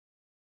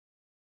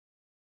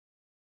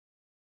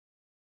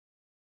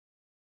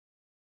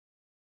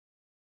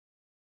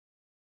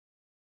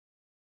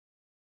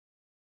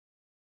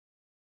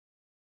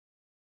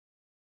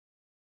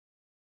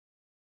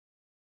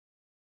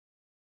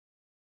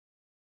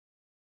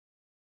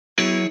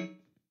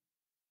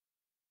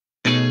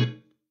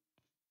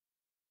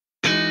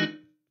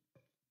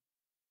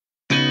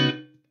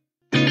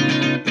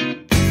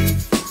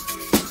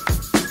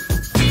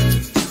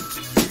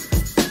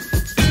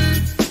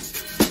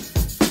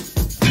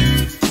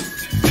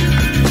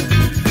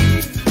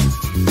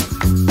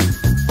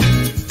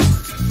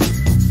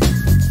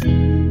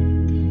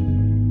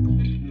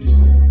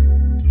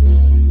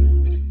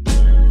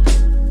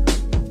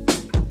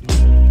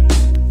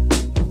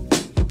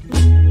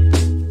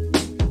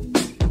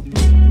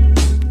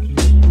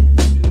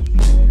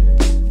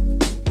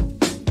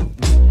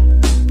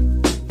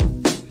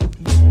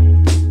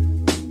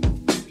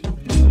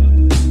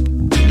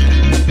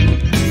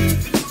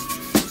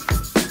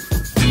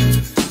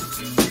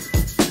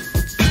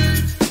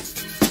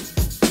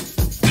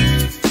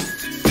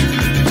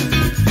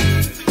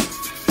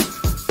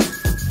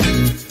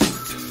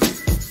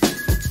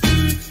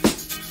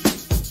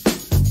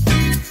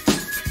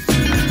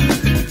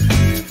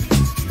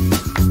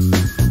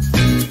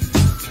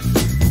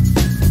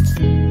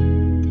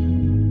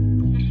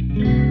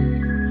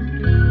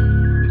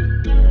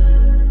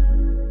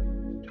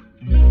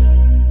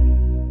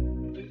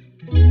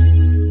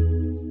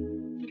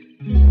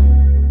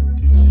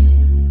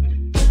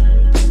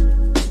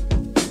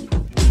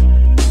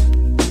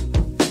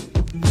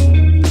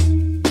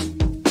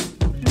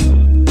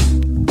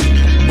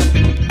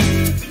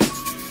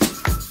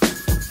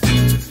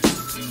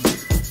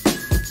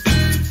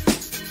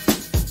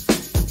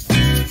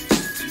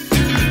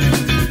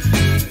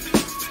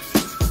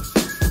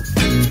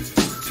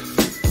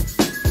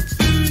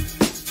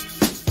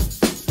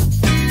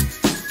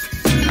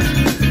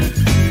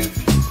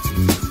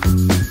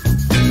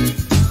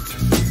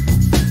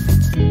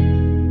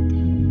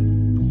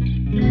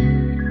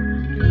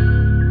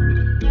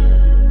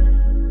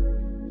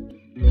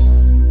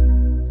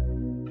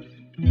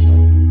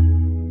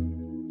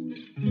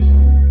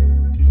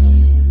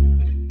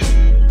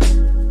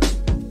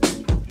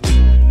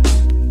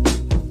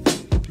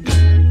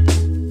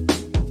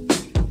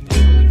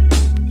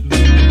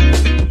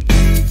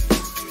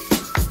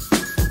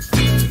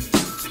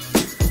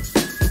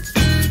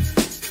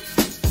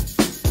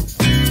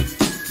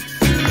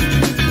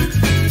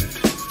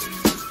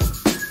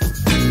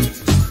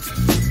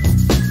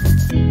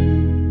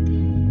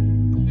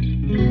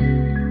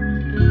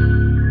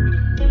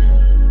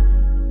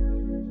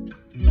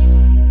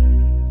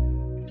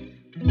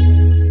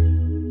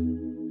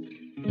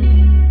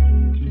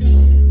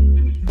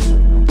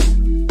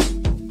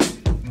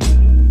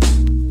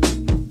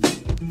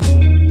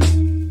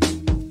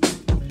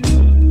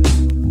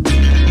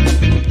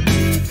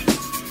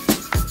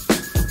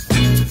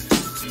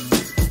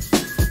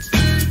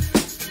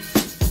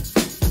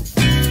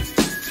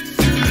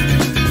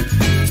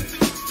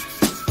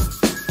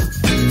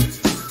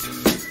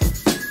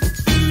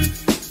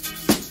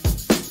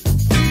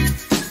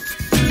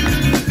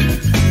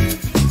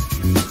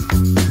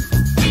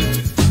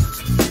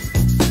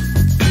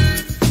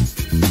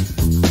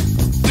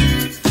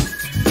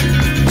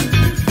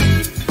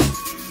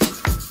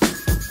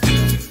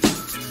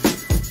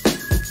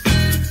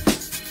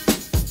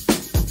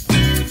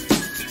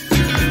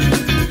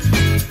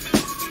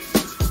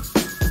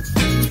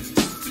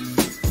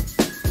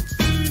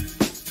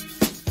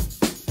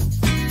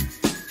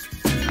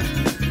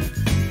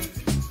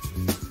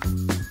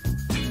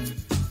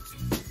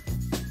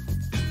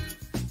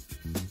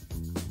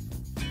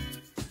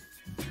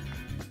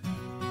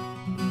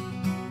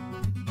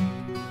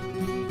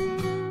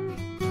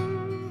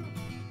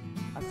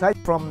aside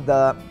from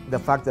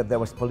the fact that there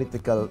was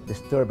political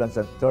disturbance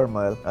and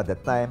turmoil at the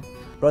time,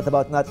 brought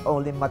about not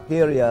only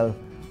material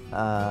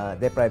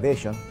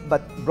deprivation,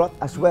 but brought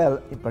as well,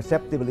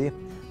 imperceptibly,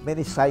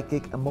 many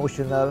psychic,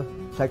 emotional,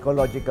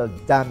 psychological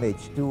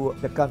damage to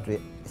the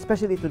country,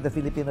 especially to the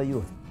Filipino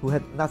youth, who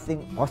had nothing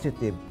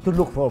positive to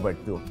look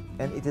forward to.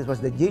 And it was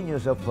the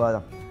genius of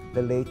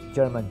the late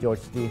Chairman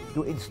George T.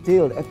 to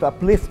instill and to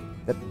uplift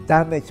the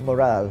damaged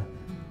morale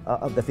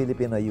of the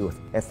Filipino youth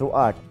through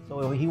art.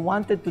 So he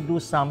wanted to do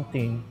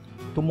something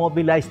to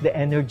mobilize the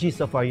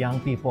energies of our young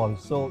people.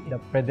 So the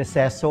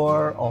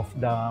predecessor of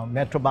the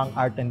Metrobank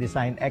Art and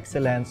Design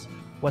Excellence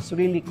was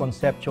really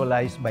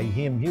conceptualized by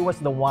him. He was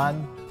the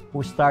one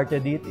who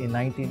started it in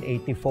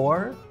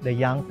 1984, the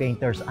Young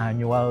Painters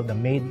Annual, the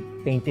Made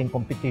Painting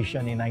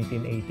Competition in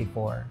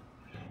 1984.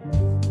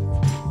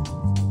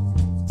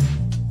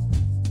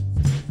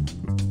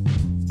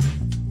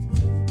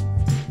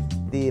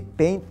 The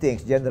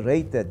paintings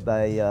generated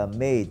by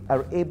Made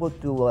are able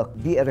to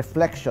be a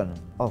reflection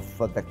of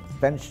the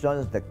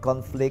tensions, the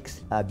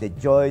conflicts, the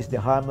joys,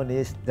 the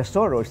harmonies, the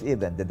sorrows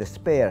even, the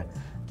despair,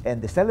 and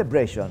the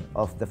celebration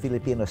of the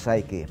Filipino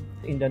psyche.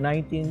 In the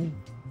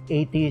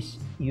 1980s,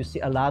 you see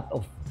a lot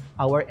of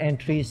our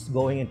entries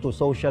going into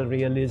social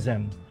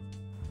realism.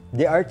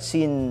 The art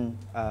scene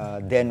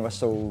then was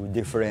so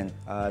different.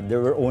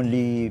 There were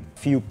only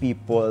few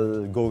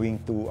people going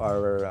to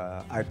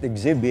our art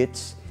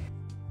exhibits.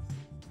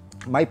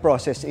 My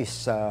process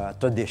is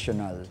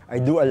traditional. I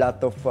do a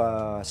lot of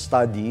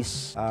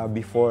studies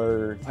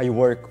before I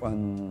work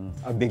on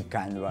a big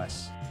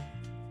canvas.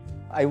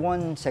 I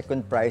won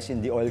second prize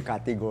in the oil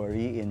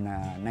category in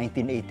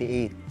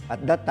 1988.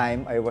 At that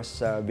time, I was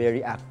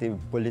very active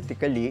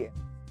politically.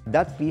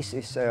 That piece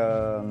is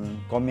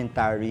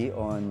commentary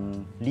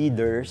on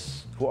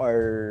leaders who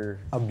are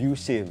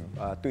abusive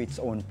to its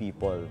own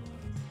people.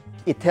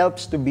 It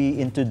helps to be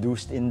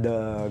introduced in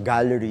the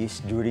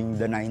galleries during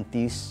the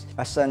 90s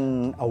as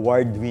an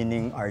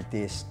award-winning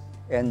artist.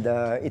 And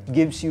it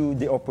gives you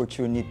the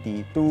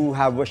opportunity to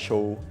have a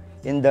show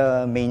in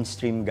the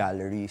mainstream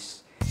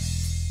galleries.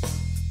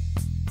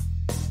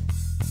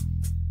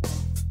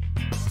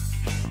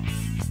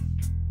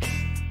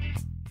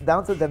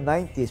 Down to the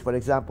 90s, for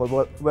example,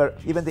 where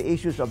even the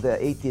issues of the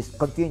 80s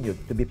continued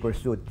to be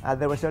pursued,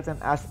 there were certain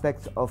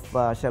aspects of,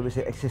 shall we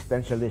say,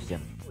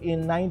 existentialism.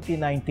 In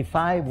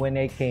 1995, when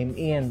I came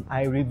in,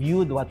 I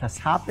reviewed what has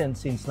happened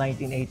since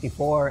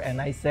 1984, and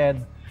I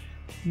said,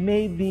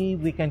 maybe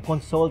we can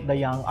consult the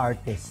young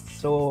artists.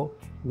 So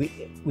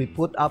we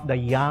put up the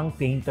Young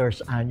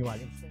Painters Annual.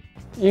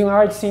 Yung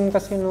art scene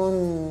kasi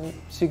noon,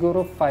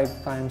 siguro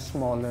 5 times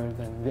smaller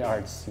than the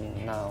art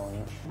scene now.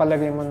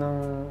 Palagay mo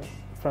ng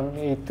from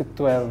 8 to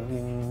 12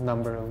 yung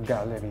number of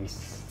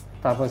galleries.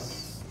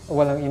 Tapos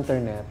walang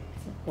internet,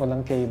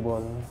 walang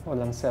cable,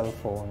 walang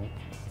cellphone.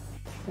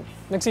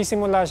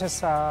 Nagsisimula siya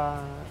sa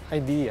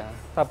idea,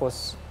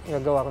 tapos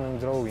gagawa ko ng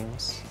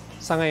drawings.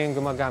 Sa ngayon,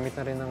 gumagamit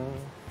na rin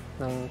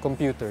ng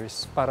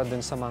computers para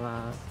dun sa mga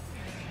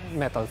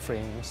metal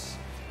frames.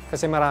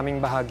 Kasi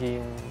maraming bahagi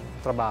yung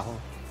trabaho.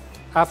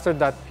 After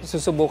that,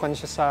 susubukan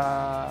siya sa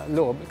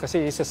loob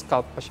kasi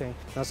isa-sculpt pa siya.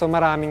 So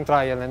maraming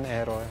trial and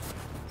error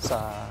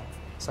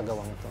sa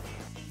gawang ito.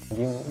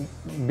 Yung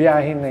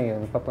biyahe na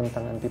yun,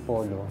 papuntang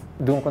Antipolo,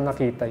 doon ko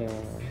nakita yung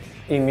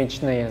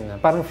image na yun,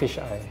 parang fish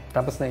eye.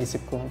 Tapos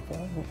naisip ko,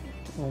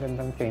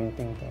 magandang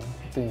painting to.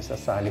 Ito yung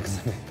sasali ko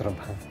sa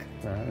Metrobank.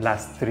 Na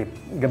last trip,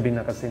 gabi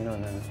na kasi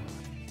noon.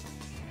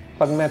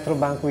 Pag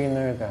Metrobank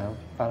winner ka,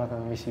 para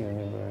kang Miss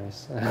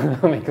Universe.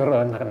 May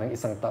corona ka ng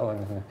 1 taon.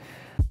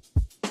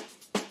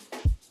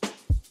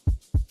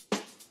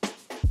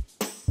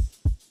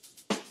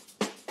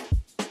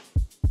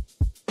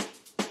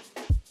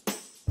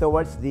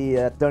 Towards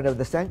the turn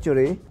of the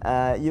century,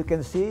 you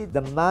can see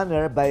the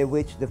manner by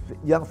which the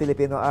young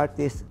Filipino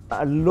artists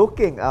are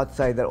looking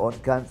outside their own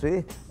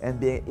country and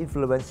being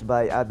influenced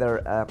by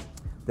other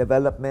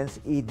developments,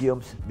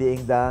 idioms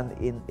being done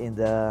in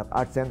the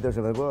art centers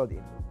of the world.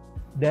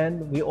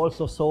 Then we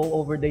also saw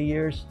over the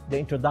years the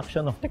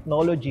introduction of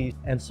technology,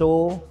 and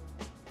so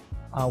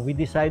we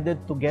decided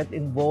to get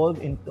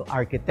involved into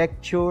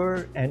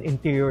architecture and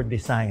interior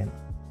design.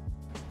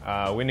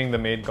 Winning the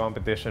Made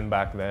competition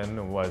back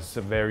then was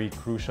very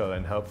crucial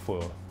and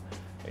helpful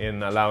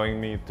in allowing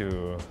me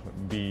to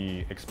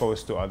be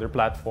exposed to other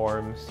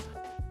platforms.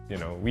 You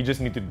know, we just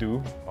need to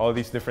do all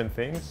these different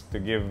things to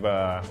give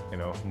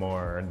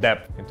more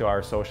depth into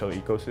our social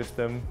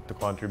ecosystem, to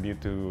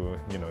contribute to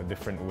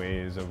different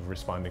ways of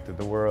responding to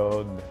the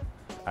world.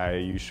 I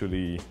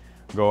usually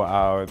go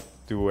out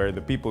to where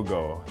the people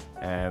go,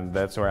 and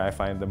that's where I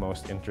find the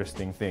most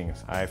interesting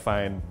things. I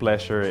find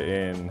pleasure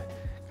in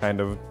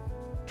kind of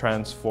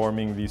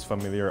transforming these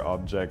familiar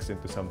objects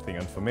into something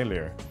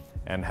unfamiliar,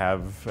 and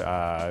have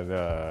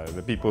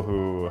the people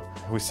who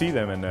see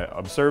them and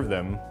observe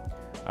them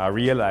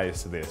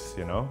realize this,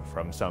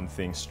 from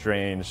something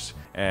strange,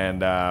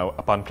 and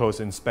upon close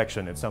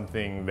inspection, it's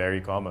something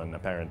very common,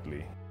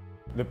 apparently.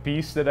 The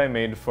piece that I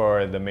made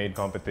for the MADE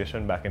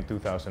competition back in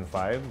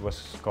 2005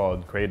 was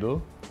called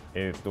Cradle.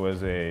 It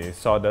was a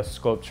sawdust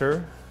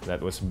sculpture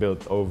that was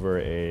built over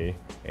a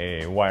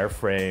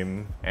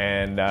wireframe,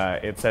 and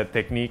it's a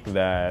technique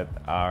that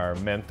our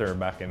mentor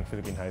back in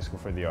Philippine High School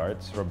for the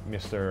Arts,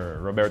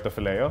 Mr. Roberto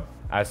Fileo,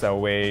 as a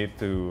way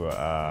to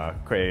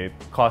create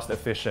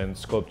cost-efficient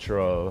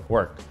sculptural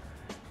work.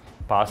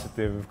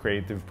 Positive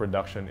creative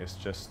production is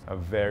just a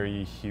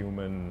very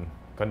human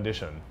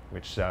condition,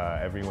 which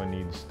everyone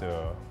needs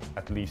to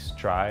at least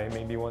try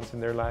maybe once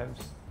in their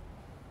lives.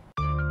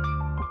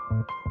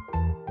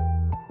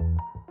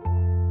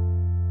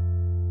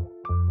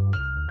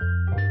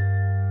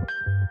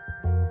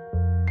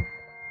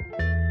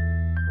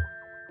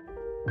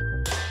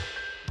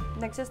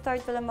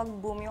 Nagsistart pala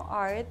mag-boom yung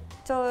art.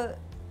 So,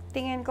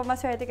 tingin ko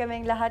maswerte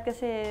kaming lahat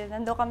kasi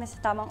nandun kami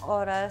sa tamang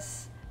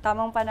oras,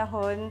 tamang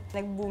panahon.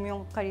 Nag-boom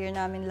yung career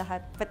namin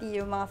lahat, pati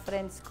yung mga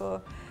friends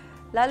ko.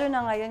 Lalo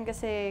na ngayon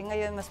kasi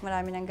ngayon mas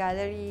marami ng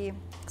gallery,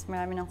 mas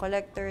marami ng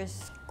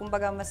collectors.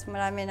 Kumbaga mas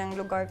marami ng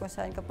lugar kung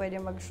saan ka pwede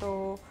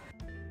mag-show.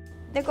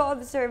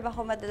 Nag-o-observe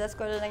ako madalas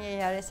kung ano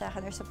nangyayari sa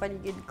akin or sa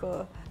paligid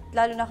ko.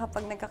 Lalo na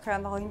kapag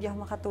nagka-cram ako, hindi ako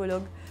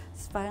makatulog.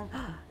 Tapos parang,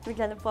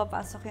 bigla na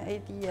pumapasok yung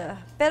idea.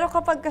 Pero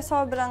kapag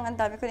sobrang ang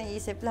dami ko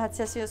naiisip, lahat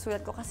siya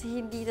sinusulat ko kasi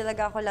hindi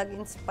talaga ako lagi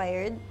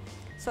inspired.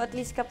 So at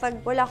least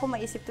kapag wala akong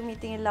maisip,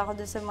 tumitingin lang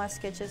ako dun sa mga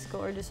sketches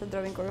ko or dun sa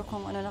drawing ko or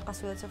kung ano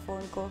nakasulat sa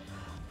phone ko.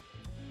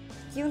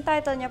 Yung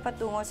title niya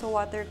patungo sa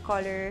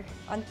watercolor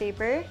on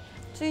paper.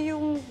 So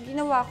yung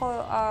ginawa ko,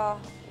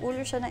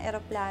 ulo siya ng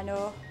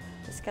eroplano,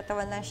 tapos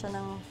katawan lang siya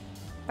ng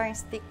parang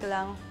stick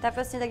lang.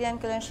 Tapos nilagyan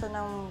ko lang siya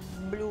ng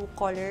blue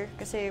color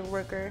kasi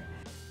worker.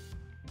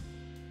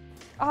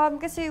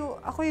 Kasi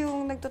ako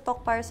yung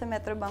nagtutok para sa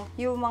Metrobank.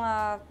 Yung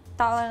mga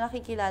tao na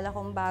nakikilala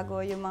kong bago,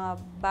 yung mga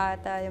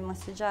bata, yung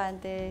mga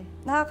estudyante.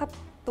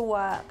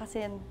 Nakakatuwa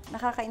kasi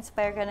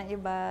nakaka-inspire ka ng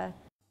iba.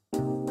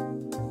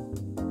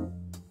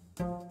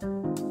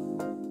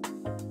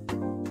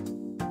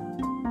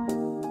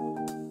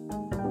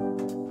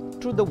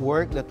 Through the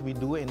work that we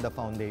do in the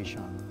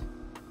foundation,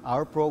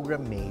 our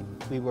program MADE,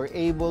 we were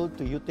able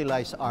to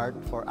utilize art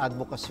for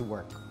advocacy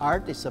work.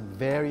 Art is a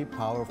very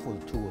powerful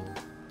tool.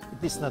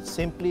 It is not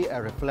simply a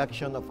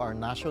reflection of our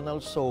national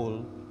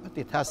soul, but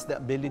it has the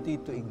ability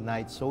to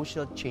ignite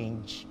social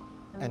change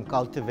and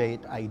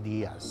cultivate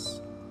ideas.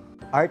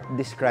 Art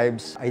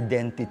describes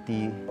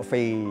identity of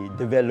a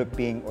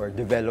developing or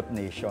developed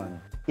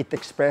nation. It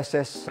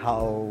expresses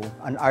how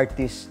an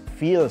artist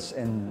feels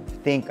and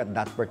think at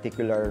that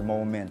particular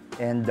moment.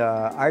 And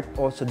art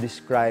also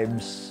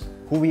describes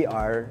who we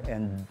are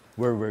and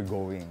where we're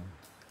going.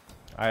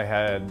 I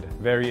had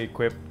very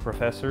equipped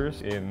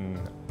professors in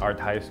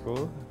art high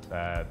school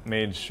that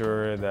made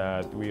sure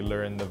that we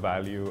learned the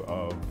value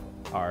of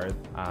art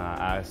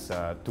as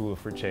a tool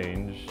for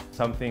change,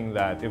 something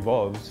that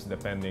evolves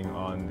depending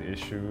on the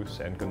issues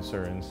and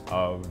concerns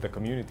of the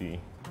community.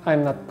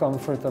 I'm not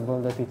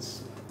comfortable that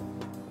it's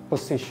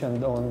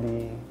positioned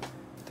only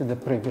to the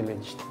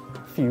privileged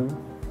few.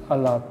 A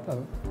lot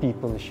of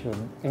people should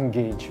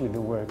engage with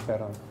the work,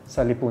 pero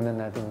sa lipunan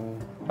natin,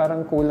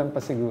 parang kulang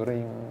pa siguro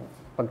yung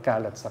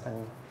pagkalat sa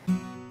kanya.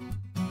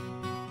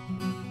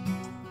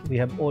 We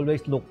have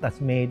always looked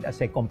at MADE as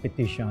a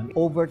competition.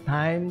 Over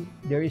time,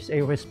 there is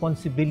a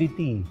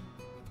responsibility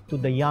to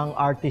the young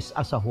artists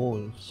as a whole.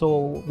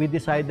 So we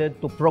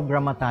decided to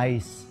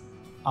programmatize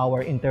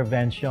our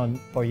intervention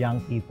for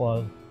young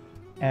people.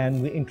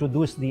 And we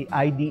introduced the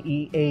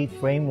IDEA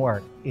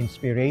framework: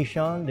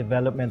 inspiration,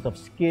 development of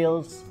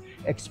skills,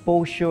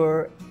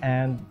 exposure,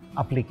 and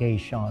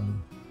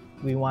application.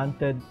 We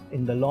wanted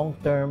in the long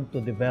term to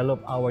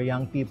develop our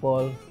young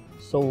people,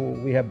 so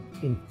we have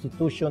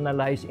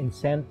institutionalized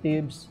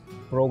incentives,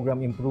 program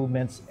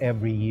improvements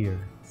every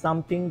year.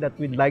 Something that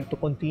we'd like to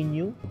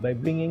continue by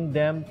bringing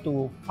them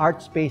to art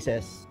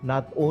spaces,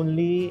 not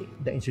only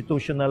the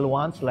institutional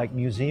ones like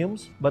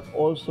museums, but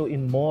also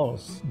in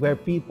malls where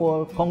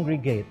people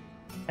congregate.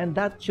 And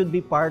that should be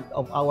part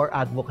of our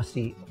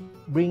advocacy,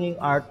 bringing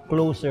art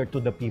closer to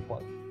the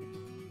people.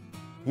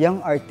 Young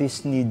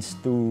artists needs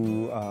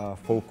to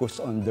focus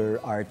on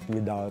their art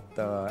without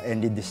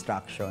any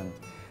distraction.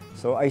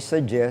 So I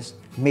suggest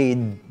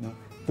MADE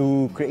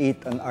to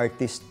create an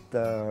artist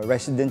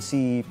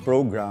residency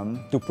program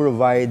to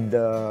provide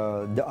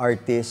the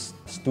artist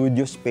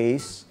studio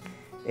space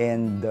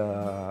and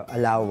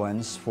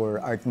allowance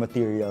for art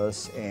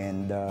materials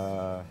and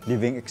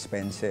living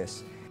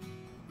expenses.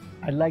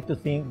 I'd like to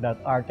think that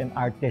art and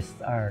artists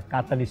are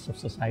catalysts of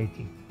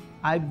society.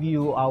 I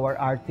view our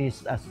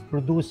artists as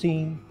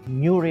producing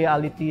new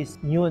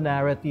realities, new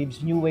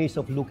narratives, new ways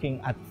of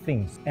looking at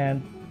things.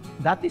 And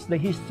that is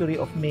the history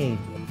of MADE.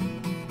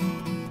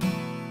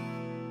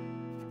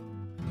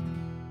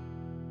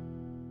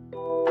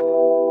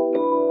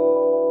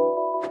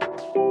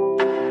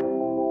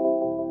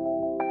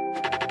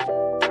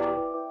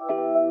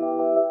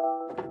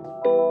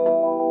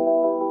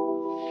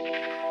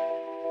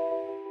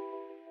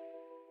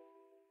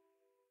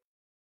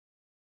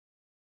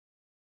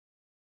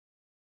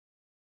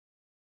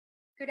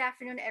 Good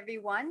afternoon,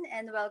 everyone,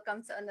 and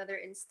welcome to another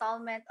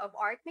installment of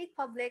Art Made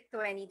Public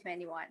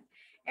 2021.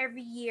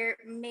 Every year,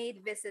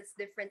 MADE visits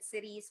different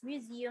cities,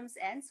 museums,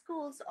 and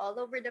schools all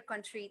over the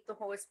country to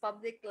host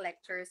public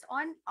lectures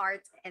on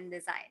art and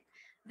design.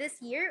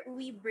 This year,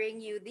 we bring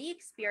you the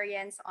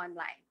experience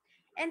online.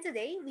 And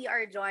today, we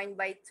are joined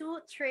by two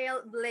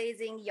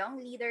trailblazing young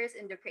leaders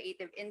in the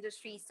creative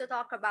industries to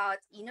talk about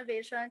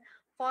innovation,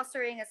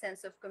 fostering a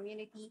sense of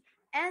community,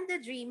 and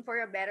the dream for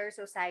a better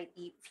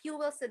society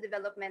fuels the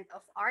development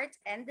of art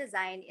and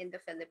design in the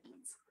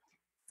Philippines.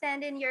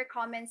 Send in your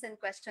comments and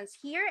questions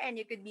here, and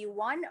you could be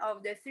one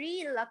of the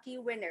three lucky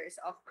winners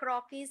of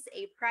Croquis,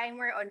 a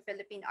primer on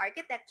Philippine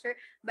architecture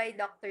by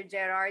Dr.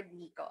 Gerard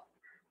Nico.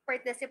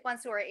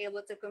 Participants who are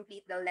able to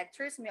complete the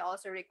lectures may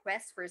also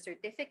request for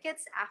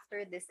certificates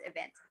after this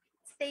event.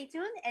 Stay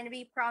tuned, and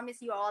we promise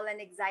you all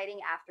an exciting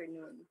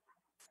afternoon.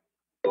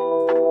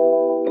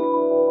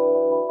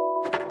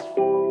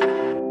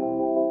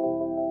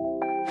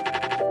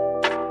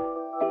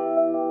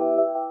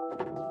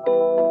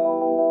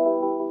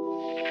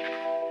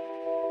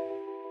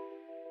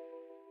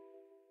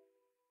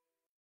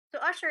 To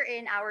usher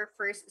in our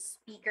first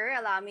speaker,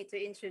 allow me to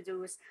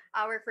introduce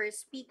our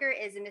first speaker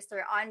is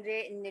Mr.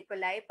 Andre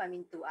Nicolay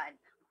Pamintuan.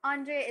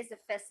 Andre is the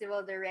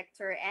festival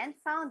director and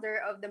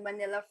founder of the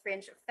Manila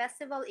Fringe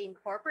Festival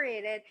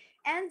Incorporated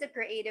and the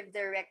creative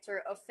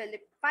director of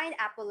Philippine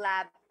Apple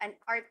Lab, an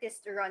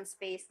artist-run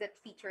space that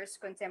features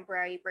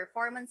contemporary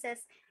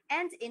performances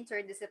and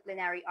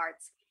interdisciplinary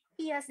arts.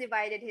 He has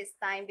divided his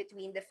time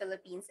between the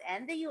Philippines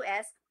and the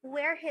US,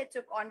 where he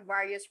took on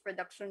various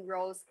production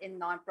roles in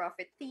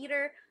nonprofit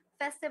theater,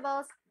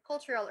 festivals,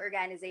 cultural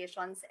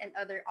organizations, and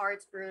other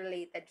arts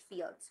related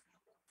fields.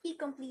 He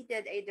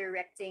completed a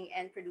directing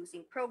and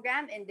producing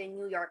program in the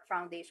New York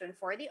Foundation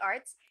for the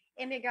Arts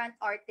Immigrant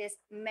Artist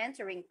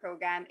Mentoring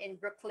Program in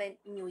Brooklyn,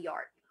 New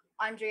York.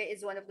 Andre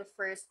is one of the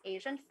first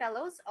Asian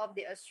Fellows of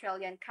the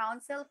Australian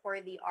Council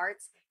for the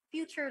Arts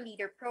Future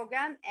Leader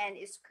Program and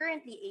is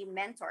currently a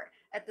mentor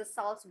at the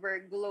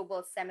Salzburg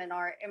Global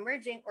Seminar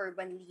Emerging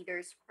Urban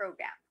Leaders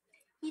Program.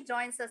 He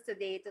joins us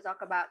today to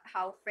talk about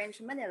how French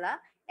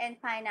Manila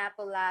and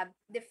Pineapple Lab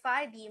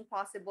defy the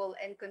impossible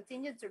and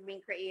continue to bring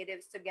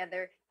creatives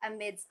together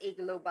amidst a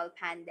global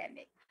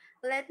pandemic.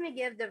 Let me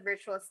give the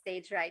virtual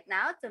stage right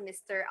now to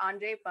Mr.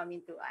 Andre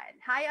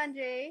Pamintuan. Hi,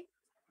 Andre.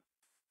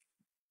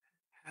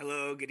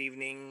 Hello, good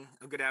evening,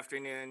 or good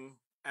afternoon,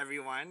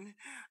 everyone.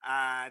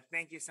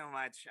 Thank you so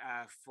much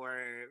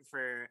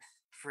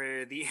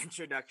for the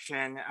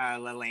introduction,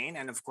 Lelaine.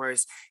 And of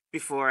course,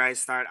 before I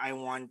start, I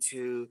want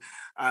to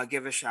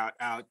give a shout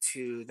out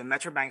to the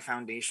Metrobank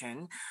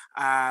Foundation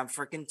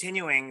for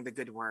continuing the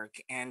good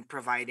work and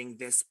providing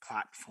this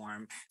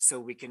platform so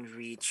we can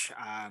reach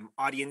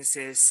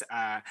audiences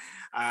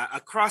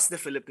across the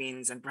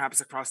Philippines and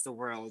perhaps across the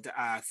world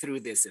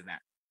through this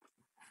event.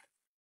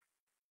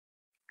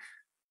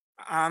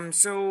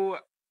 So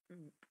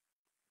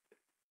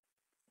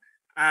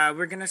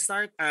we're gonna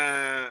start.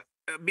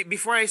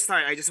 Before I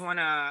start, I just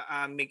wanna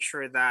make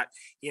sure that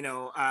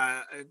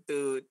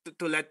to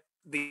let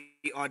the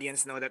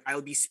audience know that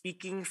I'll be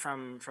speaking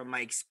from my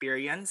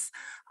experience,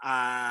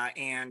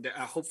 and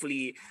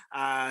hopefully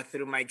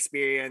through my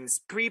experience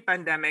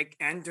pre-pandemic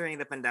and during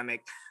the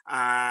pandemic.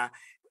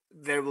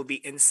 There will be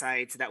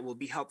insights that will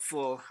be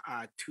helpful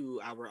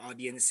to our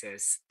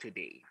audiences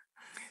today.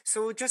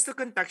 So, just to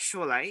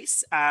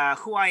contextualize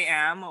who I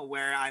am,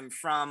 where I'm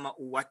from,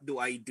 what do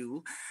I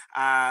do?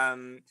 I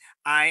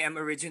am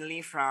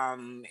originally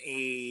from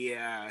a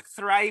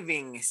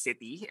thriving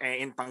city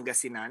in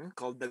Pangasinan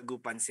called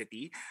Dagupan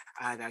City.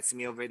 That's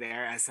me over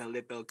there as a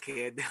little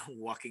kid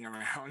walking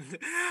around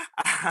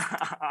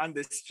on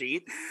the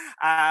street.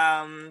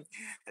 Um,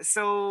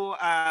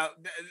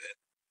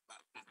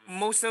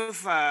 Most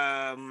of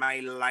my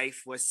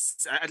life was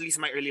at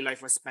least my early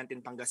life was spent in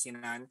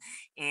Pangasinan,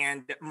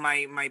 and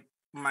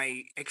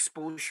my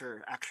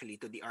exposure actually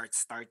to the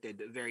arts started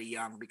very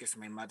young because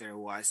my mother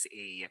was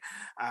a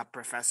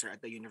professor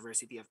at the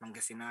University of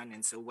Pangasinan,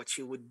 and so what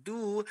she would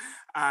do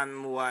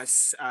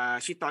was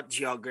she taught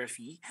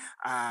geography,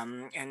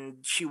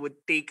 and she would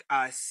take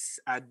us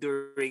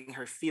during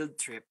her field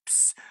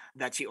trips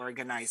that she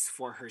organized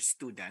for her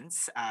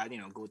students.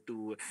 Go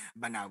to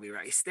Banawi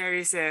Rice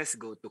Terraces,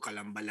 go to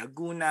Calamba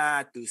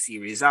Laguna, to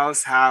see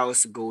Rizal's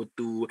house, go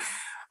to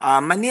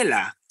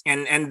Manila,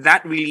 and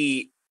that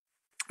really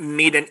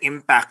made an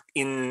impact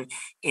in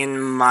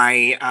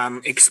my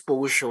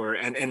exposure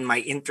and my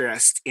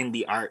interest in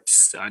the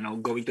arts.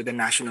 Going to the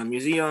National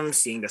Museum,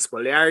 seeing the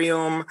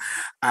Spoliarium,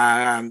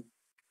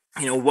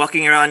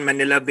 walking around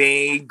Manila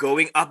Bay,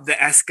 going up the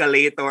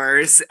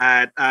escalators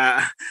at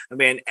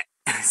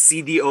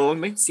CDO,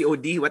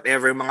 COD,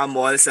 whatever, mga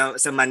mall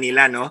sa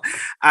Manila, no?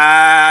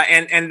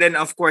 And then,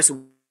 of course,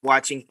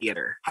 watching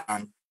theater.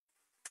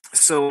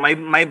 So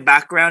my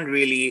background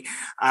really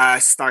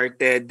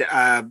started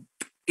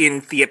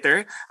in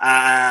theater.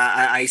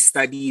 I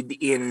studied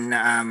in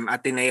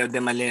Ateneo de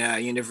Manila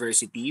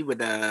University with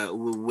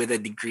a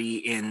degree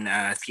in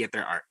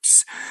theater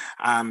arts.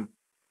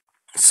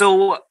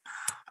 So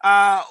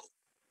Uh,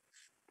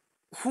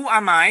 who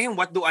am I and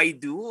what do I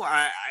do?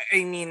 I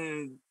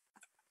mean,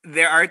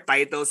 there are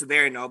titles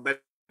there, no,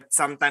 but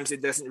sometimes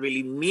it doesn't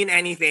really mean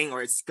anything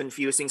or it's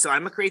confusing. So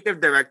I'm a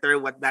creative director.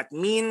 What that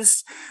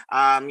means,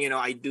 I'm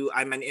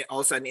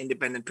also an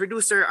independent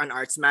producer, an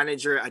arts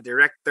manager, a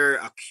director,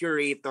 a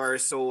curator.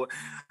 So,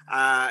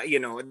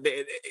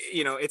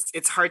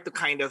 it's hard to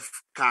kind of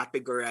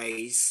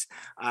categorize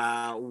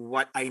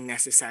what I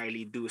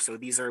necessarily do. So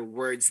these are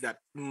words that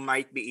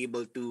might be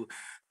able to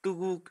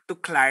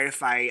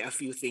clarify a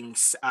few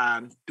things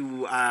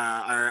to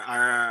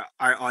our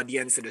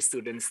audience, to the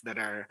students that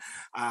are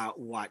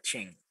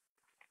watching.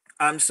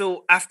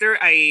 So after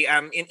I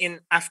in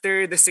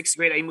after the sixth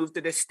grade, I moved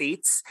to the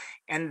States,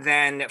 and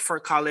then for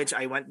college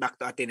I went back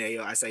to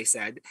Ateneo, as I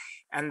said,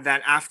 and then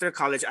after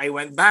college I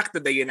went back to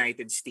the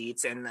United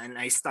States, and then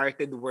I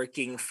started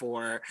working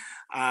for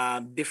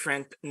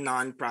different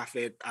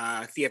nonprofit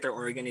theater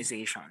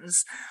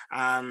organizations.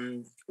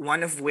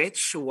 One of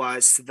which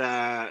was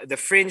the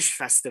Fringe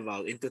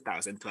Festival in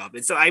 2012,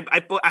 and so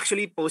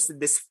actually posted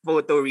this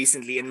photo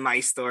recently in my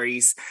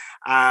stories,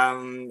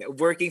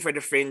 working for the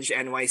Fringe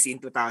NYC in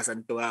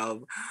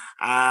 2012,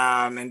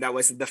 and that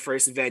was the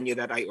first venue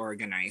that I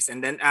organized,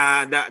 and then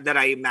that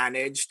I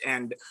managed,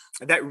 and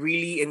that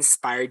really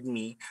inspired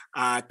me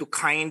to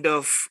kind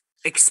of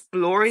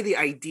explore the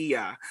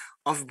idea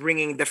of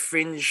bringing the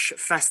Fringe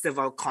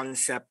Festival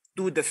concept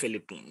to the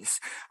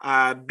Philippines,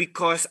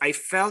 because I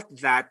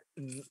felt that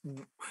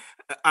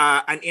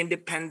an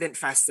independent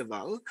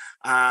festival,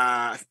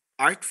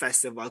 art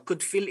festival,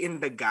 could fill in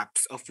the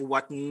gaps of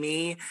what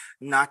may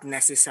not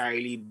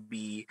necessarily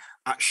be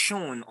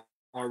shown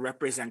or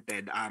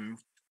represented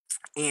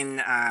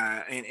in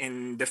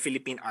the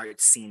Philippine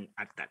art scene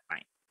at that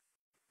time.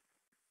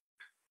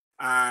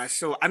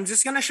 So I'm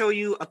just gonna show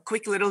you a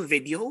quick little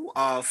video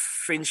of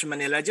Fringe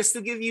Manila just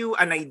to give you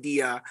an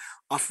idea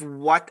of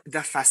what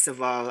the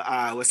festival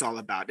was all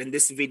about. And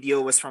this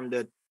video was from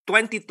the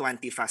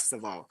 2020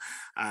 festival.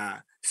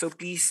 So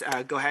please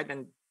go ahead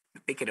and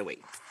take it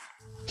away.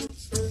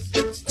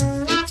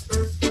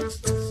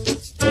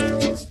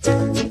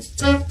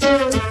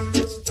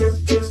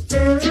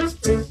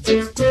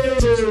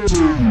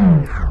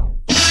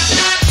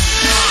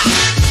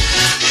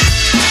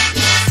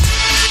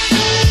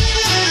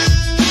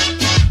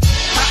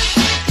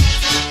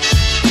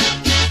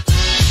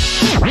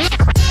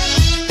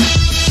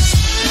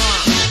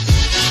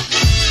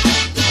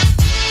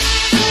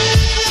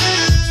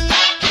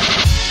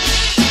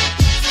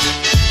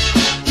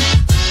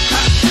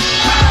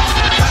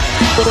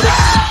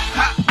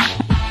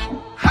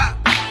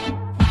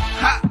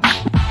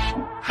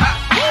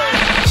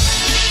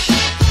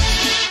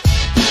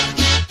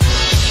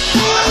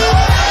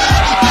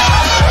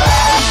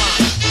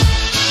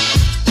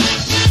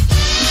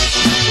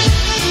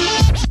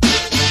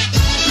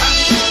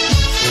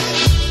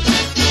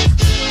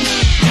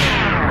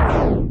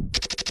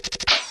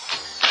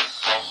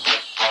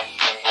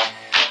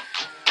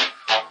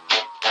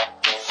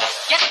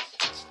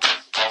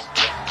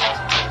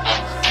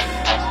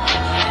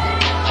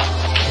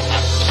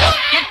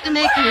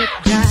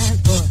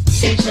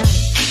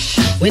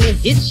 When it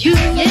hits you,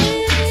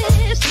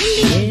 yes,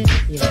 indeed.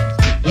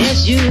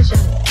 Yes, you shall.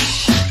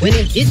 When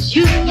it hits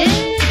you,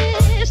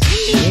 yes,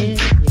 indeed.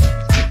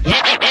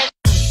 Yes.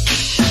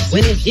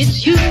 When it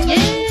hits you,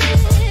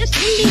 yes,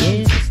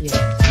 indeed.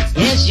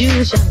 Yes,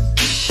 you shall.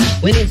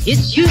 When it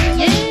hits you,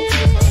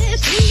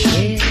 yes,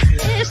 indeed.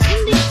 Yes,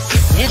 indeed.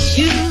 Yes,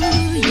 you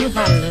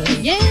holler.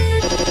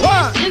 Yes.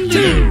 1,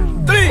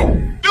 2, 3.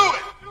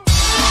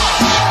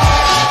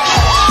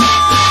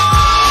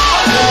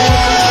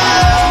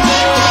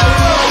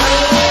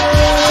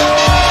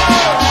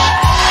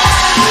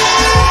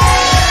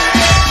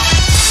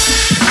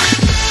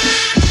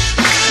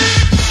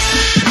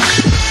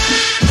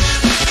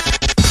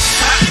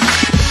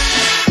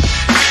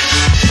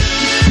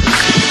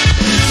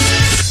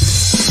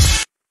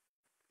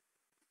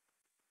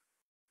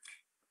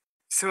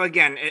 So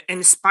again,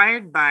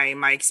 inspired by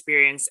my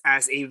experience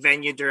as a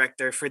venue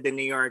director for the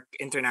New York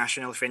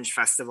International Fringe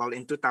Festival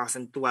in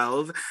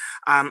 2012,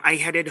 I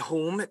headed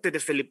home to the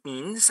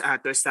Philippines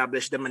to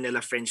establish the Manila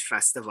Fringe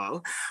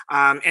Festival.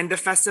 And the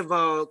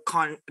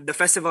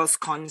festival's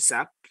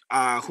concept,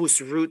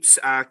 whose roots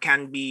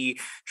can be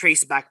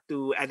traced back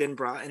to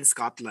Edinburgh in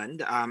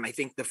Scotland. I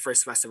think the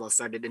first festival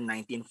started in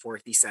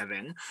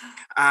 1947.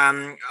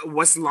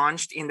 Was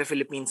launched in the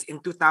Philippines in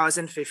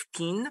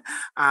 2015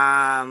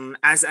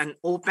 as an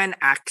open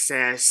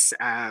access,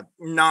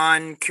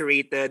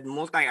 non-curated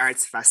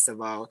multi-arts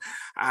festival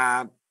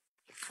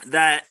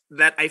that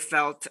I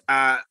felt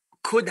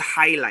could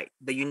highlight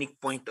the unique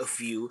point of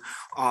view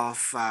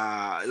of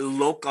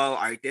local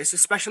artists,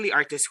 especially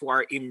artists who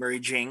are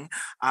emerging,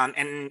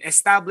 and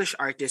established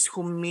artists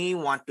who may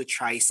want to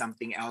try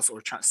something else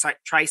or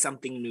try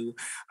something new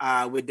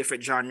with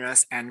different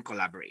genres and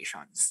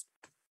collaborations.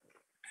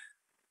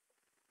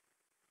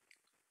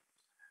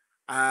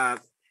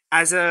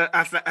 As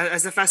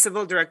a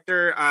festival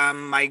director,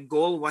 my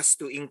goal was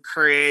to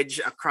encourage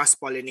a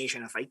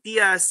cross-pollination of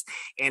ideas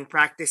and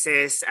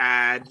practices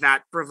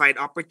that provide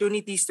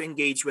opportunities to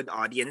engage with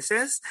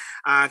audiences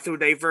through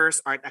diverse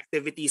art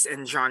activities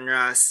and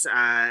genres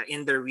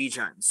in the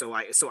region. So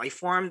I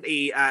formed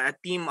a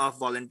team of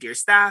volunteer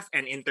staff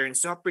and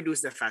interns to help produce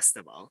the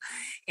festival.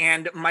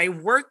 And my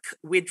work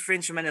with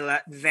Fringe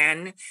Manila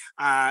then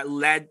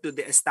led to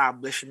the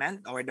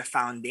establishment or the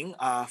founding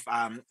of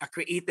a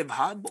creative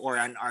hub or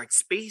an art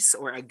space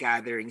or a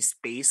gathering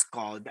space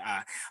called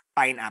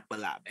Pineapple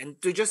Lab. And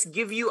to just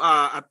give you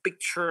a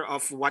picture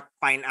of what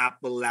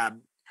Pineapple Lab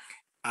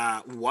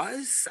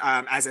was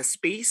as a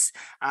space,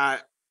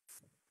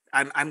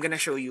 I'm going to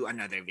show you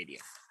another video.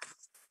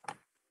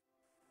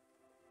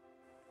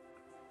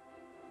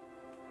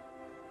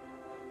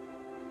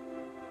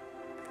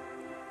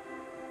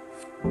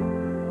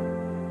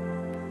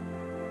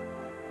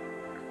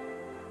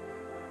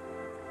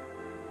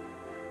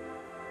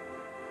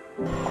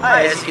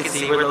 Hi, as you can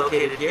see, we're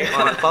located here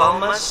on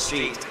Palma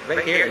Street,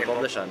 right here in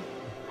Poblacion.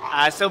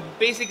 So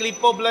basically,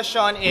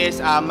 Poblacion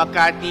is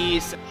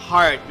Makati's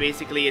heart.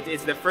 Basically,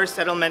 it's the first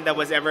settlement that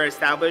was ever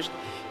established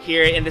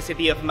here in the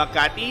city of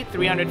Makati,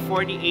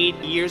 348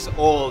 years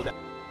old.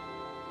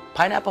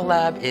 Pineapple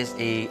Lab is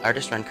a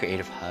artist-run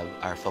creative hub.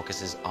 Our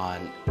focus is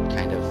on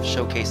kind of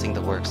showcasing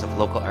the works of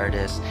local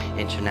artists,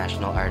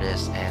 international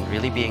artists, and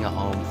really being a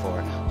home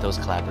for those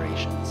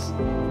collaborations.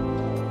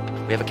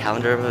 We have a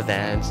calendar of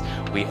events.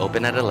 We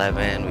open at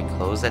 11, we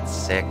close at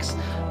 6.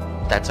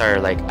 That's our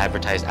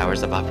advertised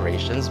hours of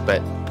operations,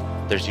 but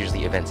there's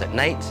usually events at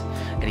night,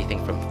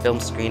 anything from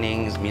film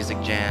screenings,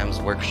 music jams,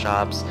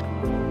 workshops.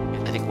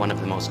 I think one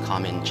of the most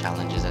common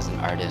challenges as an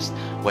artist,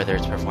 whether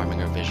it's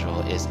performing or visual,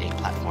 is a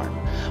platform.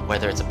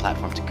 Whether it's a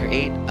platform to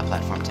create, a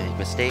platform to make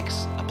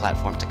mistakes, a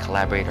platform to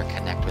collaborate or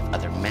connect with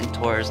other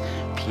mentors,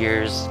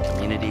 peers,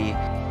 community.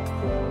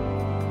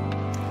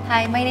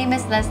 Hi, my name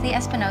is Leslie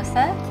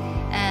Espinosa,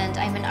 and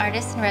I'm an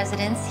artist in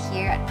residence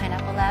here at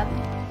Pineapple Lab.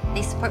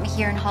 They support me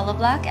here in Hollow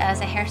Block as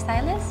a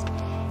hairstylist,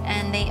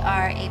 and they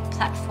are a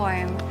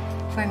platform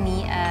for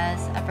me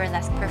as a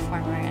burlesque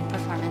performer and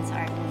performance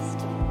artist.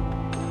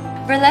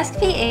 Burlesque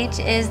PH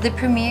is the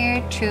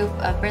premier troupe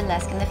of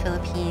burlesque in the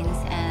Philippines,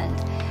 and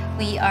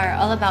we are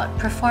all about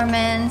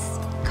performance,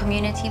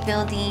 community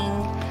building,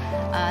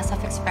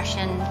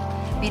 self-expression.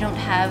 We don't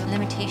have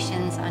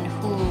limitations on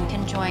who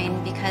can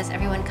join because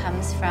everyone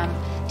comes from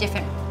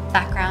different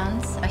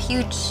backgrounds. A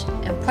huge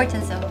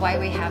importance of why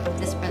we have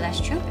this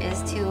burlesque troupe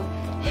is to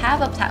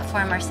have a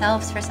platform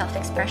ourselves for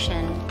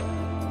self-expression.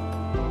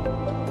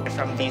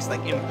 From these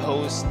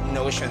imposed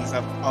notions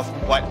of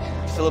what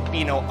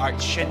Filipino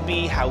art should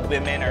be, how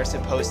women are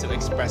supposed to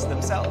express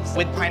themselves.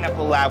 With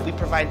Pineapple Lab, we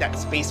provide that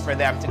space for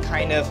them to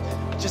kind of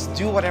just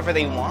do whatever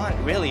they want,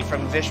 really,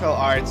 from visual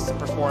arts to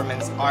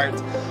performance art.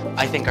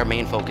 I think our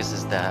main focus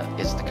is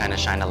to kind of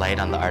shine a light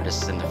on the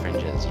artists in the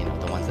fringes,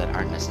 the ones that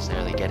aren't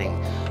necessarily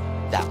getting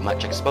that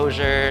much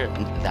exposure,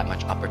 that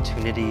much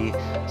opportunity.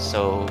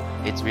 So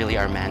it's really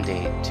our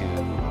mandate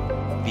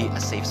to be a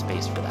safe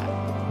space for that.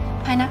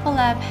 Pineapple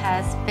Lab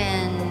has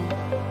been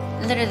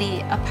literally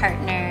a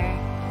partner.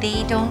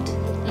 They don't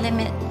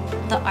limit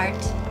the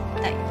art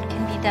that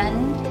can be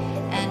done,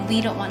 and we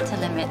don't want to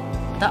limit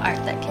the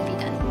art that can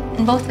be done.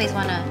 In both ways, we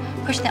want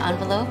to push the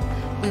envelope.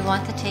 We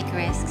want to take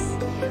risks.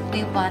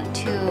 We want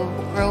to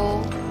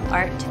grow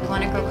art. We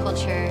want to grow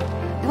culture.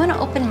 We want to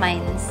open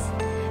minds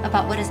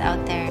about what is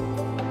out there.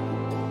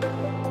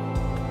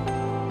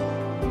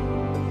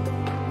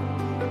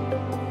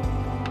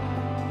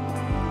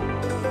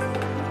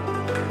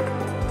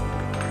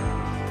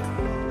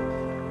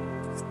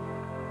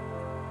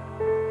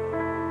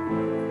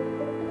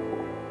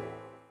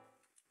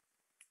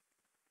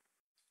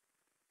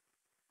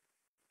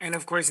 And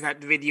of course,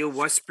 that video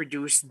was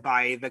produced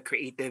by the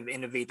Creative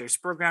Innovators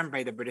Program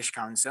by the British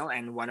Council,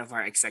 and one of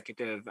our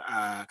executive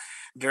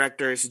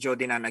directors,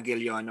 Jodinan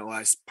Aguilion,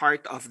 was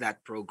part of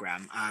that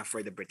program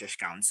for the British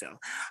Council.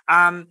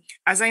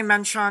 As I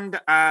mentioned,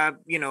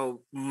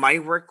 my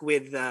work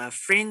with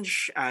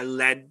Fringe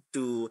led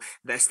to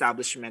the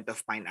establishment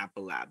of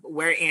Pineapple Lab,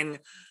 wherein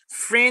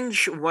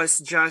Fringe was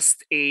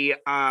just a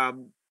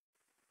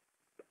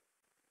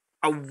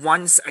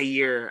once a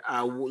year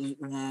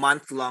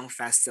month-long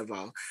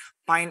festival.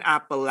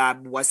 Pineapple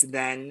Lab was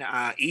then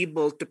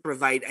able to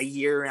provide a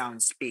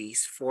year-round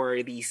space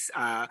for these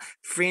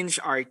fringe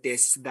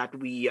artists that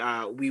we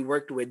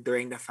worked with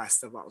during the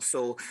festival.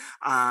 So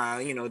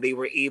they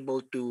were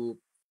able to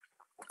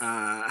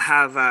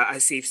have a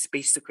safe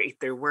space to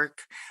create their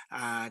work,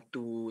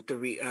 to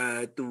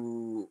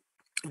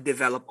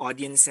develop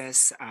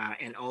audiences,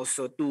 and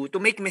also to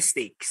make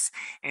mistakes,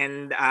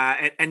 and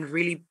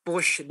really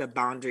push the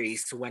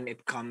boundaries when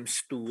it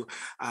comes to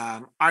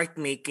art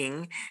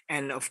making,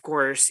 and of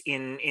course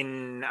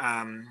in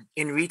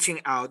reaching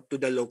out to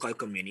the local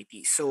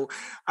community. So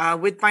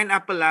with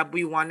Pineapple Lab,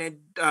 we wanted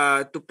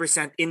to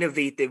present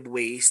innovative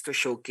ways to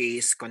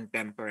showcase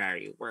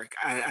contemporary work.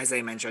 As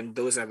I mentioned,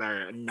 those that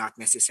are not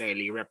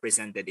necessarily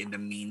represented in the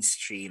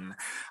mainstream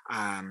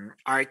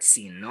art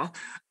scene, no.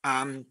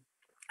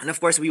 And of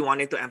course, we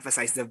wanted to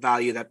emphasize the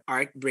value that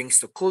art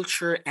brings to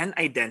culture and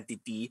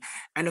identity,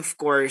 and of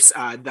course,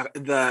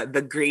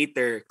 the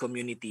greater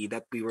community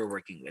that we were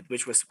working with,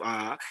 which was,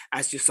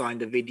 as you saw in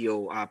the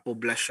video,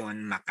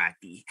 Poblacion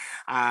Makati.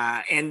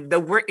 And the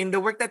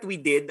work that we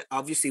did,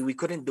 obviously, we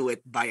couldn't do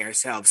it by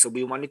ourselves, so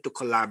we wanted to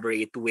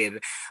collaborate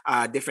with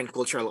different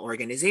cultural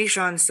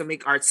organizations to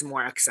make arts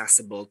more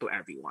accessible to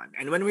everyone.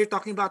 And when we're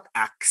talking about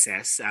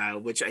access,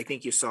 which I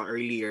think you saw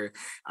earlier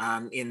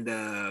in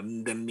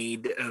the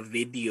made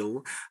video,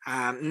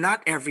 not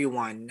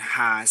everyone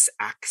has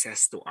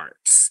access to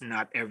arts.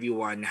 Not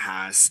everyone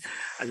has,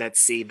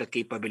 let's say, the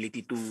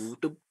capability to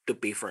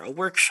pay for a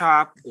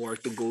workshop or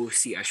to go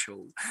see a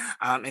show.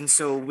 And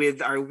so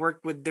with our work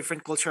with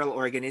different cultural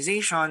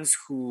organizations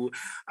who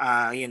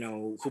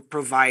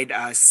provide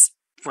us,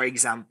 for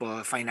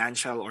example,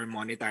 financial or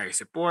monetary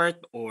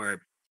support,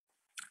 or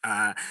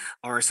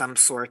some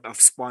sort of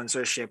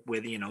sponsorship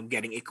with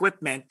getting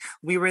equipment,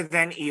 we were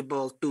then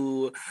able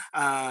to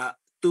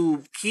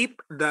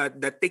keep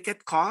the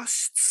ticket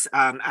costs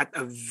at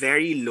a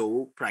very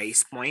low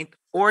price point,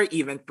 or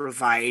even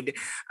provide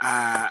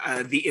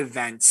the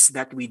events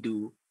that we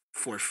do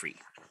for free.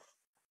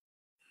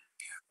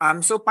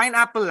 So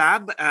Pineapple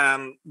Lab,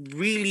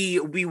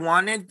 really, we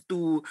wanted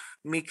to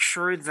make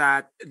sure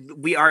that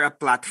we are a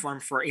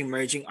platform for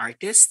emerging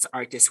artists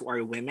who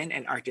are women,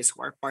 and artists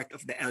who are part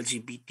of the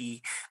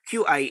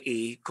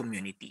LGBTQIA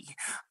community.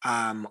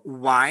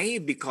 Why?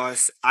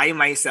 Because I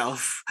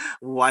myself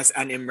was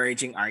an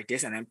emerging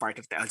artist, and I'm part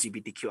of the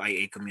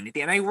LGBTQIA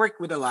community, and I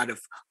work with a lot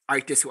of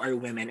artists who are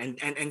women,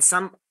 and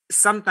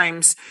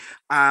sometimes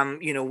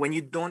when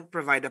you don't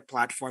provide a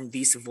platform,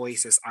 these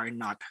voices are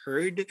not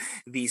heard,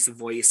 these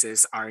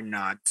voices are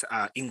not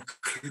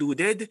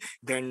included,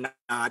 they're not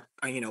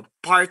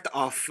part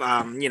of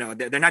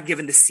they're not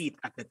given the seat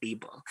at the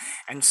table.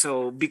 And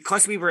so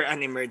because we were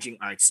an emerging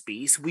art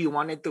space, we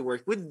wanted to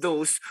work with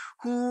those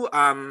who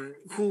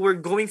were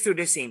going through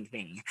the same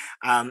thing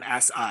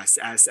as us,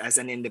 as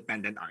an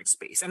independent art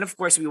space. And of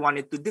course, we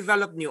wanted to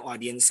develop new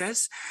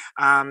audiences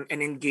and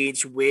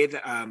engage with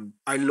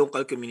our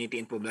local community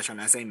in Poblacion,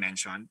 as I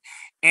mentioned,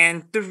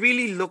 and to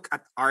really look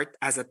at art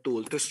as a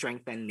tool to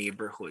strengthen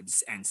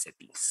neighborhoods and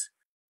cities.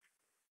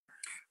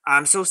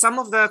 So some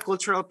of the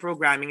cultural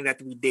programming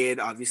that we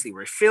did, obviously,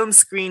 were film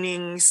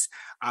screenings,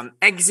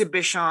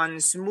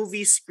 exhibitions,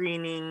 movie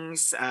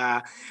screenings.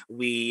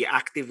 We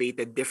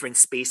activated different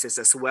spaces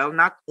as well,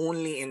 not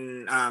only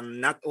in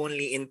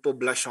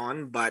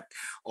Poblacion, but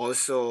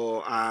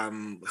also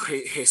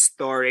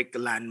historic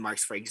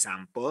landmarks, for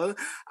example.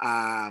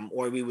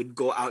 Or we would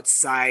go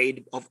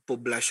outside of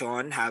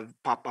Poblacion, have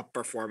pop-up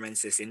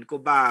performances in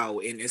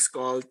Cubao, in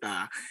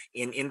Escolta,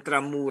 in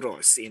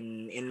Intramuros,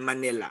 in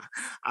Manila.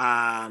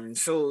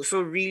 So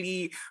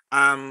really,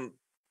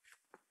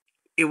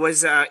 it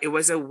was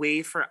a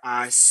way for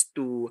us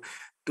to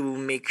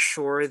make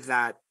sure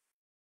that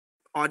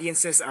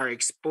audiences are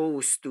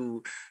exposed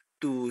to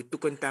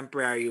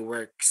contemporary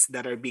works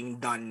that are being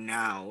done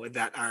now,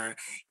 that are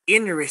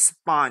in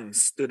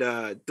response to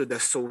the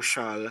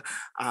social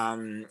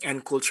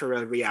and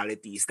cultural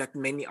realities that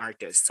many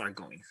artists are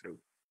going through.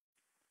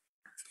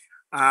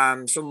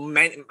 A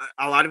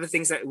lot of the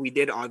things that we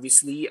did,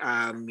 obviously,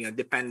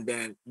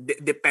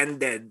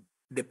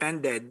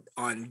 depended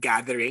on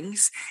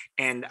gatherings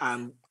and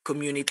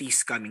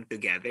communities coming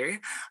together,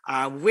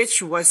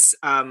 which was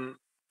an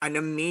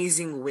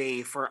amazing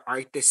way for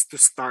artists to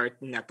start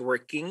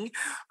networking,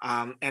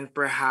 and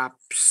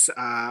perhaps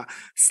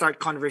start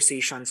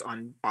conversations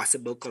on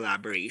possible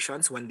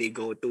collaborations when they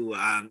go to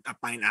a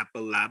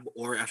Pineapple Lab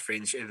or a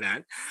Fringe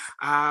event,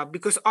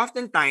 because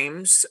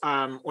oftentimes,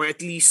 or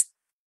at least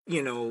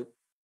in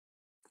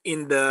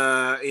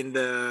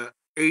the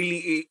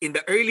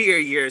earlier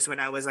years, when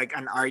I was like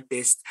an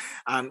artist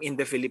in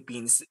the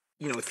Philippines,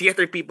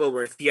 theater people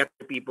were theater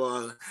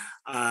people,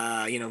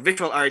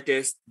 visual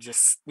artists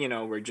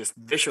were just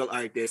visual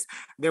artists.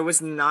 There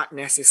was not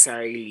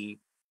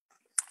necessarily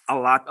a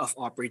lot of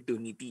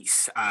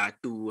opportunities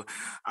to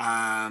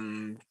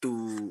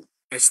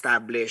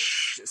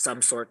establish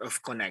some sort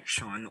of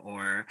connection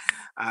or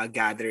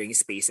gathering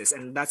spaces,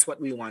 and that's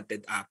what we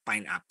wanted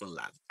Pineapple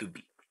Lab to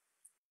be.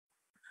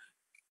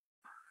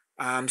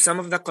 Some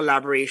of the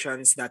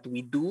collaborations that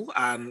we do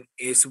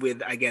is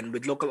with, again,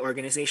 with local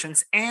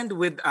organizations and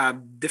with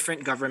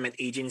different government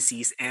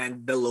agencies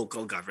and the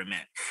local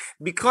government.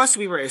 Because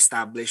we were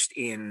based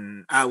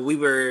in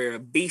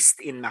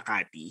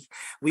Makati,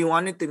 we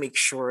wanted to make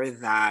sure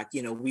that,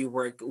 we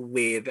work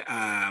with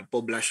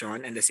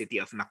Poblacion and the city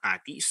of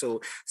Makati.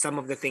 So some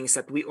of the things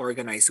that we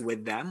organized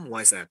with them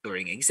was a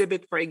touring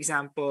exhibit, for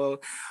example,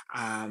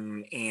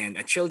 and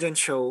a children's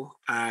show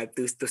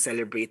to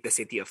celebrate the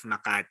city of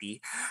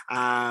Makati.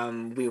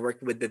 We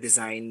worked with the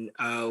design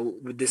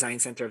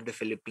center of the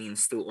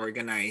Philippines to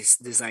organize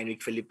Design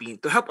Week Philippines,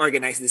 to help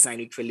organize Design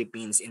Week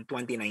Philippines in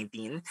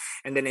 2019,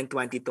 and then in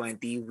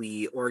 2020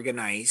 we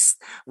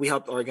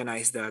helped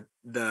organize the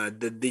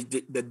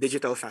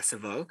digital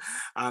festival,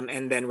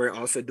 and then we're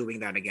also doing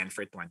that again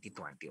for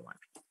 2021.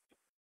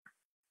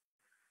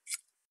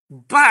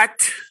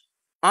 But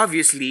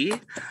obviously,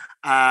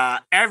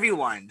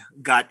 everyone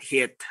got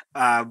hit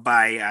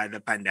by the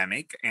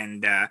pandemic,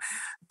 and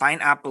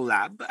Pineapple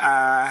Lab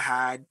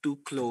had to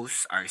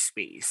close our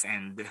space.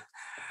 And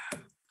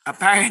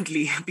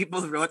apparently,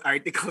 people wrote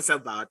articles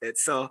about it.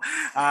 So,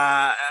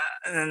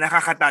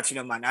 nakaka-touch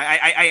naman.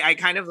 I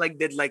kind of like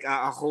did like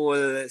a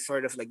whole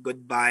sort of like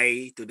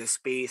goodbye to the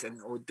space,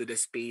 and ode to the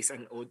space,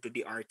 and ode to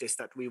the artists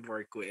that we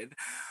work with.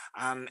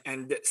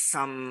 And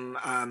some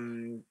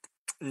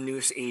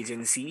news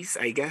agencies,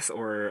 I guess,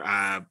 or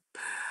uh,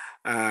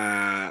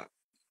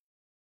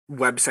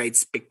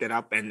 websites picked it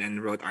up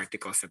and wrote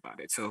articles about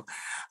it. So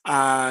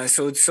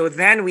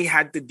then we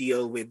had to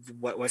deal with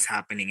what was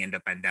happening in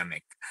the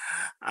pandemic.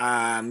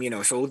 So I'm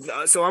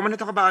going to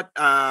talk about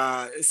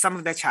some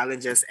of the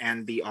challenges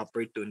and the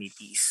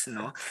opportunities,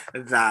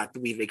 that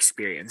we've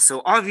experienced.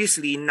 So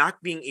obviously,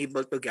 not being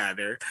able to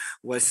gather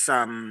was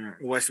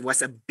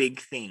a big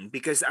thing,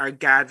 because our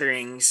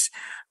gatherings,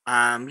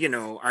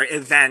 our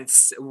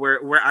events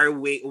were our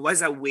way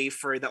was a way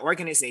for the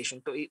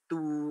organization to be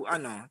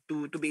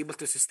able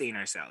to sustain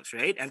ourselves,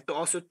 right? And to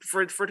also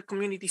for the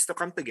communities to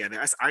come together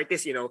as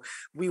artists.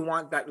 We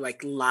want that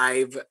like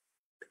live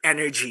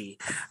energy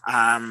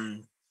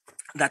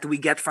that we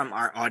get from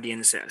our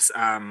audiences.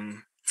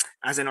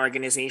 As an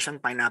organization,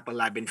 Pineapple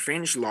Lab and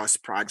Fringe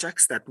lost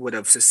projects that would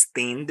have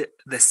sustained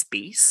the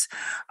space.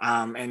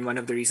 And one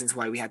of the reasons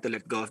why we had to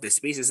let go of the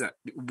space is that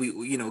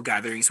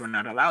gatherings were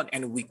not allowed,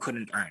 and we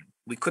couldn't earn.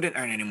 We couldn't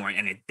earn anymore,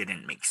 and it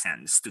didn't make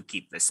sense to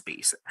keep the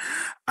space.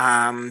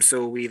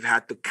 So we've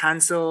had to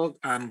cancel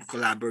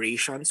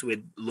collaborations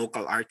with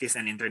local artists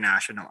and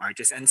international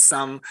artists, and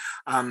some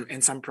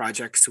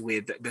projects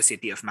with the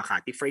city of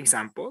Makati, for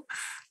example.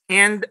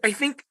 And I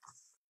think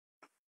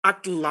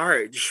at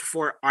large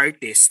for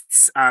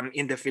artists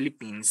in the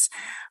Philippines,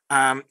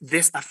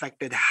 this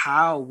affected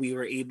how we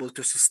were able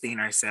to sustain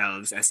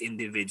ourselves as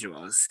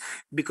individuals,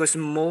 because a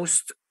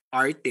lot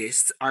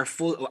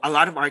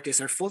of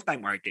artists are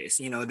full-time artists.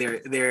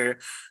 They're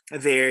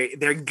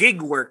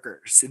gig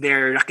workers,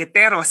 they're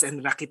raqueteros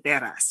and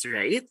raqueteras,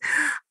 right?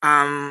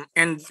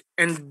 And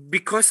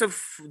because of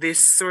this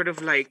sort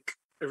of like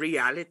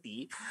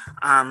reality,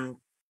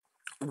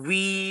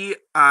 we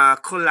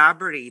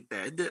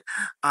collaborated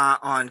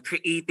on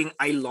creating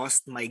I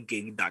Lost My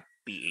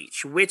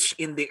Gig.ph, which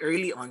in the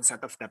early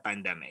onset of the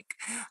pandemic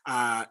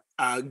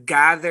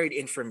gathered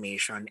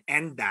information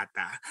and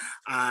data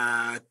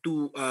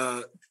to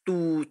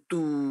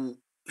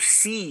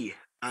see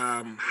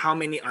how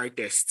many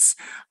artists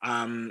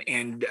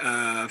and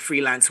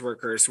freelance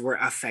workers were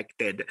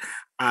affected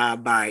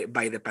by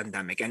the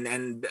pandemic.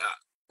 And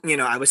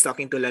I was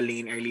talking to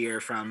Laline earlier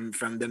from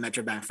the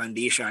Metrobank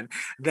Foundation.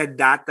 The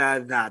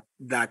data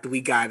that we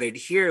gathered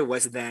here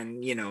was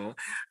then,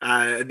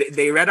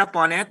 they read up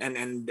on it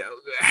and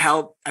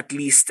help at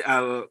least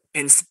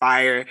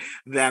inspire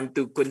them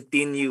to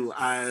continue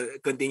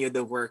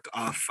the work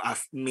of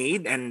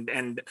MAID,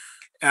 and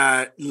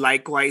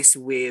likewise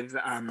with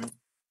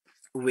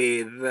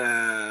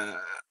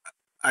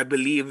I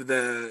believe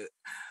the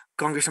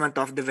Congressman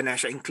Tov de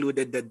Venecia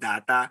included the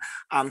data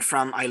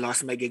from I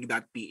Lost My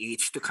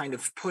Gig.ph to kind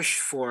of push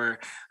for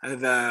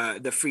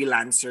the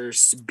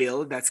freelancers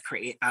bill that's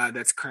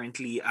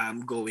currently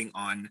going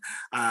on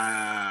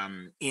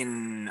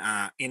in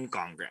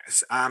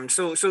Congress.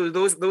 So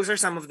those are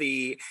some of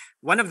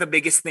one of the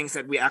biggest things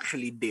that we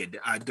actually did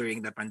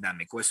during the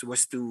pandemic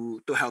was to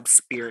help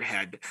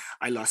spearhead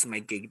I Lost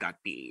My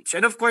Gig.ph.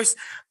 And of course,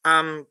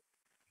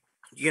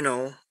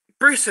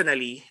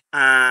 personally,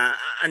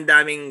 ang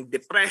daming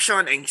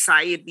depression,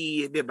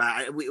 anxiety,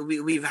 diba?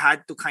 We've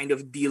had to kind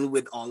of deal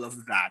with all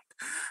of that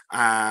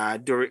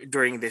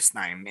during this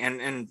time,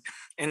 and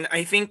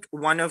I think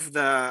one of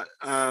the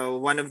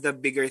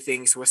bigger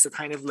things was to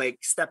kind of like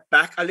step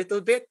back a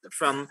little bit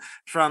from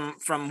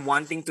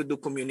wanting to do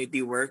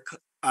community work.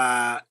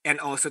 And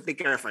also take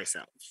care of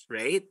ourselves,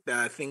 right?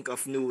 Think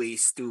of new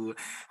ways to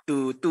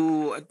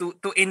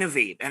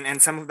innovate,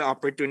 and some of the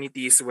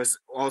opportunities was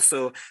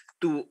also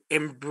to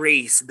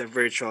embrace the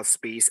virtual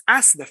space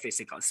as the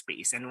physical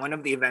space. And one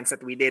of the events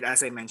that we did,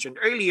 as I mentioned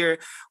earlier,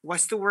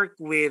 was to work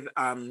with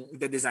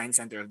the Design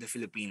Center of the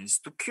Philippines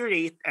to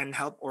curate and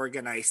help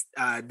organize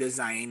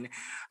design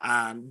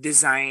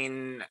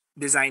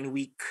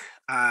week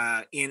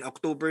in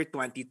October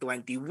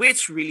 2020,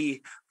 which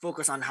really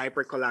focused on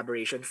hyper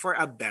collaboration for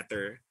a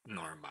better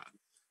normal.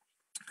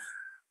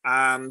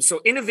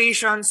 So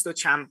innovations to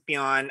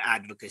champion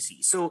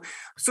advocacy. So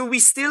we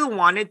still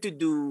wanted to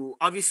do,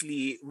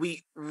 obviously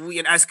we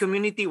as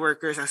community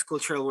workers, as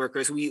cultural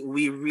workers,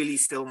 we really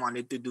still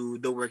wanted to do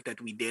the work that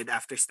we did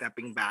after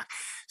stepping back.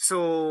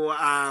 So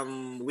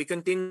we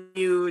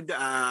continued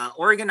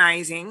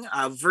organizing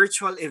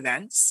virtual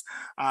events.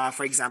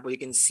 For example, you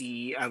can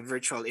see a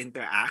virtual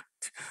interact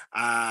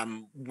a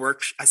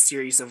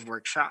series of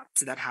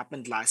workshops that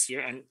happened last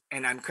year,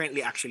 and I'm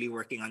currently actually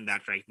working on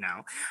that right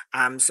now.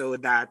 So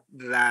that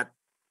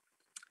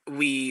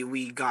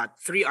we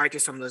got 3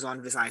 artists from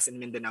Luzon, Visayas, and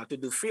Mindanao to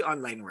do free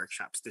online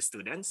workshops to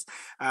students.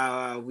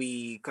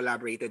 We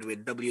collaborated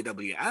with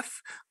WWF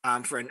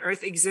for an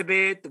Earth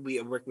exhibit. We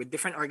worked with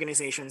different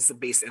organizations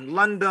based in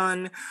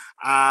London.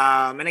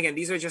 And again,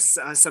 these are just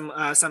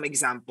some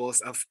examples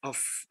of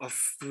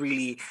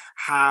really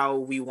how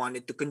we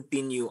wanted to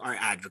continue our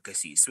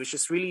advocacies, which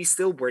is really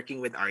still working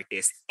with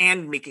artists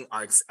and making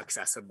arts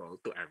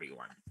accessible to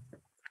everyone.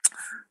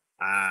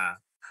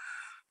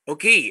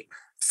 Okay.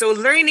 So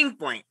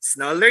learning points,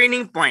 no?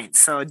 Learning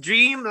points. So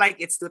dream like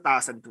it's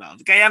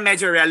 2012. Kaya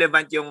medyo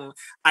relevant yung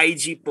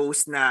IG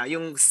post na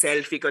yung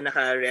selfie ko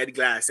naka-red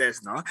glasses,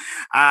 no?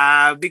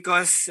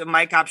 Because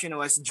my caption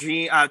was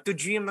to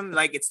dream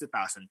like it's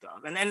 2012.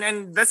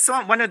 And that's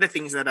one of the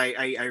things that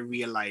I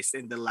realized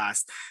in the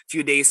last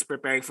few days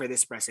preparing for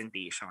this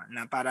presentation.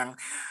 Na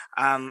parang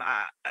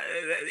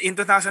in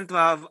 2012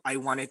 I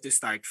wanted to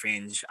start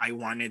Fringe. I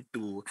wanted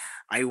to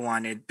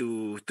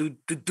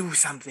do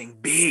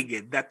something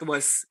big that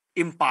was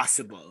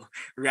impossible,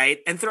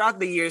 right? And throughout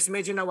the years,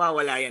 medyo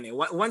nawawala yan eh.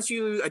 Once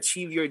you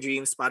achieve your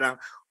dreams,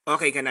 parang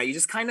okay ka na. You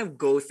just kind of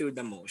go through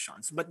the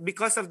motions. But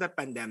because of the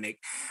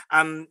pandemic,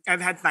 I've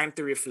had time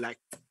to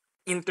reflect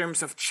in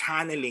terms of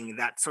channeling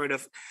that sort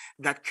of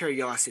that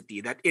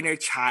curiosity, that inner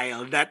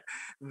child, that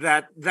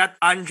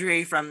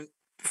Andre from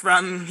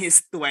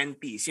his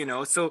 20s, you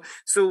know. So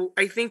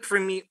I think for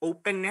me,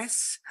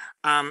 openness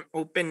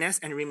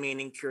and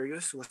remaining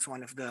curious was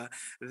one of the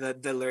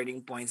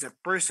learning points that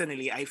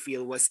personally I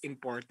feel was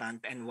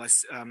important and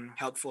was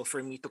helpful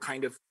for me to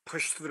kind of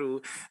push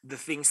through the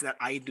things that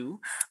I do,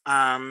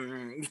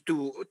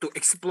 to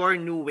explore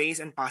new ways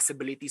and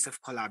possibilities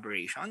of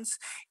collaborations.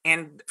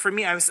 And for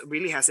me, I was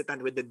really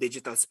hesitant with the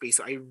digital space,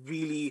 so I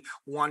really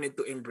wanted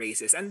to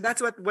embrace this, and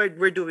that's what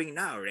we're doing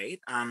now, right?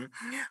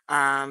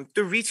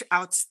 To reach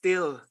out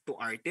still to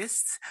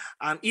artists,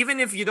 even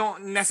if you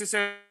don't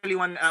necessarily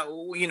want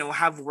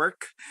have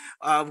work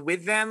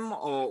with them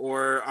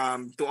or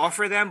to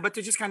offer them, but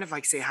to just kind of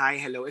like say hi,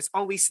 hello. It's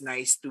always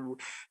nice to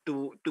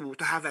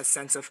have a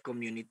sense of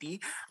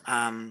community.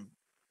 And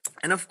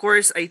of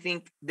course, I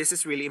think this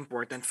is really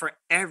important for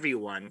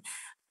everyone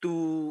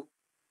to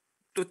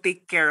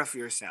take care of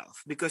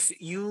yourself, because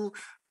you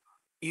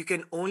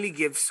can only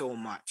give so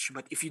much.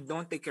 But if you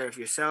don't take care of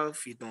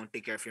yourself, you don't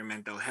take care of your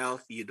mental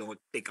health, you don't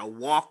take a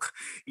walk,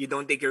 you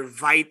don't take your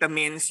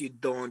vitamins, you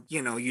don't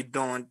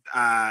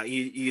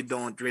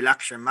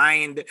relax your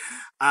mind,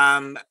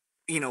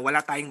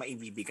 wala tayong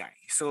maibibigay.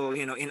 So,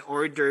 in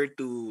order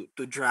to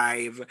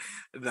drive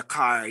the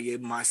car, you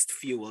must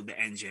fuel the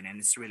engine, and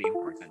it's really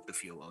important to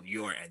fuel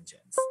your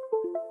engines.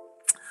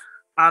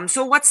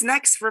 So what's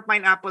next for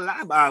Pineapple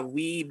Lab?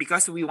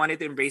 Because we wanted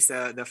to embrace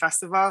the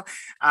festival.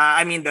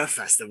 The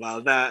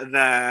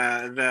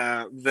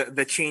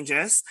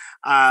changes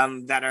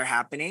that are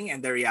happening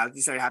and the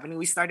realities that are happening.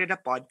 We started a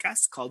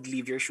podcast called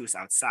Leave Your Shoes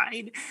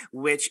Outside,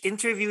 which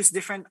interviews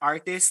different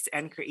artists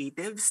and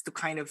creatives to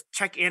kind of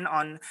check in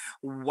on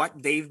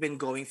what they've been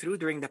going through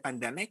during the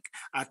pandemic,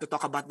 to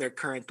talk about their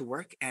current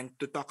work and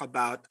to talk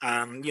about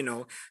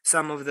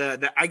some of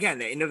the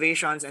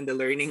innovations and the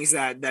learnings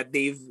that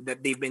they've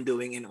been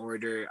doing in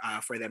order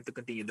for them to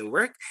continue the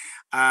work.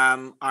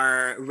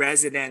 Our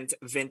resident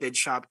vintage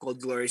shop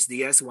called Glorious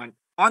Diaz went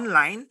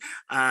online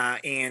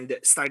and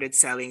started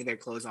selling their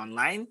clothes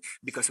online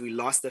because we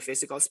lost the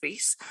physical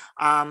space.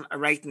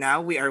 Right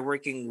now, we are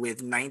working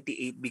with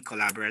 98B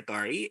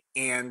Collaboratory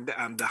and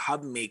the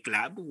Hub Make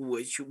Lab,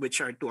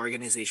 which are 2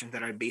 organizations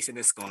that are based in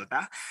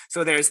Escolta.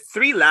 So there's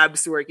 3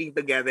 labs working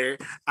together.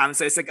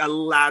 So it's like a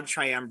lab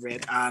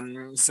triumvirate.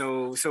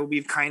 So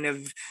we've kind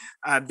of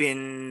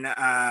been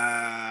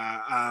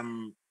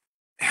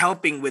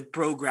helping with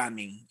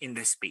programming in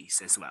the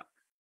space as well.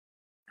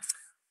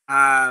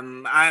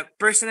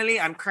 Personally,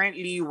 I'm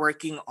currently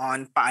working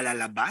on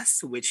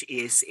Paalalabas, which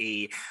is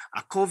a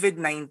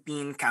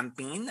COVID-19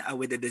 campaign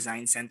with the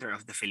Design Center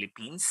of the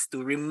Philippines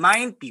to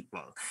remind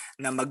people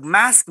na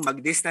magmask,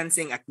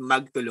 magdistancing at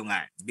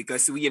magtulungan.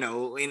 Because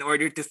in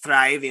order to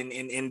thrive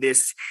in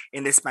this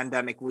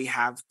pandemic, we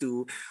have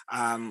to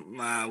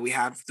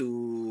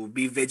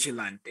be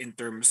vigilant in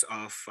terms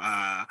of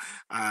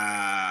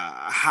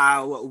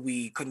how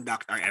we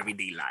conduct our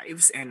everyday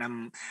lives. And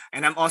I'm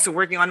also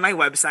working on my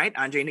website,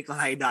 andrenicolai.com,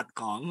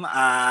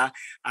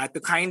 to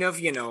kind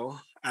of,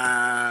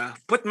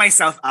 put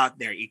myself out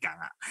there, ika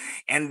nga.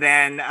 And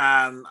then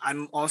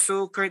I'm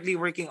also currently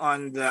working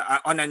on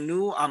a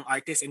new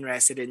artist in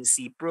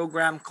residency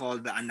program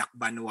called the Anak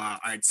Banwa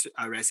Arts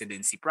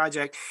Residency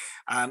Project,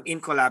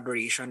 in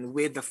collaboration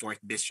with the 4th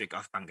District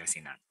of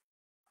Pangasinan.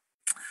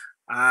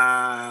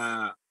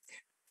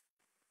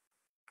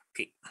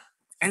 Okay.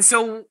 And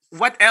so,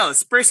 what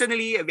else?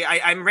 Personally,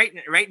 I'm right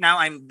now.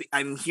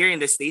 I'm here in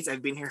the States.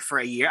 I've been here for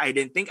a year. I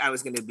didn't think I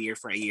was gonna be here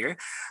for a year.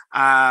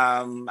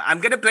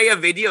 I'm gonna play a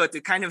video to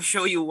kind of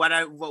show you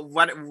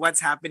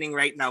what's happening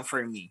right now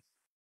for me.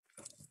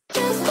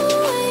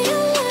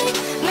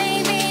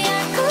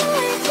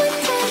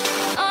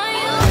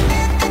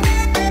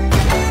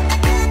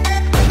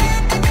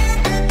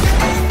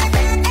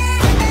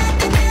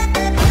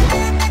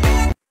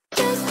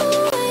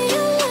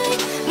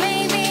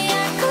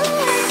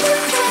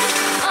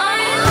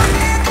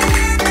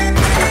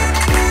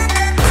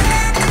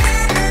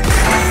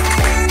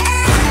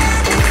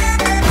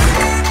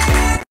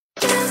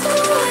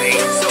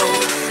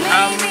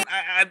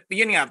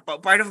 Yun nga,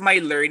 part of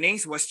my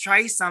learnings was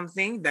try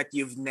something that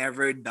you've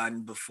never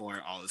done before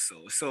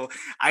also. So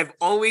I've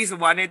always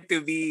wanted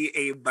to be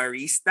a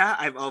barista.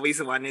 I've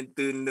always wanted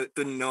to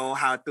know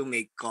how to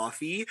make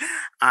coffee.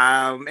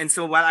 And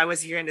so while I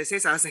was here in the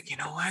States, I was like, you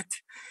know what?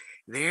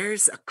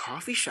 There's a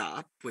coffee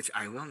shop, which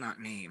I will not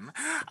name,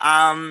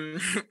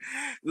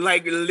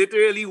 like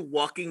literally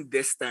walking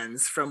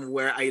distance from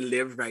where I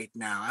live right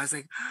now. I was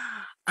like,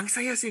 ang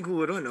saya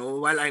siguro, no?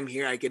 While I'm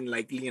here, I can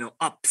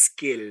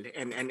upskill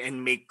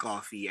and make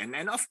coffee and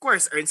of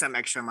course earn some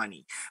extra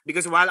money.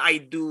 Because while I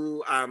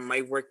do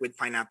my work with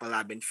Pineapple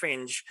Lab and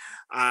Fringe,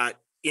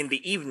 in the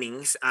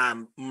evenings,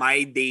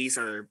 my days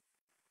are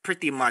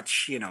pretty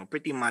much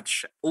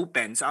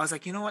open. So I was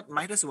like, you know what,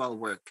 might as well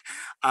work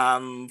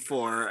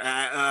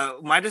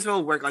might as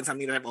well work on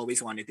something that I've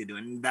always wanted to do,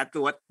 and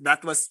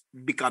that was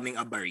becoming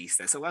a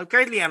barista. So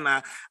currently I'm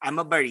a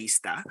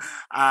barista.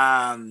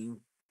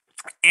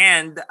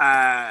 And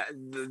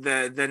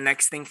the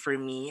next thing for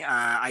me,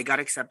 I got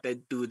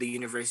accepted to the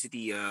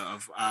University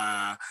of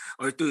at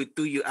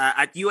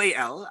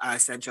UAL,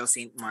 Central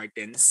St.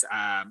 Martin's,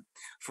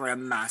 for a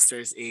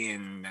master's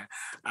in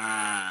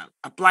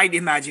applied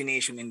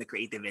imagination in the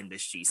creative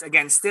industries.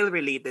 Again, still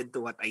related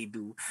to what I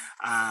do,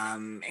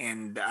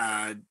 and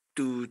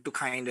to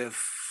kind of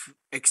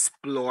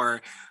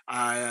explore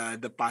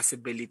the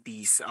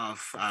possibilities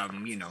of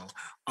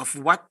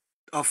what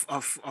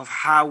of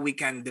how we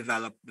can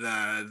develop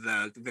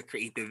the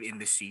creative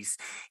industries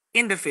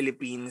in the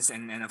Philippines,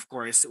 and of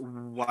course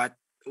what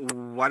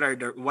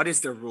is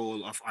the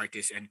role of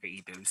artists and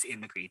creatives in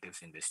the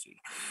creatives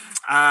industry.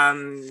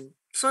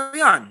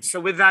 So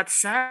with that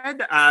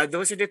said,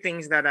 those are the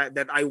things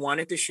that I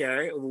wanted to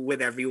share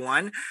with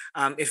everyone.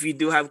 If you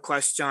do have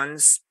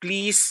questions,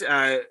 please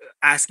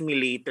ask me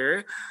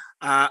later.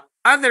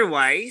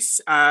 Otherwise,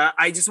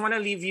 I just want to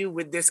leave you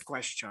with this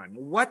question: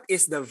 what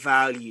is the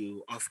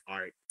value of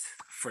art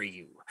for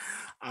you?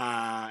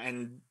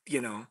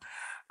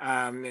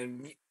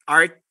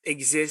 Art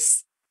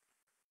exists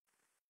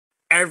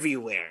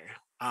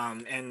everywhere.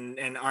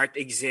 And art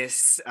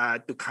exists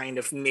to kind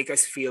of make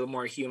us feel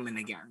more human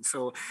again.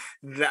 So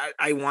that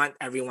I want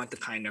everyone to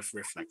kind of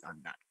reflect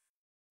on that.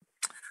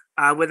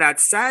 With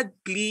that said,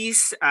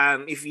 please,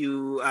 if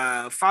you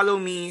follow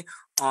me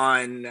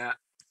on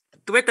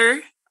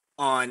Twitter,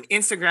 on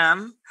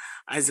Instagram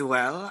as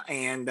well,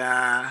 and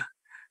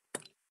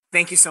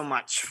thank you so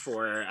much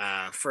for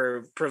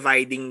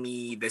providing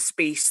me the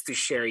space to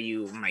share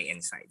you my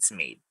insights,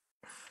 Made.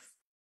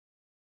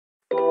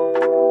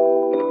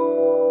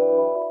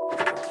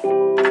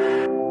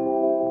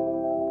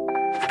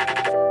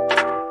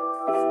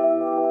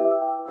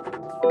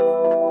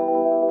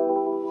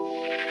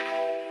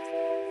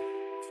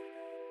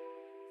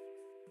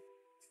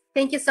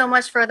 Thank you so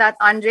much for that,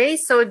 Andre.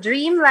 So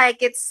dream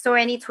like it's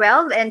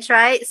 2012 and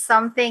try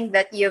something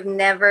that you've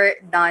never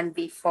done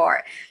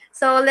before.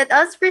 So let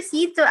us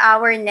proceed to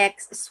our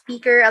next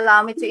speaker.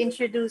 Allow me to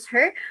introduce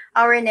her.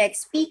 Our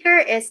next speaker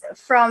is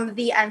from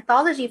the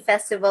Anthology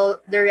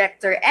Festival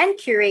director and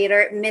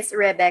curator, Miss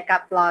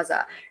Rebecca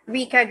Plaza.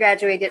 Rika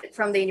graduated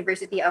from the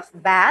University of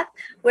Bath,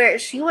 where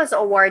she was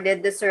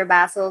awarded the Sir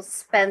Basil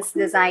Spence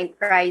Design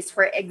Prize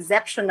for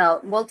exceptional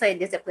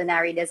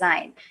multidisciplinary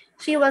design.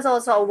 She was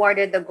also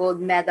awarded the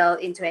gold medal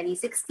in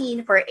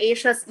 2016 for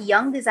Asia's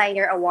Young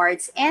Designer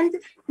Awards and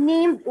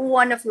named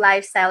one of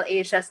Lifestyle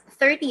Asia's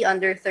 30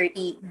 under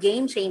 30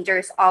 game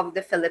changers of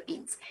the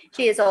Philippines.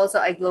 She is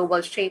also a global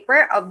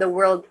shaper of the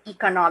World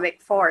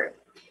Economic Forum.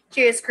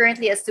 She is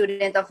currently a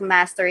student of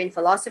Master in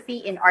Philosophy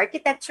in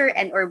Architecture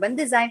and Urban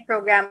Design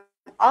program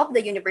of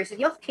the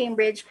University of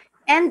Cambridge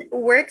and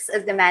works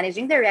as the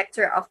Managing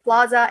Director of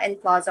Plaza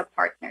and Plaza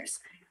Partners.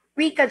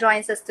 Rika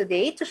joins us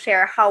today to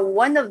share how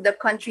one of the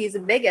country's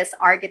biggest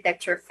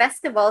architecture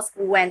festivals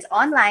went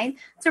online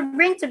to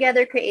bring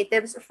together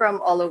creatives from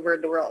all over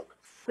the world.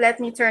 Let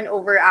me turn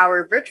over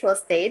our virtual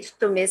stage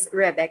to Miss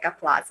Rebecca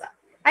Plaza.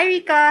 Hi,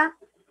 Rika.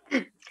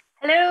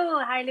 Hello.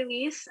 Hi,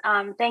 Luis.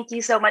 Thank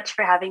you so much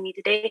for having me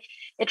today.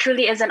 It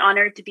truly is an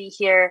honor to be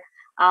here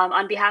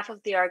on behalf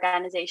of the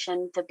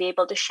organization to be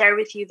able to share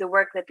with you the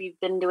work that we've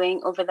been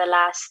doing over the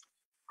last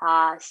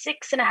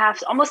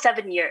 6.5, almost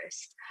 7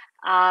 years.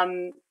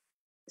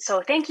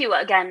 So thank you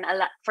again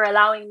for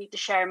allowing me to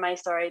share my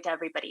story to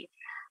everybody.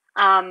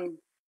 Some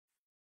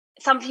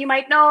of you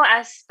might know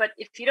but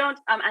if you don't,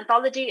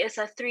 Anthology is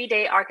a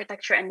 3-day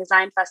architecture and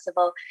design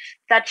festival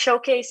that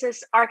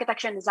showcases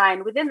architecture and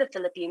design within the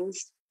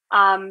Philippines,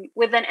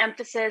 with an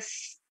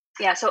emphasis,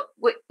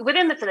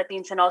 within the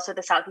Philippines and also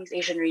the Southeast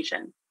Asian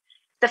region.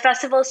 The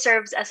festival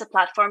serves as a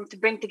platform to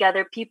bring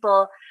together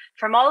people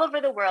from all over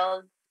the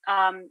world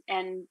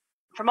and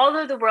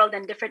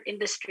different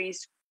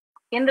industries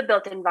in the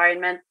built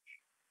environment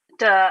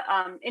to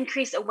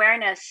increase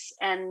awareness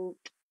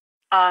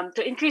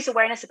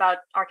about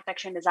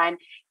architecture and design,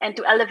 and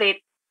to elevate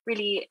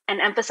really and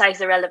emphasize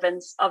the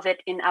relevance of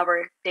it in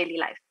our daily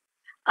life.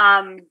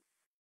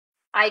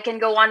 I can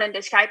go on and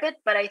describe it,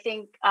 but I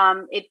think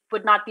it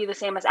would not be the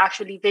same as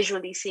actually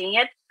visually seeing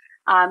it.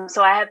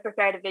 So I have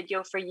prepared a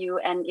video for you,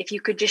 and if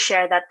you could just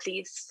share that,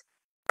 please,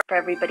 for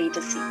everybody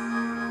to see.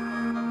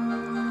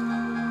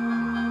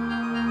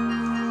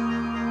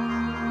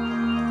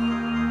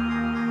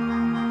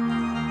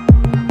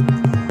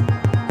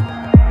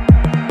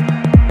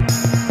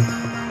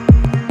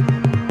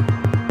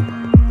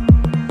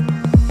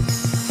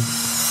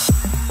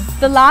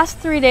 The last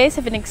 3 days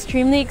have been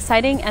extremely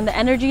exciting and the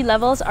energy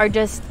levels are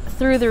just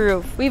through the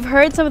roof. We've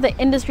heard some of the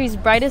industry's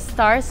brightest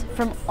stars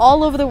from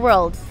all over the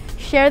world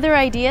share their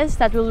ideas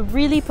that will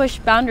really push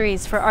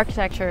boundaries for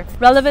architecture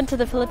relevant to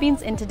the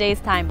Philippines in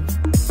today's time.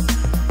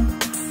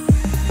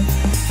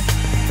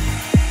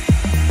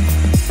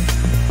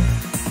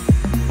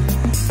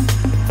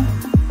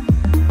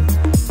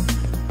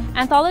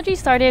 Anthology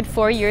started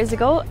 4 years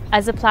ago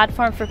as a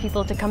platform for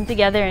people to come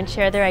together and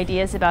share their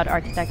ideas about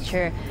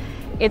architecture.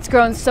 It's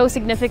grown so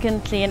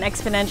significantly and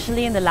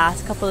exponentially in the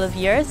last couple of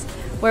years.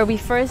 Where we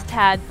first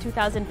had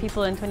 2,000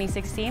 people in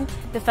 2016,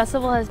 the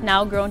festival has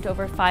now grown to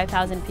over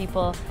 5,000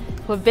 people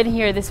who have been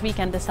here this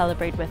weekend to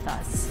celebrate with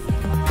us.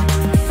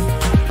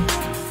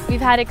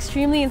 We've had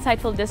extremely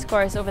insightful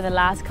discourse over the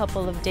last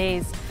couple of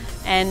days,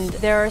 and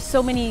there are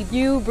so many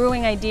new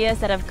brewing ideas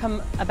that have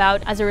come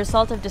about as a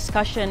result of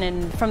discussion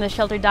and from the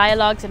sheltered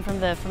dialogues and from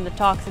the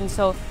talks. And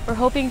so we're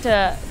hoping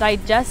to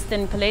digest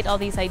and collate all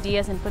these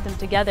ideas and put them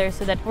together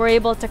so that we're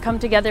able to come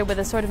together with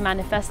a sort of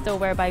manifesto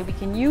whereby we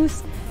can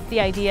use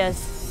the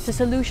ideas to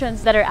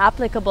solutions that are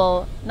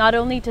applicable not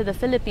only to the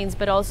Philippines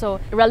but also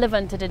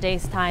relevant to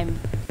today's time.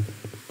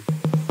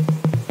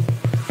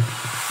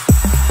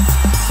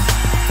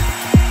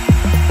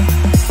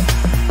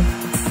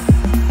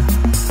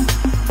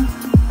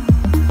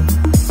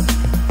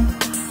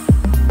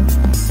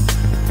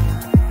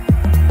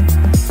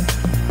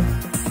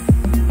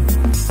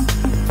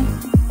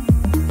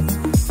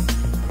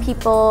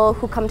 People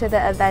who come to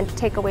the event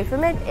take away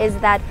from it is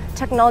that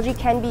technology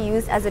can be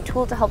used as a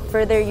tool to help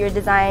further your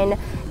design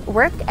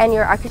work and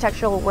your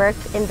architectural work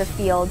in the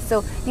field.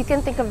 So you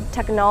can think of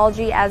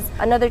technology as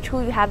another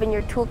tool you have in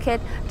your toolkit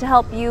to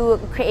help you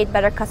create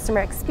better customer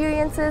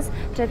experiences,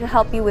 to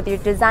help you with your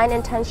design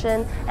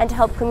intention, and to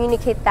help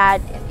communicate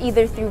that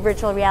either through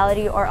virtual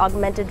reality or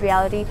augmented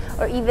reality,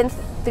 or even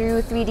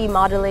through 3D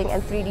modeling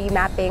and 3D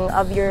mapping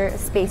of your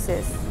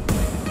spaces.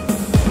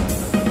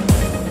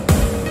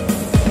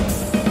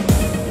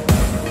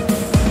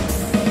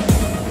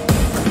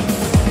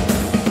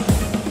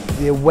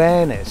 The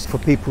awareness for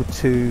people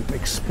to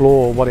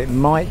explore what it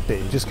might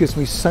be just gives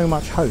me so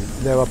much hope.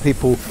 There are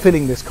people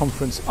filling this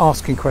conference,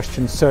 asking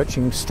questions,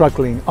 searching,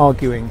 struggling,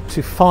 arguing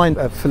to find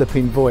a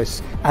Philippine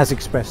voice as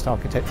expressed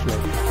architecturally.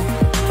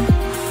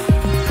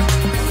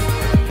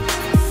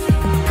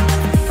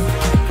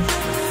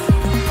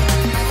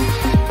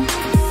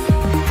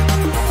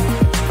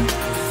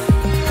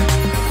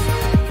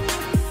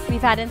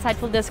 We've had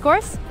insightful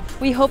discourse.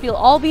 We hope you'll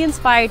all be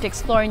inspired to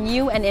explore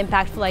new and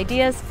impactful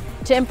ideas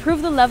to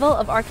improve the level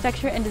of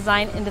architecture and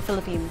design in the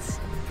Philippines.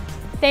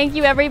 Thank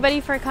you everybody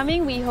for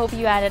coming. We hope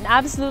you had an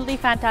absolutely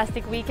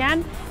fantastic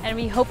weekend, and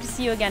we hope to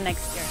see you again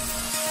next year.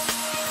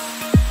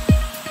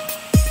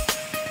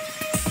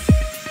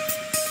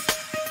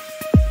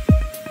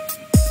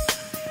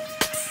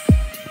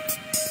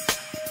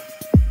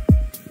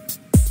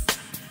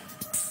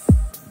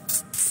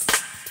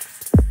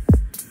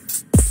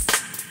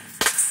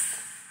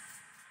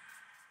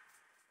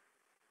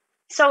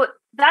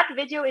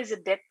 video is a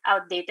bit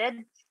outdated.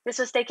 This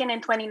was taken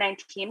in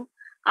 2019.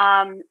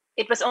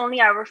 It was only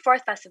our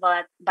fourth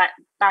festival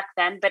back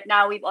then, but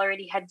now we've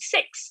already had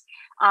 6.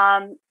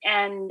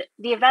 And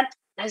the event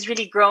has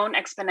really grown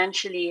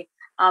exponentially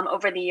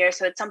over the years.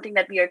 So it's something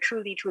that we are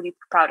truly, truly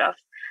proud of.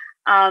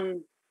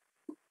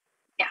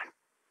 Yeah.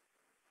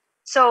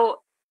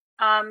 So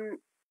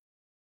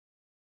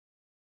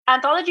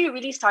Anthology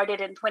really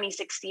started in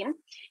 2016.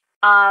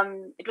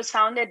 It was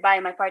founded by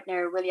my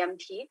partner, William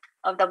T.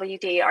 of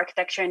WTA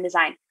Architecture and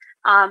Design.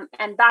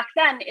 And back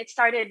then, it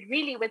started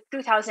really with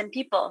 2,000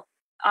 people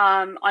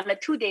on a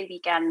 2-day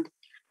weekend.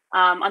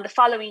 On the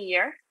following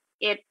year,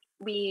 it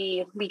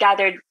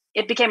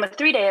became a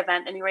 3-day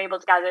event, and we were able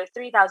to gather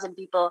 3,000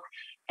 people.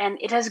 And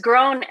it has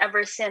grown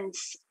ever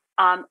since.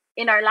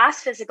 In our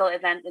last physical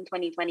event in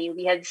 2020,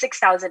 we had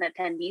 6,000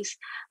 attendees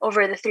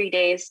over the 3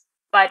 days.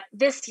 But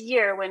this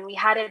year, when we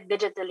had it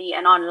digitally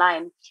and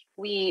online,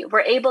 we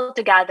were able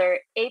to gather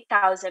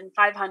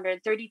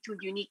 8,532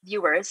 unique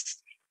viewers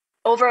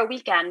over a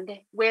weekend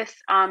with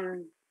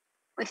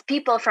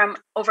people from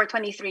over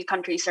 23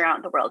 countries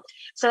around the world.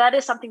 So that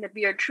is something that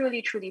we are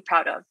truly, truly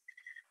proud of.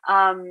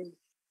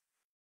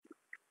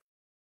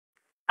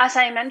 As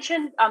I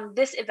mentioned,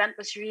 this event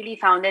was really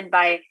founded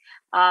by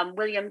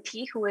William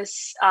T, who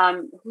is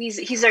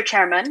he's our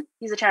chairman.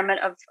 He's the chairman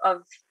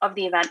of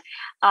the event.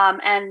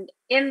 And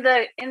in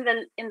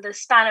the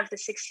span of the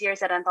 6 years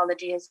that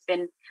Anthology has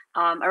been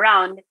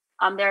around,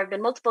 there have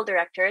been multiple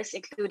directors,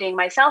 including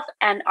myself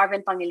and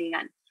Arvin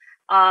Pangilingan.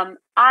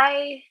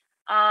 I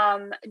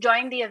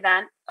joined the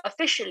event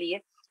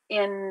officially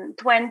in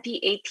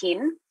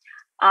 2018,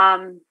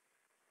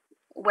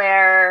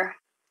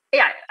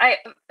 I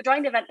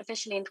joined the event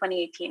officially in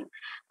 2018.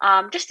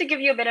 Just to give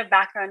you a bit of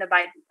background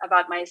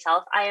about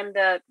myself, I am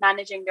the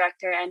managing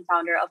director and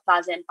founder of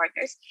Plaza and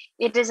Partners.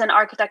 It is an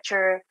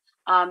architecture,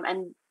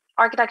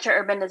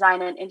 urban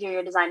design, and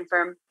interior design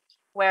firm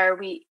where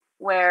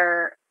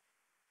we're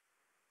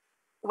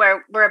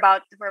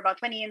about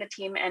 20 in the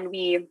team, and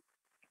we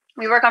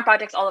work on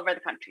projects all over the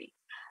country.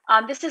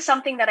 This is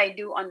something that I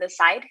do on the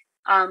side,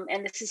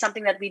 and this is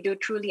something that we do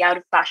truly out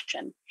of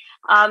passion.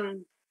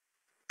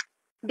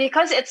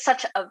 Because it's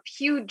such a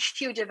huge,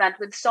 huge event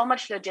with so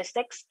much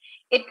logistics,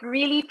 it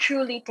really,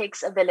 truly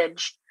takes a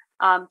village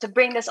to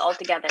bring this all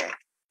together.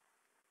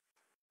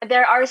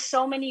 There are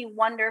so many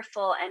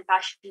wonderful and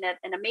passionate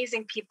and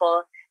amazing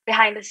people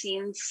behind the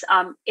scenes.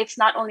 It's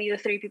not only the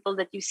 3 people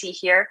that you see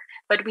here,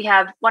 but we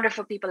have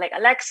wonderful people like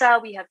Alexa,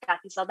 we have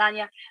Kathy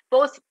Saldana,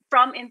 both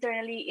from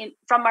internally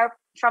from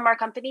our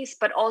companies,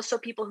 but also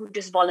people who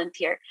just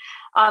volunteer.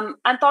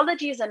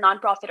 Anthology is a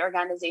nonprofit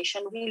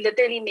organization. We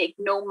literally make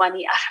no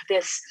money out of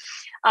this.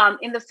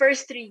 In the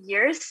first 3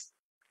 years,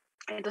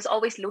 it was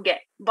always luge,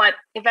 but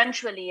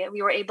eventually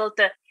we were able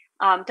to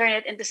turn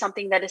it into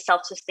something that is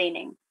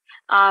self-sustaining.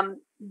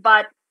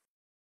 But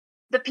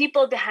the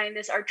people behind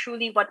this are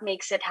truly what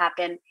makes it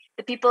happen.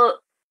 The people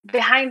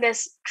behind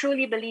this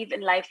truly believe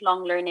in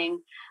lifelong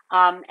learning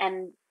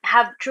and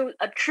have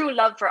a true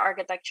love for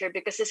architecture,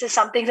 because this is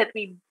something that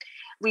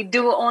we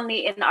do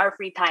only in our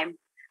free time.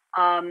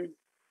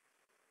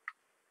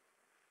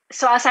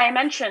 So as I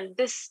mentioned,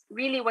 this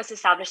really was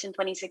established in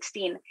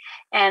 2016,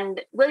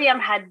 and William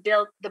had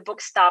built the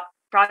Bookstop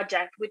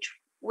project,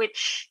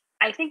 which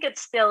I think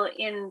it's still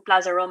in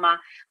Plaza Roma,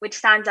 which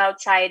stands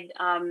outside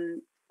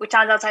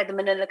the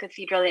Manila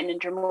Cathedral in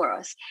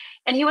Intramuros.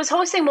 And he was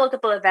hosting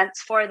multiple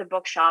events for the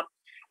bookshop.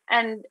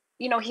 And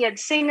he had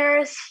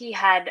singers, he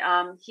had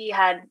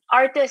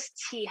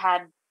artists, he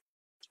had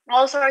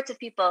all sorts of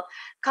people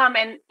come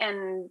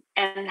and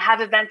have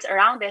events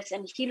around this.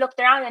 And he looked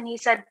around and he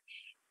said,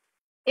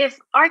 if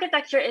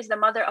architecture is the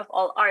mother of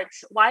all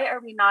arts, why are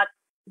we not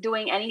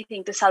doing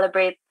anything to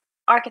celebrate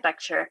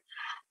architecture?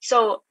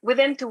 So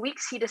within 2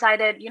 weeks, he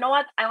decided, you know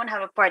what, I want to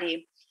have a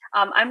party.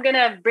 I'm going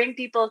to bring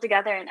people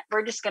together and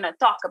we're just going to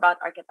talk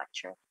about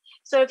architecture.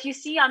 So if you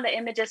see on the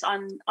images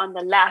on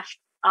the left,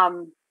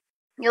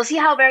 you'll see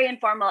how very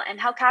informal and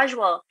how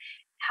casual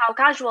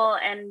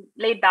and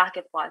laid back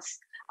it was.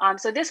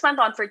 So this went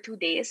on for 2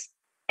 days,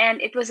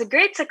 and it was a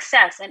great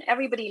success and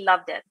everybody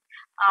loved it.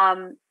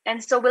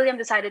 And so William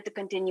decided to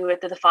continue it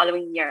to the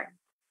following year.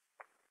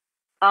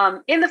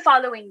 In the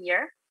following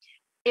year,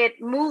 it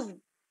moved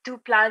to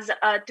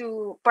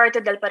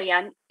Puerto del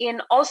Parian,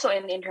 also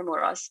in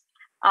Intramuros.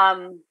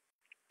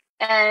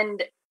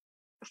 And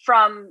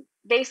from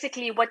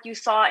basically what you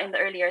saw in the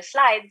earlier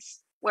slides,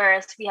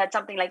 whereas we had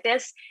something like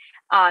this,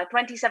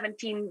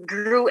 2017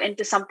 grew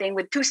into something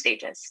with 2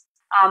 stages.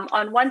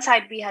 On one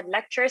side, we had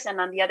lectures, and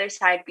on the other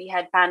side, we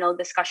had panel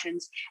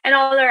discussions. And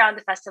all around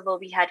the festival,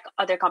 we had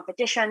other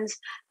competitions.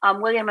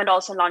 William had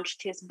also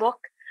launched his book.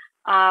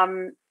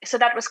 So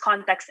that was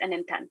Context and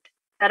Intent.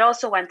 That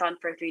also went on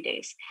for 3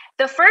 days.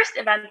 The first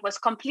event was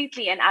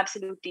completely and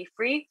absolutely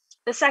free.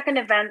 The second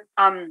event,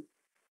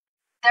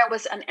 there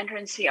was an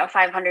entrance fee of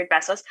 500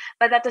 pesos,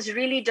 but that was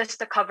really just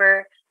to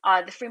cover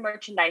the free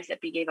merchandise that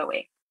we gave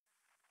away.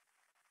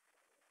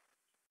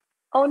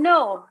 Oh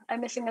no,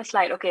 I'm missing a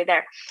slide. Okay,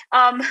 there.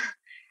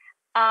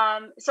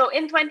 So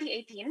in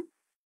 2018,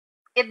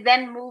 it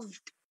then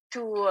moved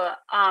to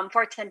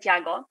Fort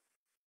Santiago.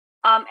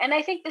 And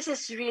I think this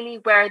is really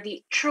where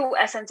the true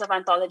essence of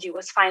Anthology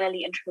was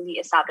finally and truly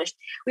established.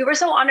 We were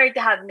so honored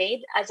to have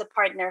MAID as a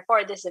partner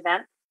for this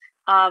event.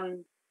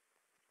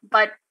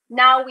 But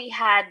now we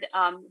had,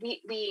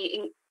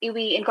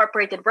 we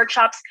incorporated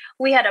workshops.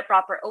 We had a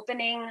proper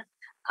opening.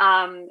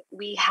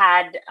 We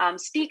had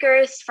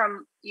speakers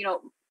from,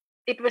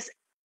 it was,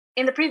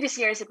 in the previous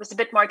years, it was a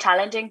bit more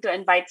challenging to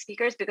invite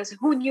speakers because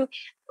who knew,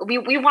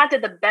 we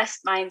wanted the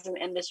best minds in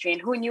the industry,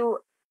 and who knew,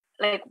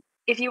 like,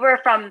 if you were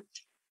from,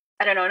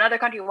 I don't know, another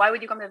country, why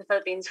would you come to the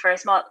Philippines for a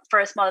small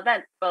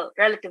event? Well,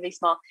 relatively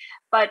small.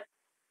 But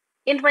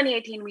in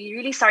 2018, we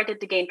really started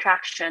to gain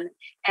traction.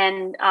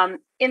 And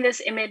in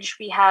this image,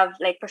 we have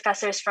like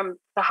professors from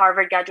the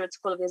Harvard Graduate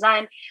School of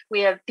Design.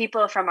 We have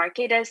people from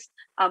Arcadis.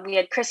 We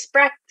had Chris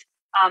Brecht.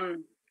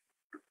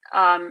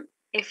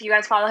 If you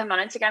guys follow him on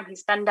Instagram,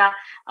 he's Tenda.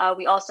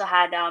 We also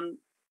had,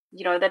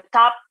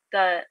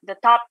 the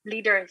top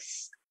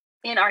leaders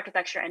in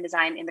architecture and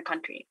design in the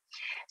country.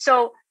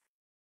 So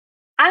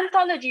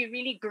Anthology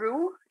really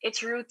grew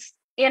its roots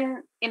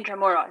in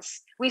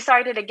Intramuros. We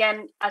started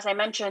again, as I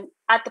mentioned,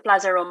 at the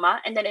Plaza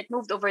Roma, and then it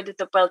moved over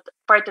to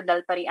Puerto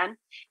del Parian,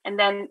 and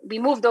then we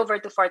moved over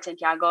to Fort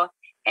Santiago.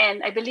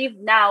 And I believe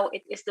now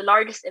it is the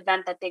largest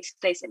event that takes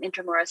place in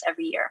Intramuros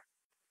every year.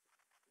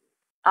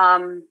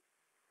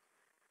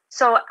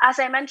 So as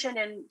I mentioned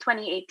in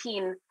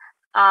 2018,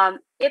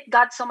 it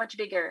got so much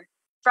bigger.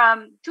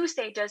 From 2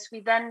 stages, we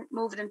then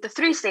moved into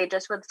 3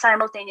 stages with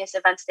simultaneous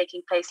events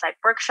taking place, like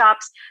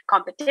workshops,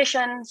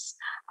 competitions,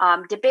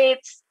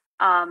 debates,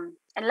 and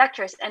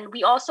lectures. And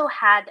we also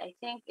had, I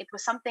think it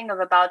was something of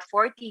about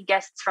 40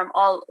 guests from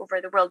all over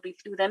the world. We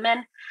flew them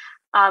in.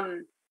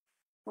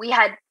 We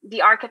had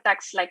the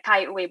architects like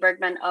Kai Uwe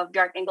Bergman of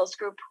Bjarke Ingels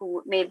Group,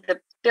 who made the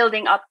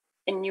building up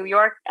in New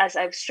York, as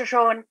I've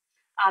shown,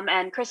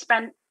 and Chris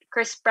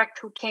Brecht,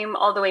 who came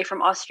all the way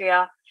from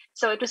Austria.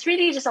 So it was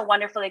really just a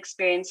wonderful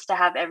experience to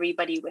have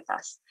everybody with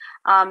us.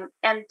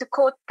 And to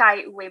quote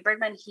Kai Uwe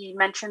Bergman, he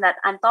mentioned that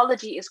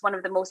Anthology is one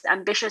of the most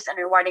ambitious and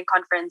rewarding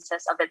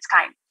conferences of its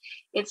kind.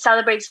 It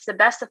celebrates the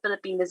best of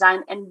Philippine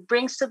design and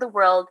brings to the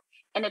world,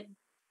 and it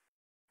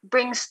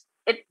brings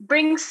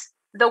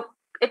the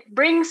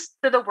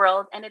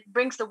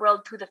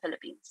world to the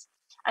Philippines.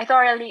 I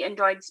thoroughly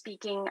enjoyed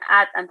speaking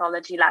at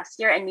Anthology last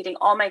year and meeting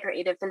all my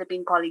creative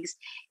Philippine colleagues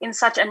in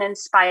such an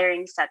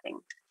inspiring setting.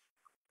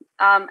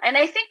 And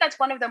I think that's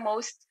one of the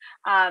most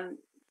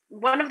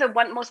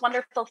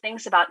wonderful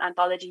things about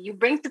Anthology. You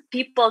bring the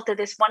people to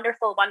this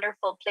wonderful,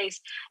 wonderful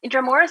place.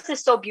 Intramuros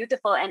is so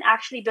beautiful. And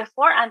actually,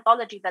 before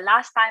Anthology, the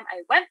last time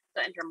I went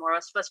to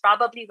Intramuros was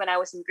probably when I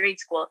was in grade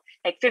school,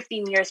 like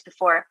 15 years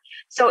before.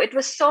 So it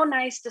was so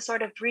nice to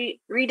sort of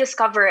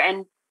rediscover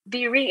and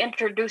be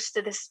reintroduced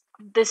to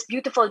this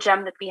beautiful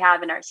gem that we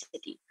have in our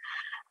city.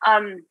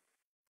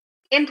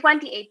 In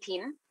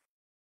 2018,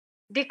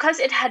 because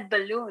it had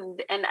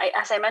ballooned, and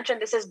as I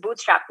mentioned, this is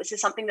bootstrap. This is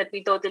something that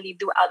we totally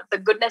do out of the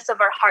goodness of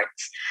our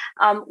hearts.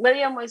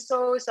 William was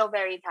so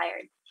very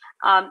tired.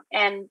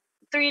 And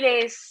 3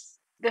 days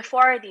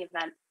before the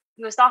event,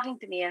 he was talking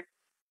to me,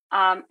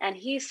 and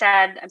he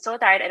said, "I'm so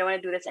tired. I don't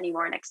want to do this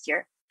anymore next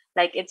year.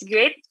 Like, it's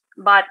great,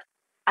 but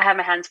I have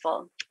my hands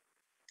full."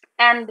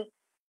 And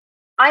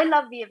I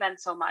love the event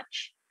so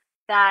much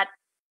that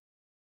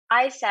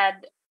I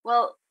said,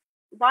 "Well,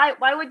 why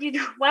would you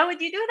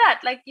do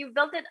that? Like, you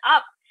built it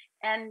up."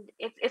 And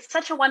it's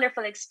such a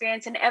wonderful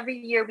experience. And every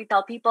year we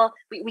tell people,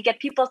 we get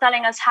people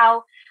telling us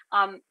how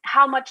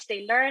much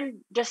they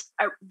learn just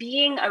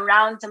being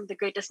around some of the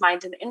greatest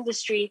minds in the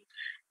industry.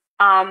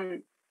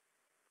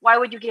 Why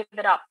would you give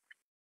it up?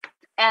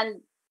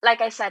 And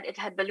like I said, it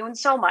had ballooned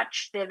so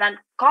much. The event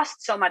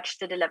cost so much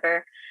to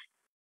deliver.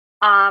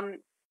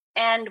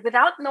 And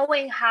without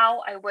knowing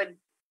how I would,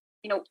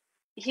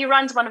 he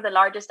runs one of the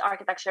largest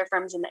architecture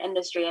firms in the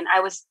industry, and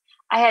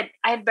I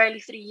had barely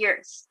 3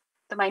 years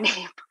to my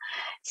name.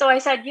 So I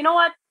said, you know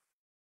what?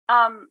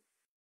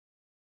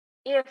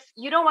 If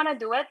you don't want to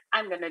do it,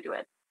 I'm going to do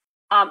it.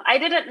 I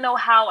didn't know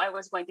how I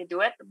was going to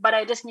do it, but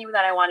I just knew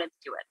that I wanted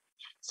to do it.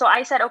 So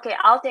I said, okay,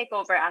 I'll take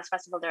over as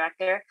festival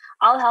director.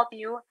 I'll help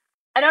you.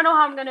 I don't know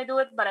how I'm going to do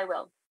it, but I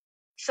will.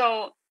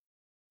 So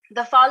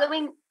the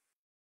following,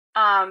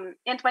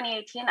 in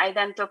 2018, I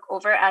then took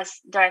over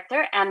as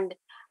director, and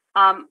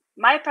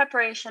my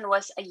preparation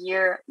was a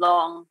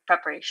year-long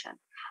preparation.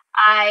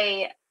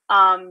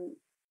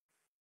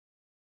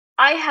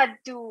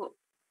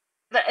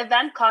 The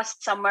event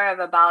cost somewhere of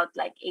about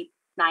like 8,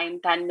 9,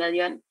 10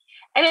 million.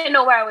 I didn't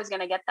know where I was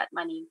going to get that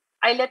money.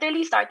 I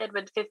literally started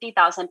with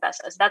 50,000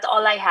 pesos. That's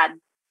all I had.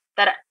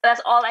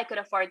 That's all I could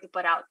afford to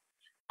put out.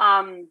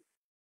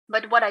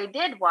 But what I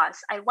did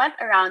was I went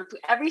around to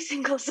every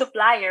single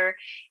supplier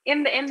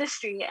in the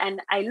industry,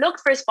 and I looked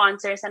for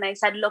sponsors, and I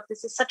said, look,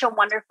 this is such a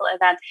wonderful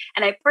event.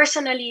 And I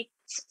personally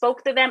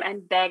spoke to them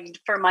and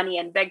begged for money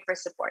and begged for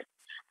support.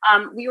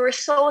 We were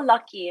so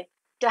lucky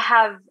to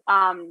have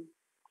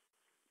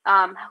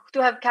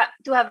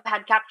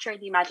had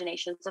captured the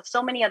imaginations of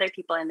so many other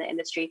people in the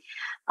industry.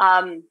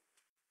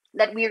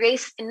 that we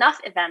raised enough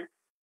event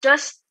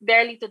just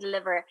barely to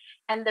deliver,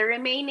 and the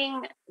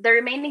remaining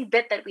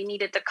bit that we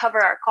needed to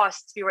cover our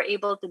costs, we were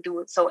able to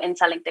do so in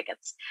selling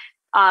tickets.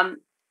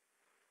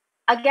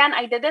 Again,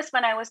 I did this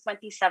when I was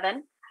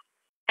 27.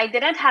 I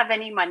didn't have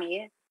any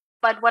money,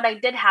 but what I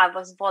did have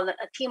was a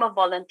team of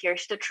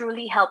volunteers to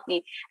truly help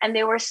me, and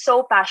they were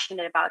so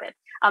passionate about it.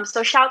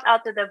 So shout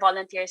out to the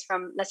volunteers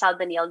from La Salle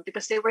Daniel,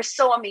 because they were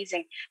so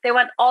amazing. They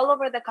went all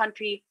over the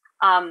country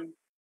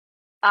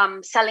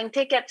selling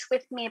tickets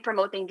with me,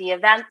 promoting the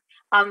event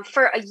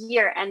for a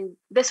year. And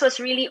this was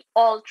really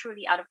all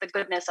truly out of the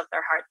goodness of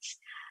their hearts.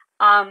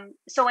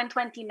 So in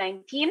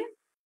 2019,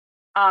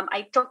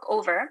 I took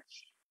over.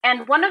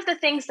 And one of the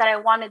things that I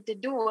wanted to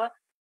do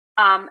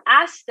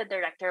as the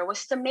director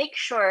was to make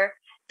sure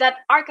that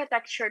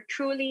architecture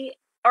truly,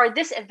 or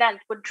this event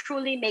would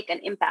truly make an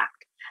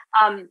impact.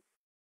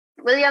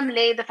 William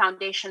laid the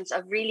foundations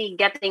of really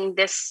getting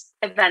this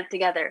event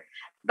together.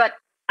 But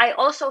I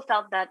also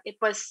felt that it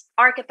was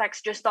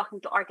architects just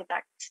talking to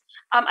architects.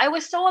 I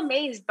was so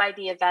amazed by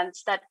the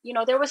events that,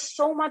 there was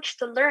so much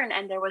to learn,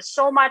 and there was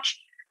so much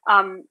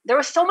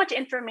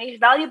information,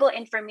 valuable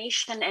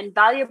information and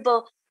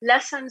valuable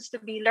lessons to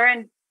be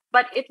learned,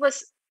 but it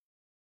was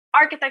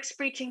architects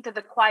preaching to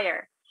the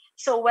choir.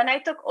 So when I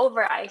took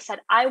over, I said,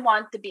 I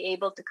want to be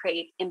able to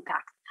create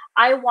impact.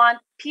 I want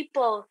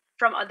people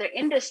from other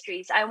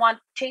industries. I want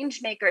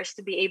change makers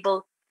to be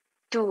able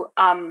to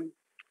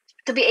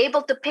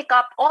pick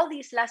up all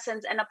these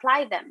lessons and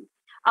apply them.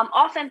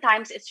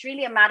 Oftentimes, it's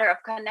really a matter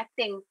of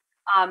connecting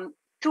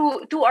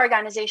two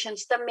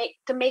organizations to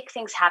make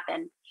things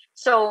happen.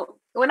 So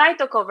when I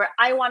took over,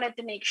 I wanted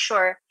to make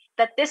sure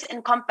that this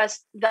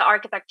encompassed the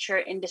architecture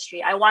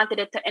industry. I wanted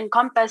it to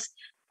encompass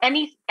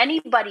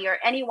anybody or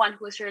anyone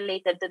who is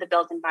related to the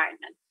built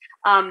environment.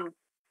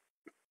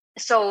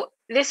 So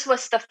this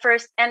was the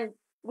first, and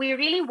we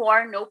really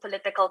wore no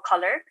political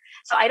color.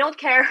 So I don't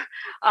care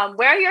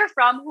where you're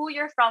from, who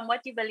you're from,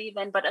 what you believe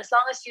in, but as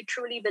long as you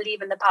truly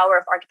believe in the power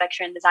of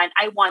architecture and design,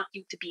 I want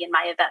you to be in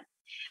my event.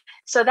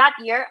 So that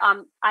year,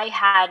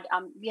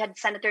 we had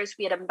senators,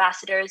 we had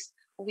ambassadors,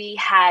 we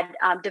had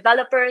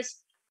developers,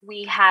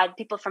 we had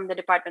people from the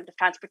Department of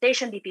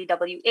Transportation,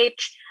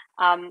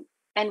 DPWH,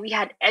 and we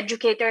had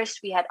educators,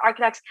 we had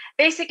architects,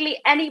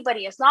 basically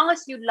anybody. As long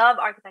as you love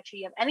architecture,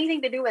 you have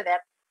anything to do with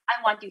it,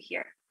 I want you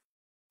here.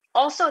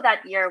 Also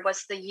that year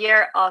was the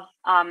year of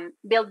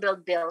build,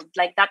 build, build.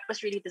 Like that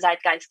was really the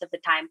zeitgeist of the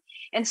time.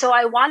 And so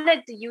I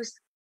wanted to use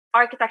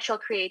architectural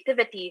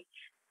creativity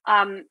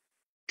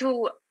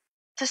to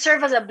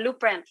serve as a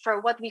blueprint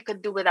for what we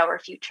could do with our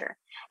future.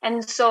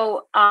 And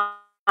so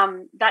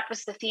that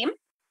was the theme.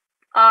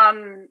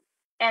 And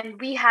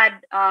we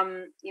had,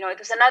 it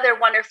was another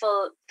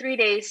wonderful 3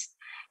 days.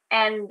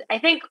 And I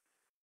think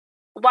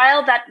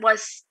while it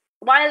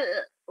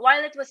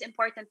was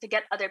important to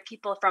get other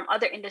people from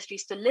other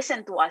industries to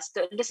listen to us,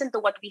 to listen to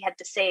what we had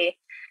to say,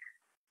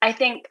 I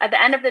think at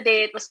the end of the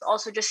day, it was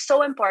also just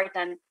so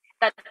important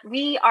that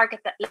the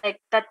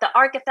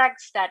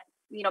architects, that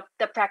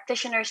the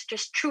practitioners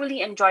just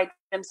truly enjoyed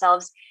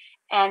themselves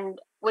and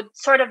would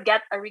sort of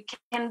get a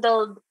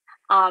rekindled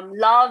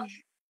love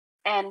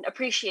and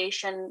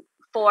appreciation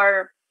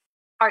for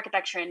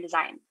architecture and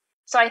design.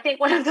 So I think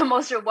one of the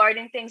most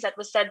rewarding things that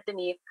was said to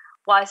me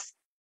was,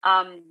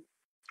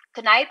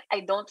 tonight,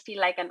 I don't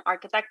feel like an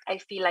architect, I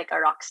feel like a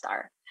rock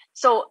star.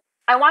 So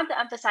I want to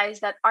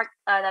emphasize that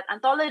that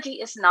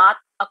Anthology is not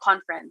a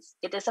conference,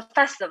 it is a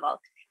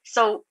festival.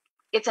 So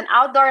it's an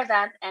outdoor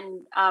event,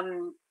 and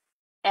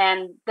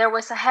there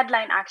was a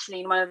headline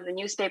actually in one of the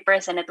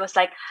newspapers, and it was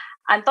like,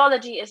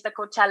 Anthology is the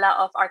Coachella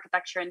of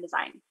architecture and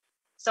design.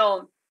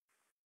 So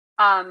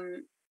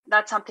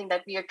that's something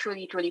that we are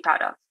truly, truly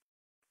proud of.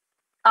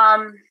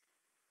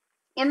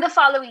 In the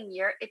following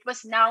year, it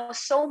was now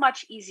so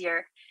much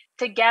easier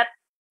to get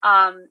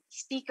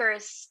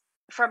speakers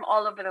from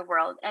all over the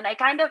world. And I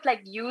kind of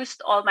like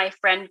used all my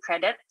friend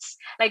credits.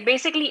 Like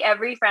basically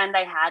every friend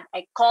I had,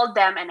 I called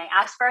them and I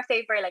asked for a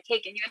favor, like,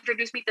 hey, can you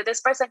introduce me to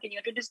this person? Can you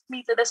introduce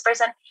me to this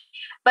person?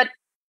 But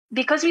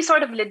because we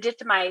sort of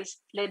legitimized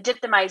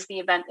the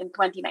event in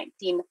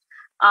 2019,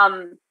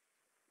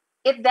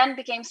 it then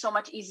became so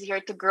much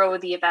easier to grow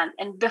the event.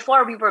 And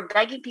before we were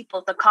begging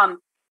people to come,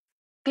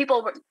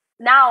 people were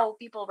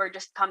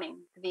just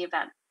coming to the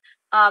event.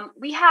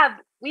 We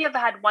have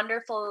had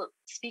wonderful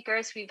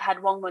speakers. We've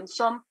had Wong Mun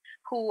Sum,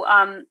 who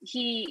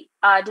he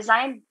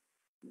designed.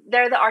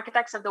 They're the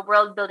architects of the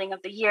World Building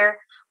of the Year,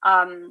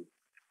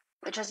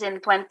 which was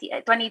in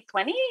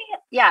 2020.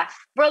 Yeah,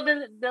 World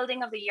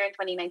Building of the Year in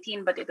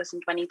 2019, but it was in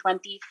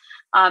 2020.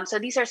 So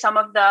these are some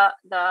of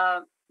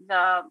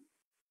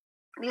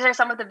these are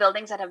some of the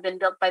buildings that have been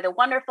built by the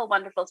wonderful,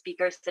 wonderful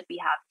speakers that we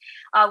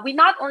have. We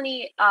not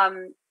only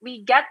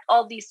we get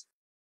all these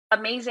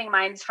amazing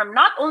minds from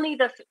not only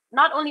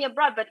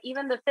abroad, but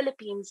even the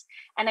Philippines.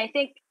 And I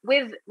think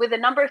with the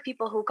number of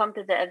people who come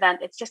to the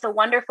event, it's just a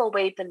wonderful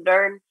way to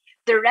learn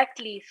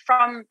directly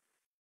from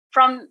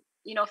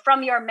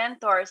your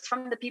mentors,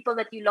 from the people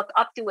that you look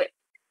up to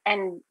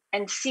and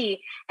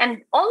see.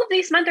 And all of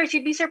these mentors,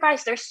 you'd be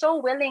surprised, they're so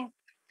willing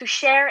to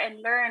share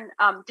and learn,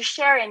 to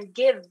share and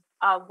give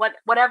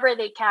whatever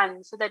they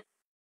can, so that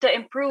to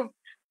improve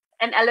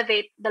and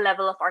elevate the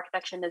level of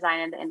architecture and design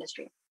in the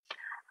industry.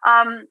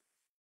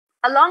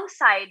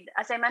 Alongside,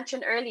 as I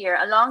mentioned earlier,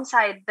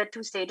 alongside the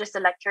two stages,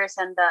 the lectures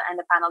and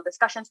the panel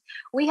discussions,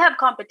 we have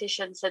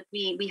competitions that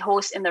we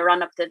host in the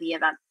run up to the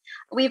event.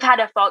 We've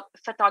had a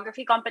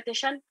photography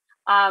competition.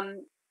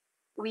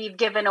 We've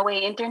given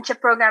away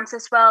internship programs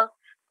as well.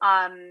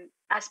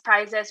 As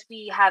prizes,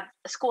 we have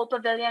a school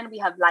pavilion, we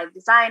have live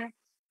design,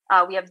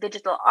 we have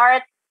digital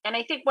art, and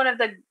I think one of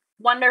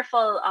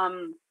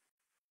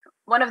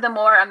the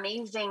more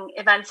amazing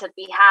events that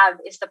we have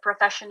is the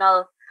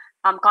professional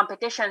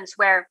competitions,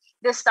 where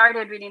this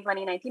started really in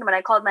 2019 when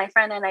I called my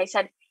friend and I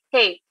said,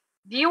 "Hey,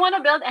 do you want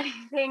to build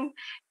anything?"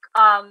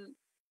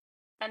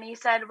 And he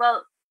said,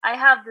 "Well, I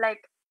have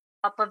like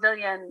a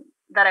pavilion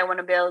that I want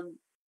to build."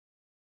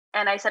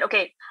 And I said,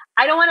 "Okay,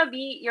 I don't want to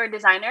be your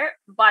designer,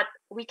 but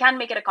we can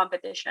make it a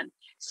competition.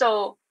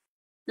 So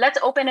let's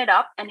open it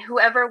up, and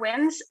whoever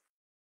wins,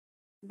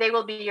 they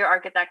will be your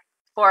architect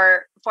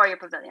for your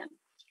pavilion."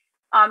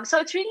 So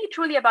it's really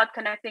truly about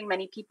connecting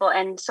many people.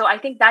 And so I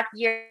think that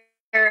year,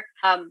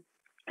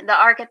 the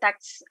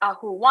architects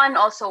who won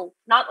also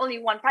not only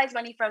won prize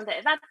money from the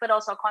event, but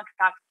also a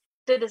contract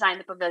to design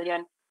the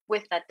pavilion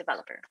with that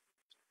developer.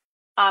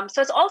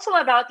 So it's also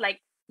about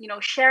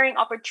sharing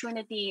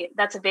opportunity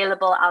that's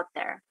available out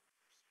there.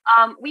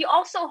 We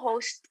also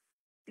host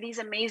these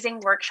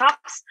amazing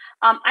workshops.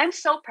 I'm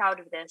so proud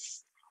of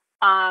this.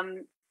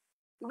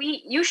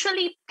 We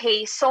usually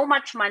pay so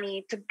much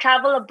money to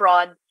travel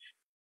abroad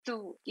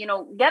to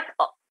get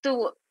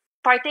to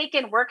partake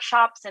in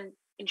workshops and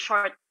in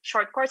short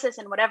courses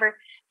and whatever.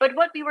 But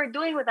what we were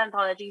doing with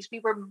anthologies, we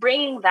were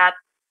bringing that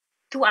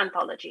to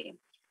anthology.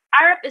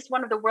 Arup is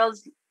one of the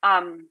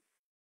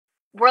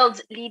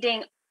world's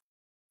leading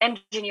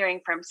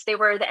engineering firms. They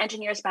were the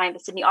engineers behind the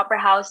Sydney Opera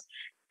House,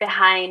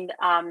 behind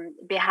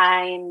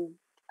the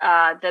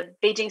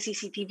Beijing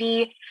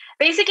CCTV.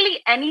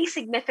 Basically, any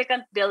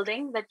significant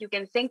building that you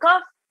can think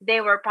of,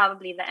 they were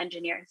probably the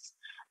engineers.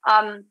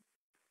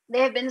 They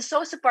have been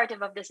so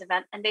supportive of this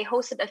event, and they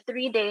hosted a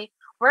 3-day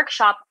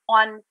workshop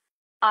on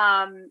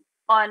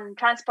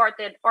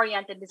transported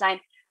oriented design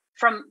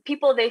from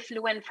people they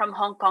flew in from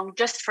Hong Kong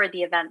just for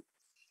the event.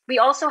 We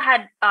also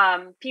had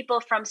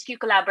people from SKU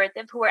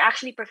Collaborative, who were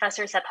actually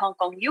professors at Hong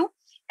Kong U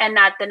and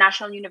at the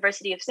National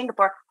University of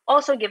Singapore,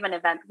 also give an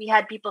event. We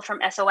had people from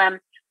SOM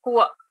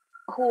who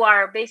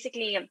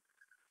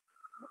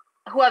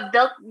have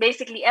built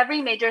basically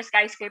every major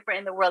skyscraper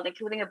in the world,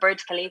 including the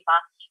Burj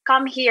Khalifa,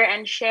 come here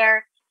and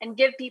share and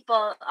give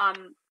people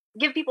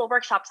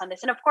workshops on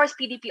this. And of course,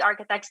 PDP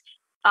Architects,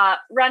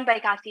 run by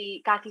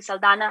Kathy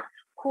Saldana,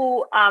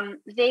 who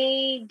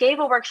they gave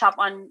a workshop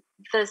on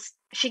this.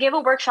 She gave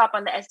a workshop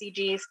on the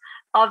SDGs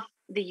of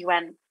the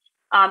UN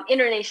in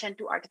relation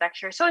to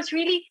architecture. So it's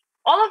really,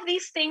 all of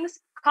these things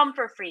come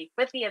for free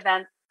with the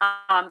event.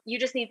 You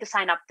just need to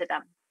sign up to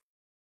them.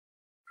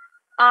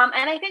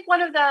 And I think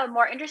one of the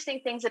more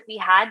interesting things that we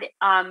had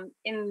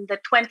in the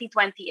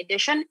 2020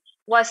 edition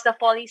was the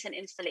follies and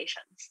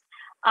installations.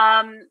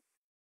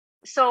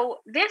 So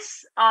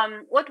this,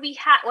 what we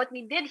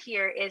did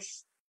here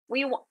is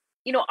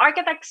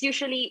architects,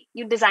 usually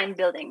you design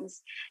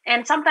buildings,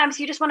 and sometimes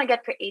you just want to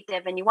get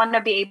creative and you want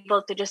to be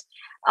able to just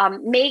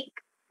make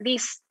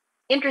these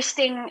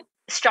interesting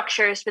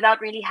structures without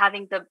really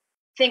having to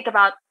think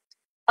about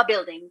a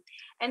building.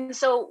 And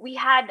so we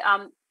had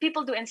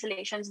people do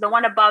installations. The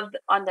one above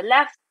on the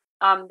left,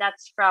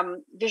 that's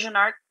from Vision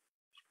Art.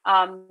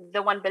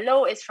 The one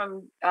below is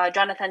from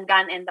Jonathan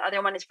Gan, and the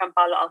other one is from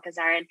Paulo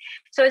Alcazaran.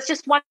 So it's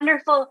just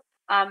wonderful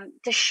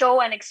to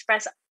show and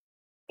express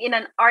in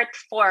an art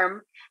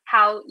form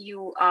how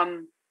you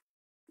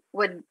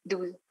would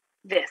do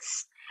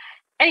this.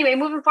 Anyway,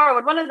 moving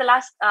forward, one of the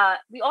last,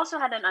 we also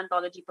had an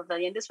anthology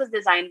pavilion. This was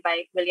designed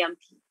by William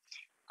T.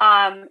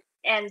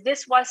 And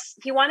this was,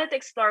 he wanted to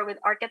explore with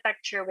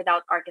architecture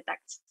without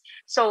architects.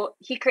 So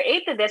he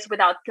created this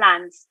without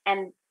plans.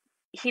 And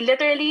he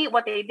literally,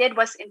 what they did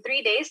was in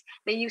 3 days,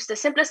 they used the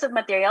simplest of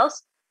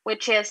materials,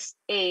 which is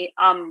wood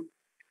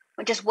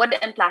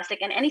and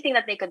plastic and anything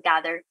that they could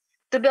gather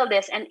to build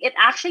this. And it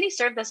actually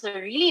served as a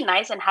really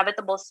nice and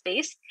habitable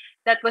space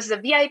that was the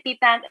VIP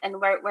tent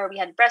and where we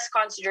had press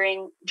cons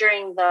during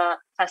the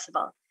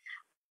festival.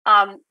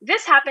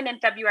 This happened in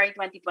February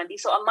 2020,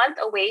 so a month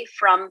away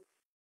from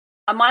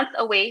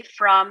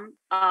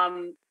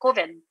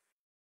COVID.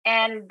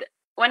 And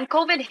when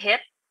COVID hit,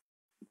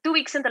 2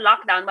 weeks into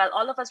lockdown, while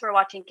all of us were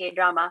watching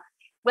K-drama,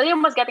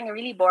 William was getting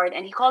really bored,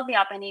 and he called me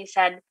up and he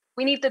said,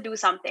 "We need to do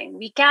something.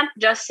 We can't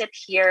just sit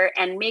here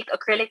and make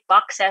acrylic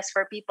boxes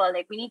for people.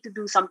 Like, we need to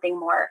do something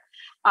more.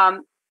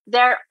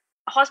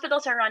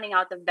 Hospitals are running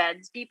out of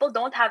beds. People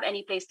don't have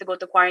any place to go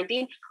to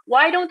quarantine.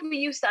 Why don't we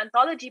use the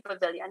Anthology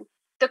Pavilion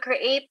to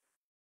create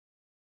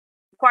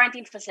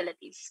quarantine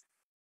facilities?"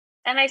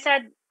 And I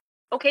said,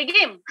 "Okay,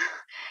 game."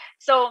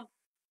 So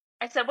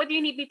I said, what do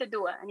you need me to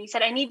do? And he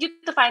said, I need you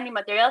to find me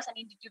materials. I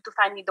need you to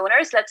find me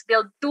donors. Let's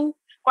build 2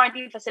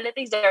 quarantine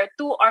facilities. There are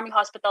 2 army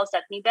hospitals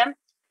that need them.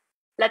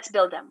 Let's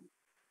build them.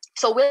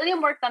 So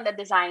William worked on the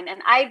design,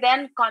 and I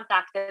then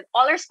contacted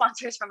all our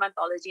sponsors from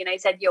Anthology, and I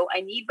said, yo,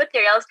 I need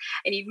materials.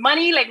 I need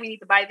money. Like, we need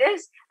to buy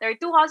this. There are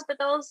 2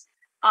 hospitals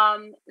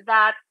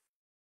that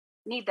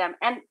need them.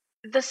 And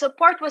the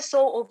support was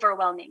so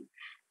overwhelming.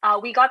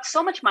 We got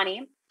so much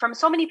money from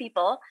so many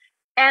people.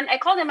 And I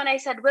called him and I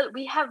said, well,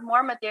 we have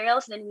more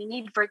materials than we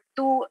need for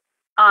 2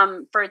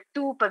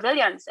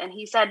 pavilions. And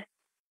he said,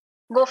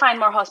 go find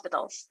more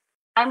hospitals.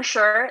 I'm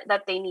sure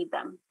that they need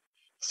them.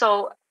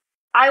 So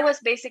I was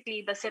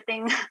basically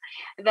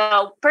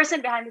the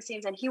person behind the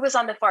scenes, and he was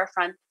on the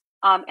forefront.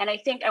 And I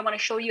think I want to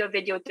show you a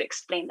video to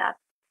explain that.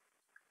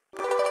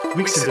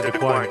 Weeks into the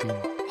quarantine,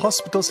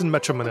 hospitals in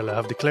Metro Manila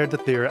have declared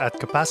that they are at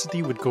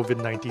capacity with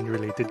COVID-19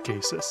 related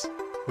cases.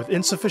 With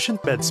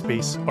insufficient bed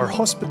space, our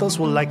hospitals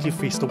will likely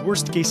face the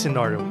worst-case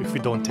scenario if we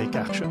don't take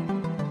action.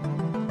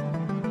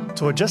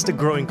 To address the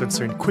growing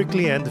concern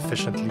quickly and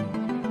efficiently,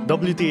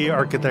 WTA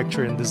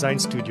Architecture and Design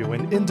Studio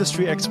and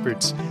industry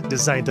experts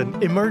designed an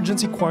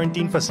emergency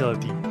quarantine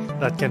facility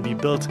that can be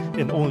built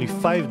in only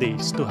 5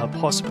 days to help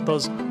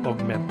hospitals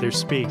augment their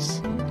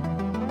space.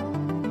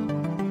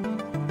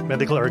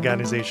 Medical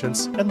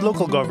organizations and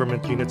local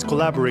government units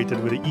collaborated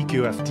with the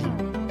EQF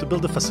team to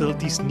build the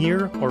facilities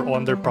near or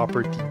on their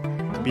property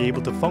to be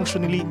able to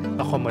functionally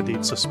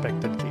accommodate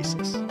suspected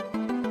cases.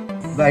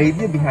 The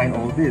idea behind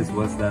all this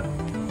was that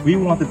we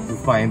wanted to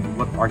find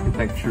what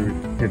architecture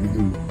can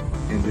do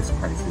in this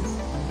crisis,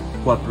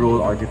 what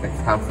role architects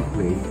have to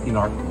play in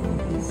our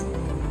communities.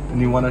 And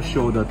we want to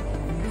show that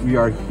we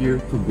are here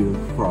to build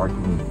for our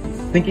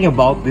communities. Thinking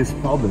about this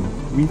problem,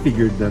 we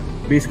figured that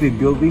basically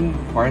building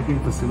quarantine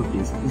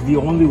facilities is the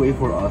only way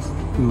for us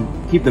to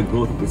keep the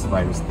growth of this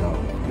virus down.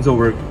 And so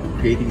we're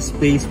creating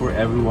space for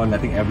everyone,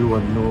 letting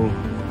everyone know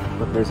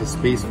that there's a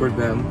space for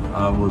them.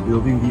 We're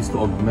building these to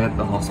augment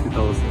the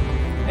hospitals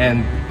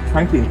and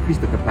trying to increase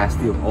the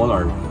capacity of all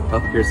our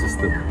healthcare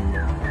system.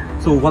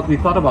 So what we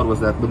thought about was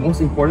that the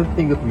most important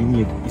thing that we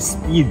need is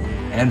speed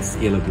and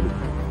scalability.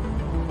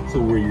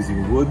 So we're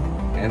using wood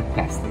and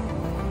plastic.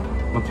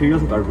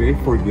 Materials that are very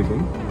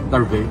forgiving,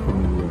 that are very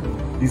familiar.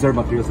 These are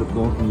materials that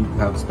don't need to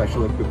have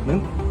special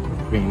equipment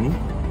or training,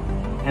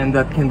 and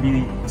that can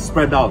be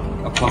spread out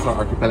across our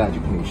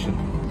archipelagic nation.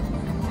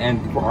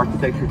 And for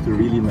architecture to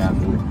really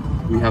matter,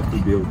 we have to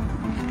build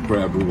for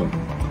everyone.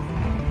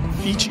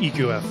 Each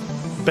EQF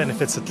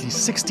benefits at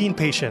least 16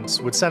 patients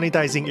with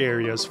sanitizing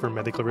areas for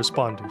medical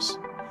responders.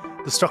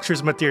 The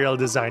structure's material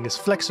design is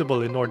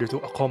flexible in order to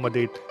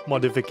accommodate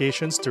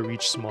modifications to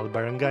reach small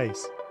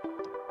barangays.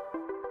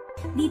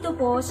 Dito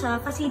po sa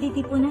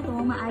facility po na to,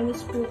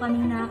 maayos po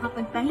kaming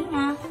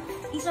nakakapagpahinga.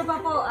 Isa pa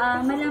po,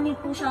 malamig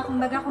po siya,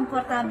 kumbaga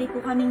komportable po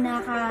kaming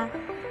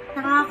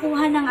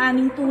nakakakuha ng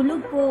aming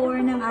tulog po or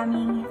ng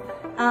aming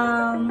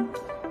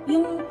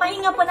yung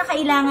pahinga po na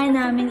kailangan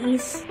namin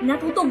is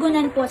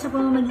natutugunan po sa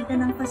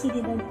pamamagitan ng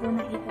fasilidad po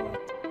na ito.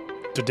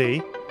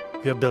 Today,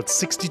 we have built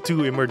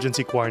 62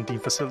 emergency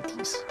quarantine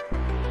facilities.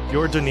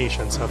 Your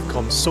donations have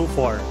come so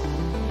far,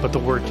 but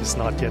the work is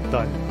not yet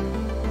done.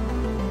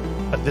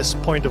 At this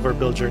point of our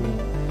build journey,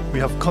 we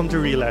have come to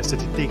realize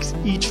that it takes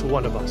each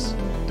one of us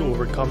to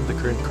overcome the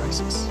current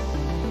crisis.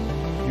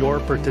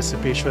 Your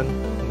participation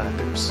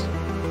matters.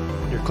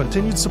 Your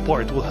continued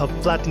support will help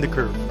flatten the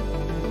curve.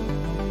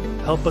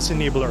 Help us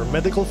enable our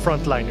medical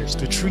frontliners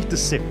to treat the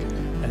sick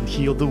and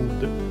heal the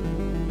wounded.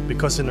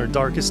 Because in our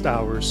darkest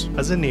hours,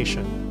 as a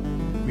nation,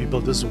 we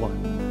build as one.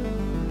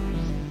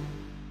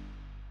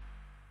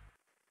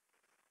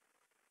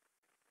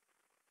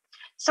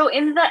 So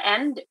in the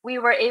end, we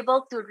were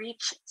able to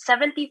reach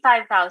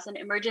 75,000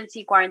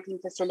 emergency quarantine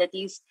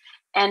facilities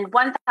and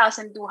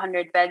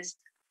 1,200 beds,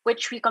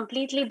 which we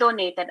completely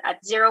donated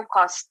at zero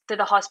cost to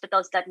the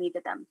hospitals that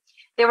needed them.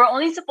 They were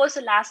only supposed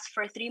to last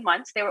for 3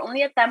 months. They were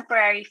only a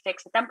temporary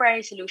fix, a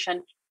temporary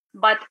solution,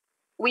 but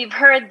we've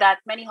heard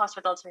that many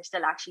hospitals are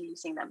still actually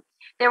using them.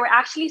 They were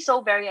actually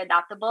so very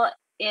adaptable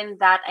in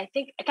that I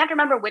can't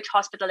remember which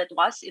hospital it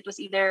was. It was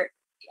either,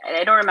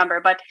 I don't remember,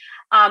 but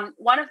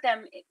one of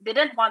them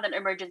didn't want an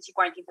emergency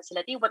quarantine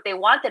facility. What they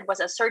wanted was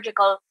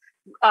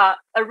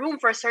a room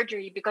for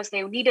surgery because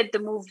they needed to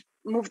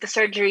move the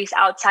surgeries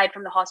outside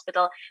from the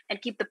hospital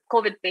and keep the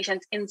COVID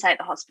patients inside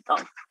the hospital.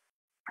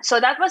 So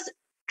that was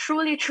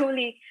truly,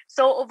 truly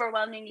so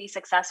overwhelmingly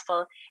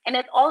successful. And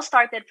it all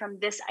started from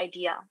this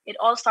idea. It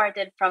all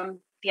started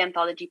from the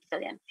Anthology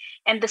Pavilion.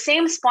 And the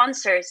same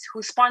sponsors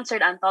who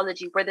sponsored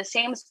Anthology were the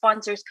same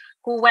sponsors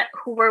who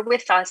were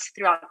with us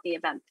throughout the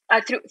event,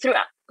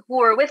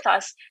 who were with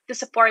us to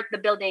support the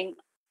building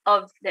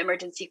of the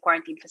emergency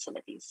quarantine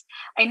facilities.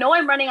 I know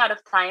I'm running out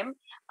of time.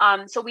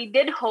 So we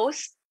did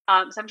host,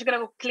 so I'm just going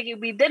to click,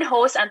 we did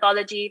host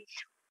Anthology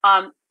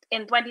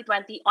in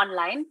 2020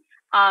 online.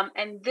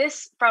 And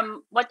this,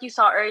 from what you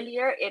saw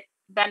earlier, it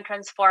then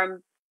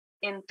transformed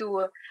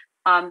into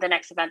the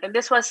next event. And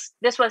this was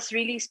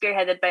really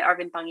spearheaded by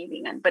Arvin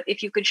Pangilingan. But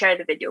if you could share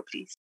the video,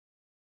 please.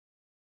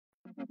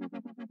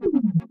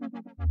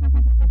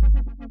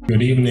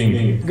 Good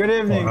evening. Good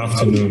evening. Or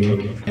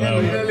afternoon.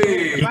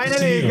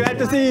 Finally, glad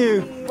to see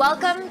you.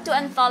 Welcome to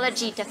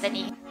Anthology,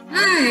 Tiffany.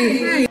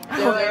 Hi.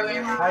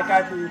 Hi,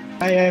 Kathy.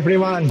 Hi,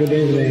 everyone. Good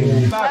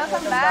evening.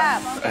 Welcome back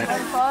to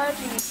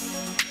Anthology.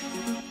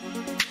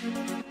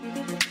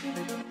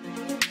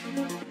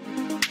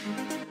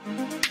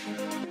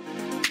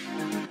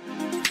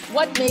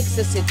 What makes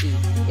a city?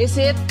 Is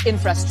it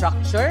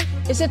infrastructure?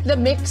 Is it the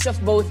mix of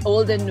both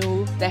old and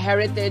new, the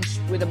heritage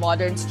with the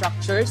modern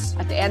structures?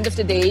 At the end of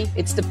the day,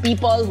 it's the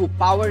people who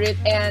power it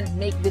and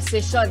make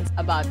decisions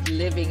about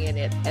living in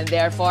it. And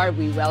therefore,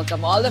 we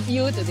welcome all of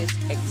you to this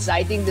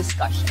exciting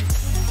discussion.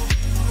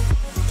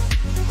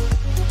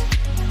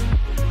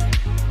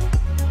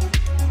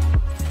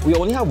 We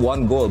only have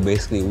one goal,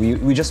 basically.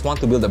 We just want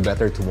to build a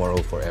better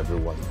tomorrow for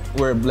everyone.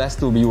 We're blessed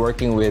to be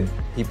working with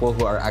people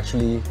who are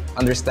actually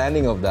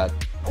understanding of that.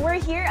 We're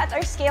here at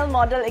our scale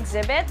model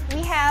exhibit.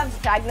 We have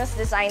Diagnose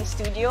Design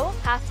Studio,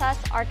 Casas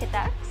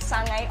Architects,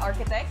 Sangay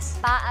Architects,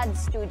 Paad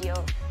Studio,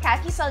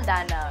 Kaki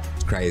Saldana.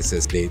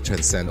 Crisis, they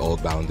transcend all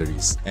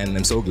boundaries. And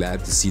I'm so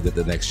glad to see that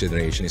the next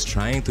generation is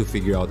trying to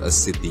figure out a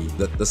city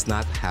that does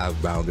not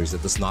have boundaries,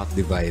 that does not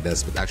divide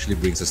us, but actually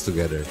brings us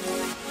together.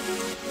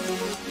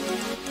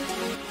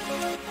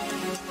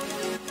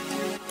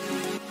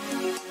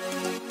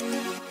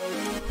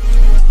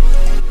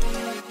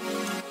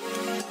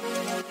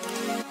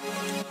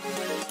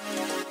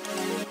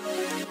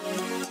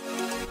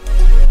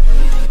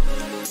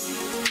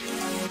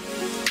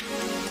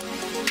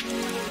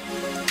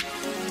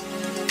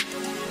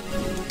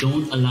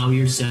 Don't allow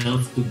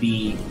yourself to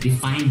be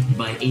defined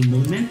by a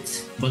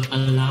moment, but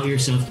allow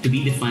yourself to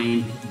be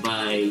defined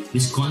by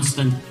this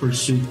constant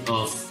pursuit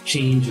of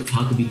change, of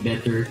how to be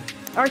better.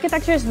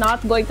 Architecture is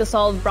not going to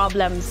solve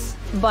problems,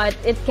 but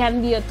it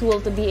can be a tool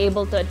to be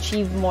able to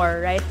achieve more,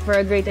 right? For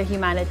a greater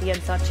humanity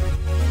and such.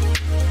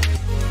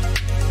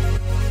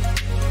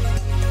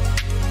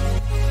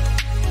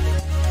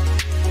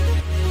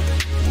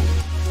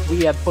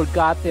 We have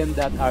forgotten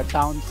that our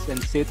towns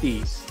and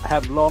cities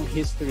have long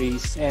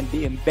histories and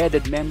the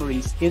embedded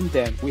memories in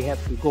them. We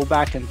have to go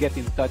back and get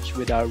in touch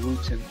with our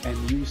roots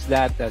and use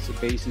that as a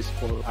basis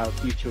for our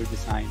future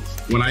designs.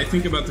 When I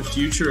think about the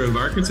future of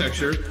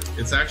architecture,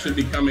 it's actually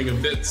becoming a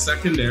bit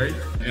secondary,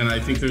 and I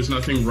think there's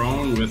nothing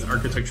wrong with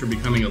architecture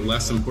becoming a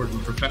less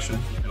important profession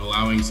and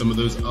allowing some of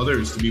those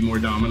others to be more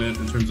dominant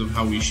in terms of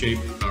how we shape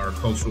our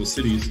cultural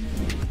cities.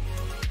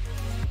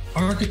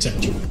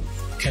 Architecture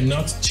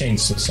cannot change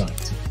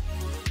society,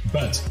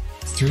 but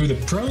through the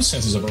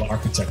processes of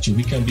architecture,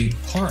 we can be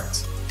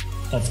part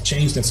of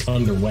change that's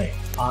underway.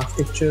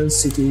 Architecture,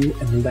 city,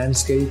 and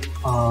landscape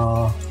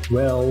are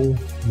well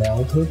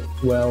melded,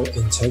 well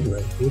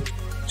integrated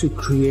to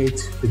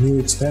create the new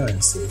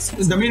experiences.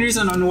 The main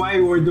reason on why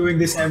we're doing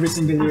this every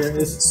single year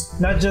is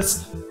not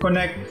just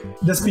connect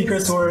the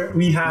speakers who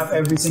we have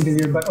every single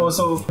year, but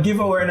also give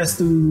awareness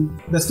to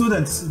the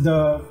students,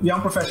 the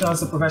young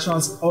professionals, the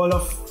professionals, all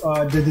of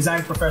the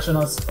design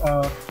professionals.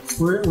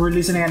 We're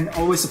listening and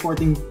always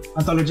supporting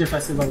Anthology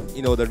Festival.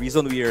 You know, the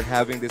reason we are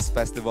having this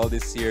festival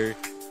this year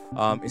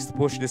is to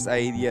push this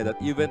idea that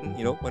even,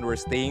 when we're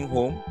staying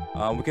home,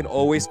 we can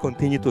always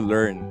continue to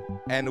learn.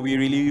 And we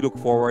really look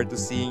forward to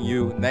seeing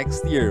you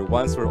next year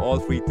once we're all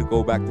free to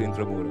go back to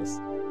Intramuros.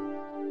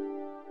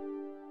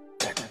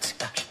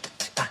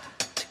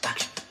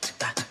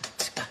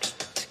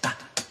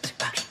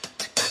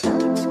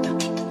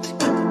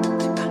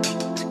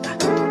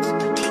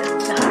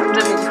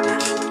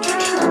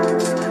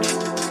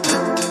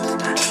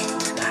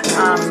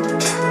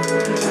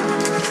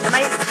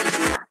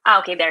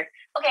 Okay, there.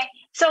 Okay,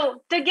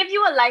 so to give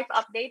you a life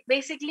update,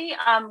 basically,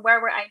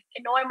 where we're at,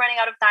 I know I'm running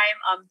out of time.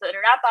 To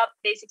wrap up,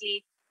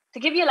 basically, to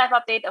give you a life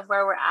update of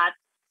where we're at.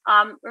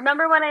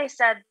 Remember when I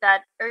said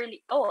that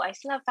early? Oh, I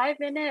still have 5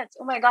 minutes.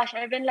 Oh my gosh,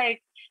 I've been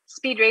like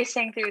speed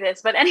racing through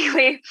this. But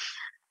anyway,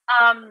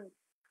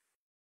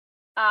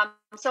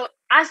 so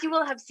as you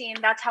will have seen,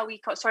 that's how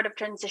we sort of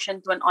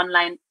transitioned to an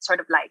online sort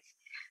of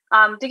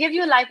life. To give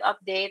you a life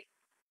update,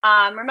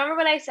 remember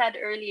when I said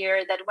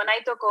earlier that when I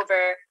took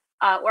over.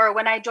 Or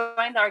when I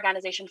joined the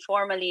organization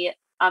formally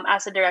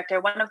as a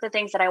director, one of the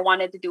things that I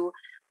wanted to do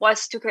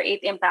was to create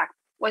impact,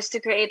 was to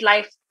create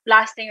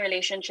lasting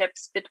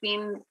relationships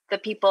between the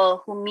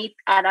people who meet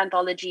at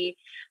Anthology.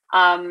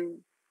 And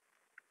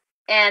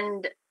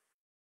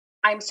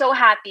I'm so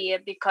happy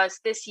because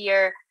this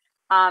year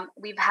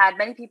we've had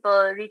many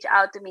people reach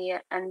out to me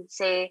and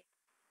say,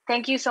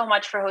 thank you so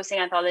much for hosting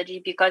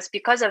Anthology because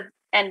of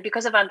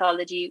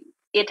Anthology,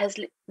 because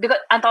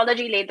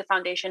Anthology laid the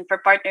foundation for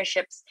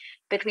partnerships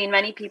between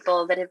many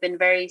people that have been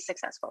very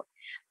successful.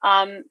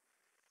 In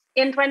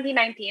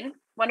 2019,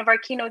 one of our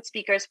keynote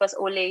speakers was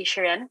Ole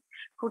Shiren,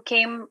 who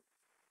came,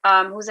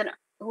 who's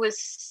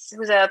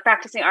a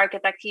practicing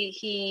architect.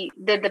 He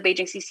did the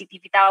Beijing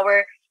CCTV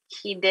Tower.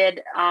 He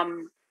did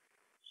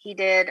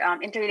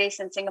Interlace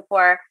in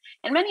Singapore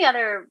and many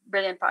other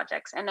brilliant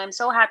projects. And I'm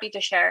so happy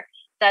to share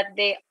that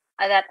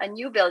that a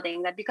new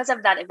building, that because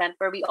of that event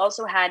where we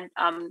also had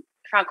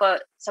Franco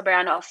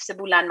Soberano of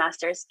Cebu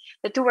Landmasters.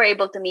 The two were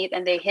able to meet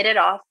and they hit it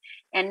off.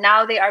 And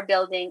now they are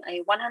building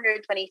a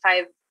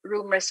 125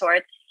 room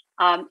resort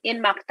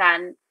in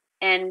Mactan.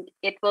 And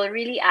it will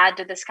really add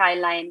to the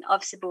skyline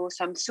of Cebu.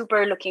 So I'm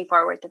super looking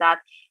forward to that.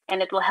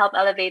 And it will help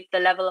elevate the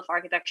level of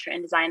architecture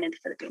and design in the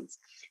Philippines.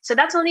 So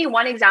that's only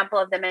one example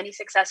of the many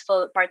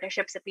successful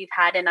partnerships that we've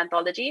had in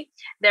Anthology.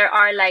 There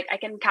are I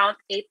can count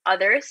 8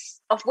 others,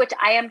 of which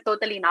I am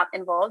totally not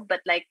involved,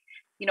 but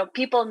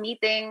people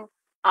meeting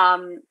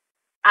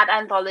at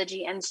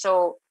Anthology. And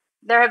so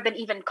there have been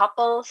even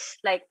couples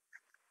like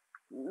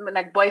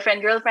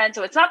boyfriend, girlfriend.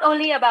 So it's not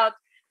only about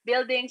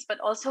buildings, but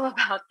also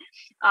about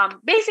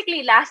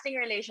basically lasting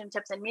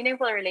relationships and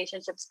meaningful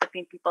relationships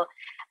between people.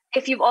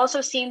 If you've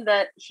also seen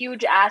the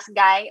huge ass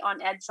guy on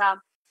EDSA,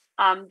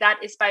 that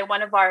is by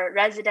one of our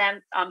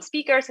resident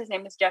speakers. His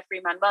name is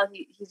Jeffrey Manuel.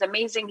 He's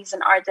amazing. He's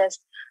an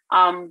artist.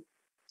 And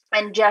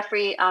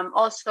Jeffrey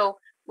also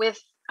with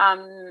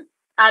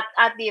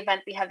at the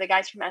event, we have the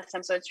guys from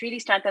SM. So it's really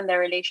strengthened their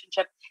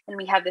relationship. And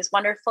we have this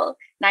wonderful,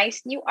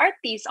 nice new art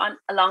piece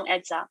along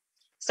EDSA.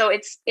 So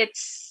it's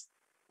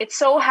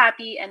so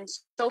happy and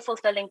so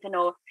fulfilling to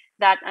know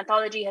that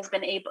Anthology has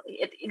been it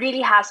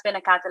really has been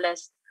a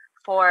catalyst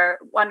for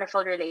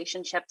wonderful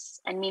relationships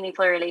and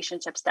meaningful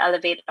relationships to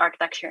elevate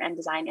architecture and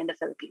design in the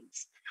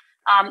Philippines.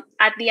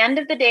 At the end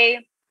of the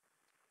day,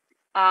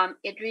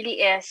 it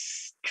really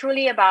is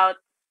truly about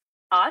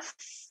us.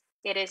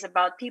 It is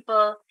about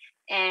people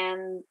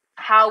and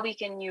how we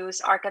can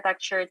use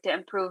architecture to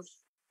improve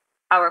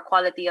our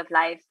quality of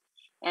life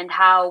and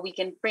how we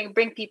can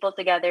bring people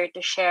together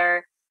to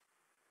share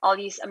all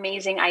these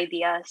amazing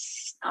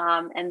ideas.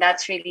 And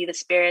that's really the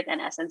spirit and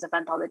essence of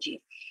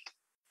Anthology.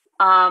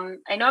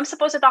 I know I'm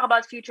supposed to talk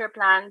about future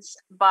plans,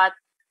 but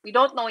we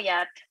don't know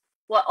yet.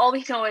 Well, all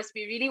we know is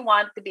we really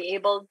want to be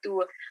able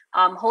to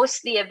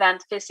host the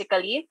event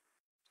physically.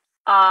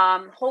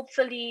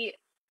 Hopefully,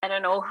 I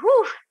don't know,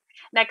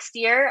 next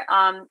year.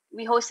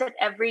 We host it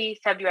every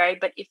February,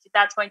 but if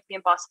that's going to be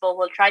impossible,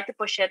 we'll try to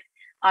push it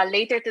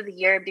later to the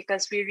year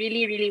because we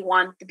really, really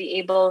want to be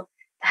able to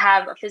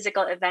have a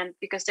physical event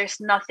because there's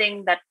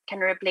nothing that can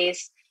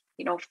replace,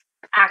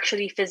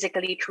 actually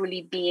physically,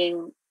 truly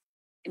being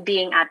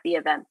at the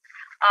event.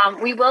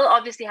 We will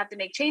obviously have to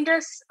make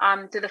changes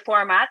to the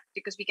format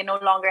because we can no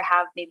longer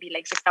have maybe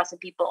 6,000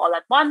 people all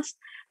at once,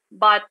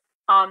 but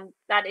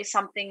that is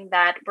something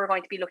that we're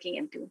going to be looking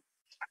into.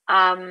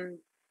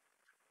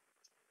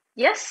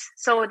 Yes,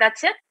 so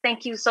that's it.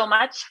 Thank you so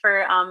much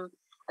for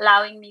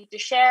allowing me to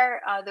share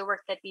the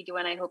work that we do,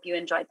 and I hope you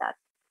enjoyed that.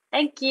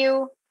 Thank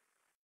you.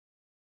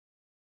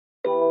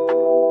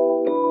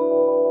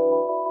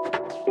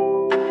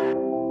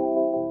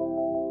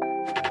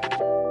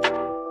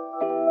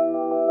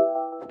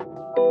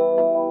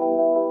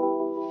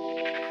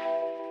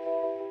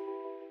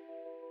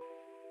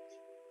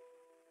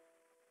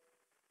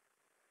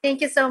 Thank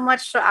you so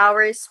much to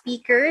our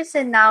speakers.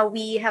 And now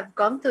we have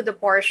come to the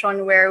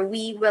portion where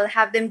we will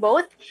have them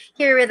both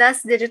here with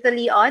us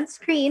digitally on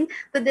screen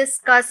to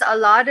discuss a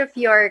lot of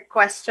your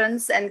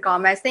questions and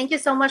comments. Thank you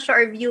so much to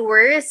our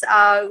viewers.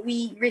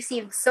 We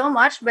received so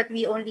much, but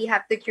we only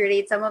have to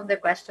curate some of the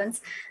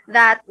questions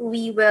that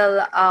we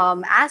will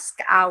ask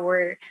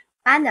our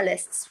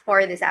panelists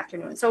for this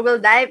afternoon. So we'll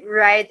dive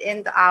right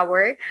into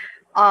our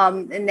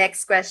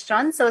next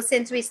question. So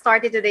since we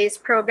started today's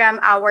program,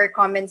 our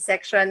comment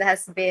section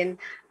has been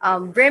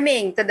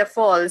brimming to the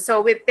full. So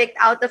we picked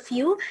out a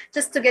few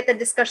just to get the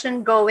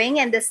discussion going,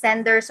 and the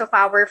senders of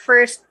our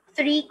first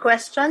 3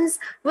 questions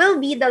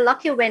will be the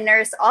lucky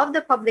winners of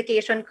the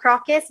publication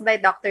Croquis by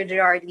Dr.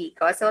 Gerard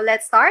Lico. So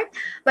let's start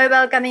by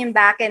welcoming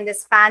back in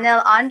this panel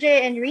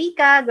Andre and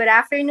Rika. Good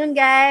afternoon,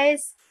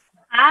 guys.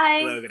 Hi.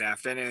 Hello, good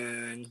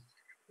afternoon.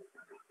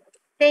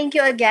 Thank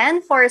you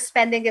again for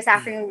spending this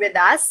afternoon with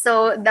us.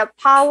 So the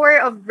power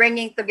of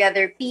bringing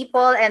together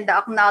people and the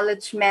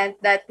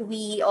acknowledgement that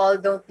we all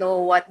don't know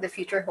what the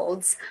future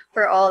holds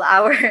for all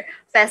our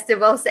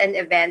festivals and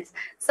events.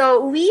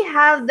 So we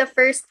have the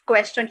first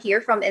question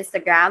here from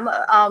Instagram.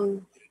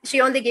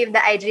 She only gave the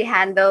IG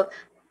handle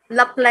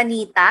La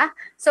Planita.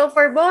 So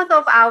for both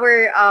of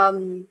our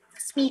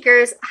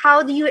speakers,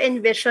 how do you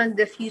envision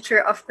the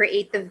future of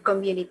creative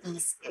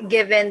communities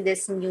given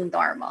this new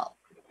normal?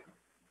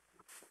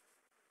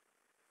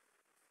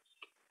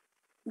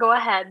 Go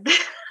ahead.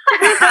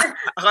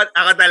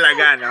 ako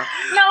talaga, no?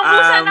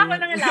 Naubusan ako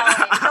ng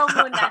laway. Ikaw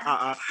muna.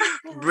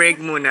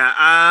 Break muna.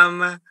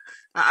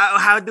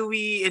 How do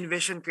we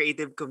envision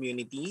creative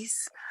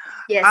communities?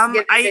 Yes,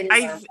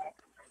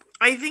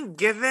 I think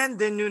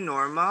given the new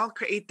normal,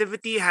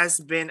 creativity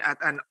has been at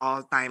an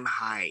all-time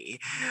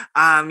high.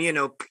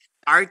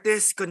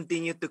 Artists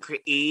continue to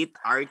create.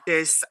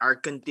 Artists are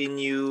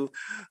continuing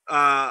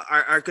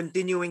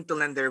to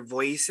lend their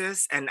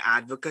voices and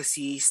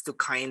advocacies to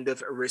kind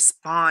of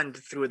respond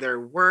through their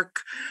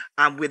work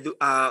with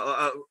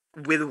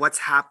with what's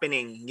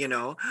happening, in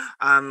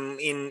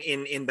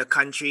the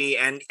country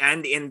and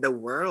in the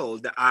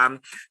world.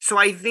 So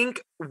I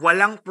think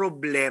walang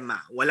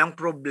problema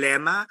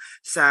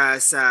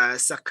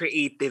sa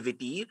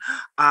creativity,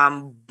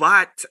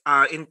 but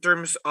in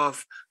terms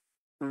of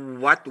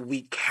what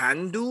we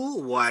can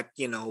do, what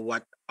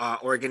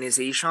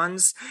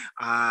organizations,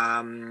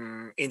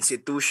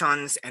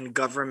 institutions, and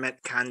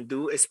government can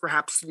do is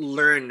perhaps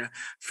learn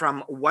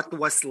from what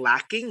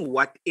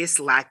is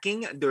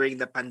lacking during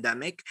the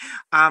pandemic,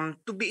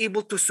 to be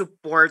able to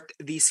support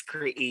these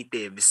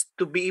creatives,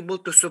 to be able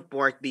to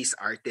support these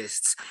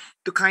artists,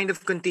 to kind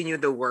of continue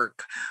the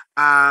work.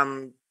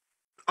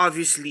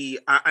 Obviously,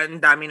 ang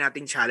dami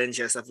nating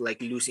challenges of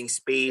like losing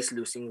space,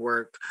 losing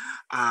work,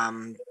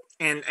 and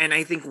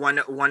I think one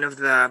of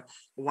the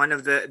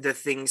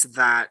things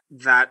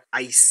that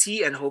I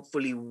see and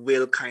hopefully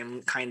will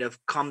kind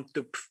of come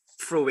to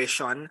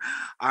fruition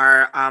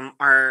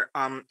are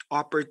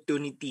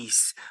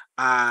opportunities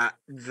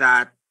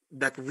that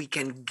we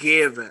can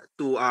give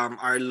to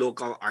our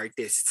local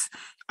artists,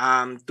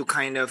 to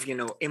kind of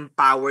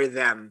empower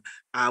them,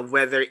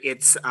 whether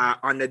it's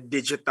on a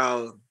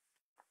digital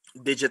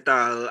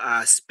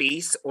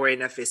space or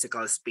in a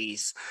physical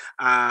space.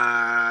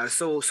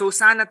 So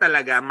sana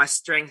talaga mas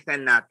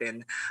strengthen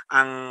natin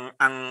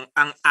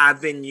ang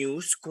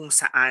avenues kung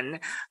saan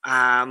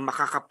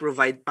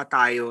makaka-provide pa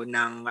tayo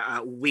ng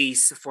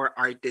ways for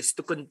artists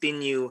to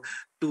continue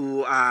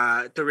to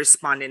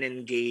respond and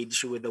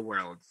engage with the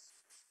world.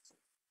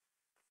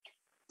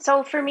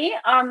 So for me,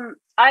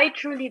 I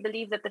truly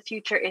believe that the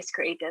future is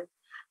creative.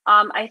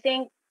 I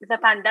think the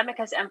pandemic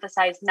has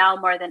emphasized now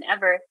more than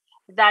ever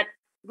that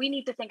we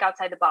need to think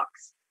outside the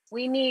box.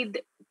 We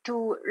need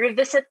to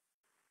revisit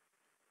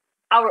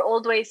our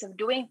old ways of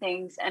doing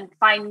things and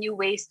find new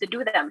ways to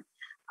do them.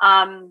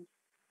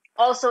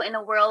 Also, in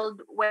a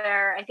world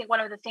where I think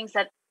one of the things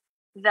that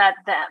the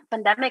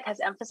pandemic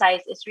has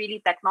emphasized is really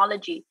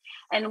technology,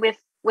 and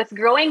with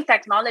growing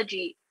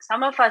technology,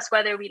 some of us,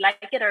 whether we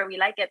like it or we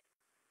like it,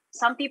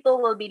 some people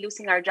will be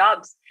losing our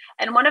jobs.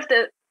 And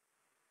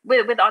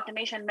with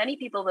automation, many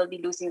people will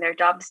be losing their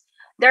jobs.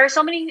 There are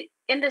so many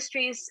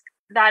industries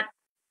that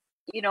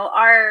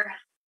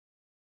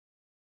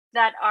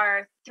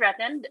are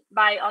threatened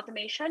by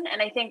automation,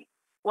 and I think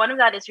one of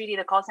that is really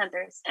the call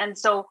centers, and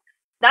so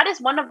that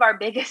is one of our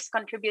biggest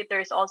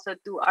contributors also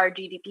to our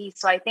GDP.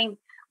 So I think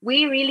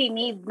we really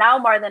need now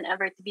more than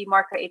ever to be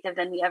more creative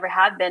than we ever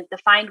have been, to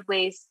find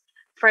ways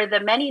for the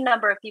many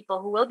number of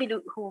people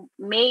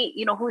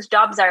whose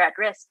jobs are at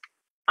risk.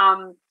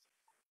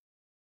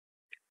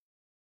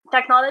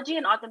 Technology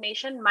and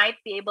automation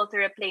might be able to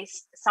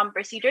replace some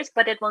procedures,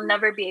 but it will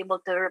never be able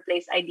to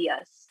replace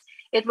ideas.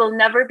 It will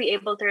never be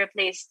able to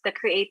replace the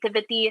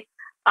creativity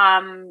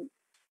and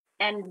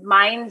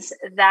minds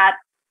that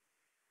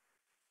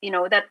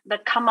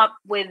come up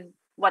with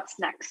what's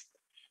next.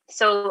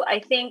 So I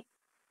think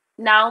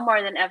now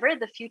more than ever,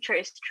 the future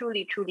is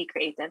truly, truly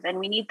creative, and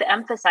we need to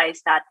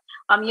emphasize that.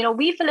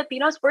 We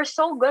Filipinos, we're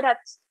so good at.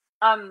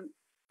 Oh,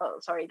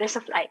 sorry, there's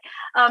a fly.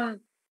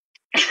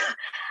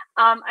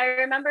 I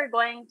remember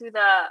going to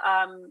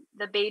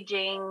the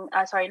Beijing,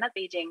 not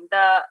Beijing,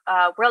 the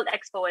World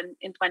Expo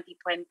in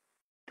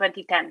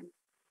 2010,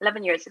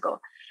 11 years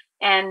ago.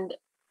 And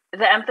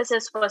the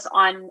emphasis was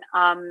on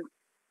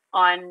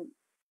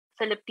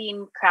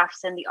Philippine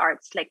crafts and the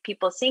arts, like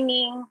people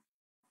singing,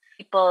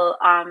 people,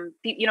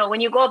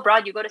 when you go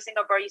abroad, you go to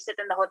Singapore, you sit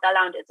in the hotel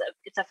lounge,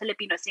 it's a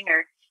Filipino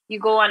singer. You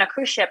go on a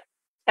cruise ship,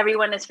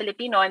 everyone is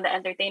Filipino in the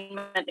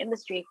entertainment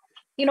industry.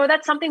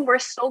 That's something we're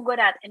so good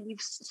at, and we've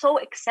so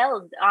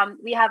excelled.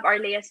 We have our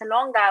Lea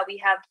Salonga, we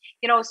have,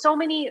 so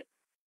many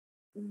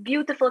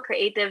beautiful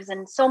creatives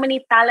and so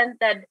many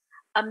talented,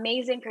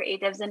 amazing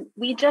creatives, and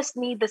we just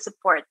need the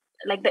support.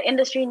 Like the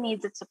industry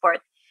needs its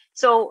support.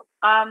 So,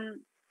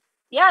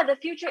 the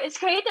future is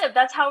creative.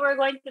 That's how we're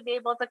going to be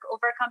able to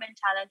overcome and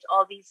challenge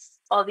all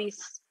these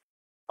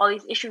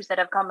issues that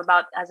have come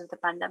about as of the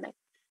pandemic.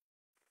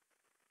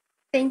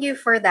 Thank you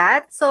for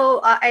that.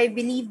 So I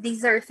believe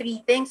these are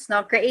three things: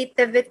 no,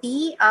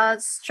 creativity,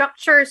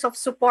 structures of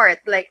support,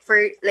 like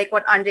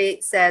what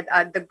Andre said,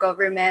 the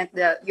government,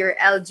 your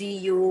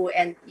LGU,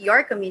 and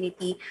your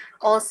community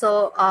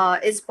also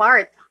is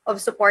part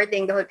of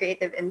supporting the whole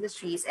creative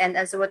industries. And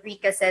as what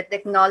Rika said,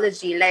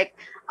 technology,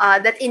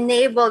 that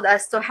enabled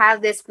us to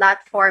have this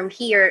platform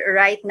here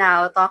right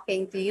now,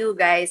 talking to you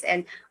guys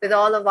and with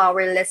all of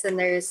our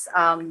listeners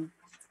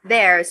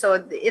there. So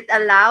it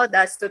allowed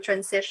us to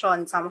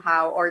transition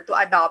somehow or to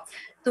adopt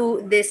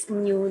to this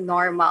new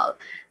normal.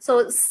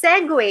 So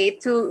segue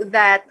to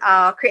that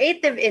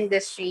creative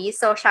industry.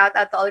 So shout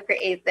out to all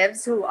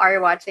creatives who are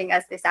watching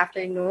us this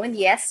afternoon.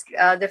 Yes,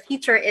 the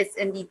future is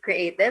indeed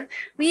creative.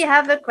 We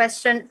have a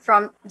question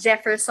from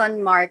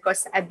Jefferson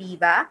Marcos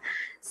Abiba.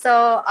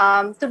 So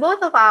to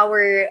both of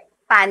our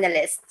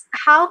panelists,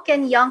 how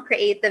can young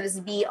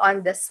creatives be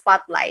on the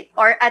spotlight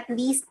or at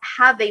least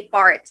have a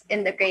part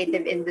in the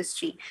creative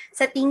industry?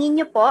 Sa tingin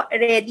niyo po,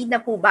 ready na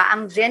po ba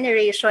ang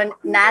generation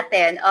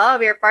natin,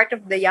 we're part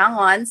of the young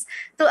ones,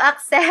 to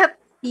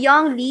accept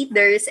young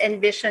leaders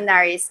and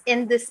visionaries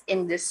in this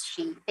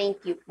industry?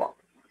 Thank you po.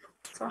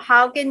 So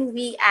how can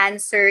we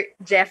answer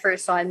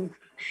Jefferson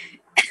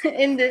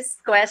in this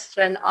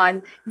question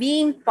on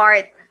being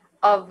part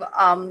of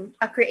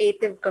a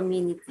creative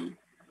community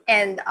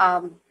and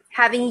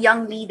having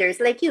young leaders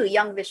like you,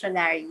 young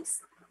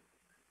visionaries?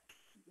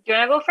 Do you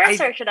want to go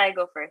first or should I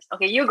go first?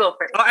 Okay, you go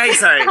first. Oh, ay,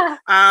 sorry.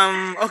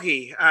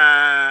 Okay.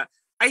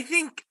 I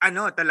think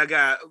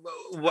talaga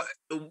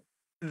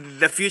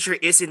the future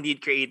is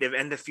indeed creative,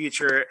 and the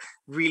future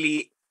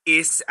really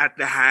is at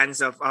the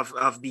hands of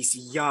these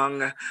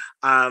young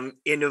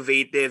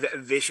innovative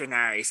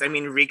visionaries. I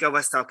mean, Rika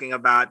was talking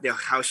about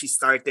how she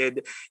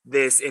started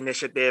this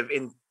initiative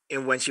in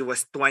when she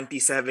was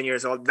 27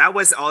 years old. That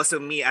was also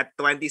me at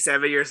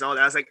 27 years old.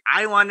 I was like,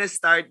 I want to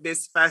start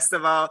this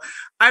festival.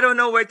 I don't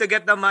know where to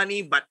get the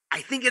money, but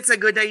I think it's a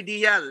good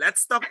idea.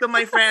 Let's talk to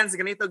my friends.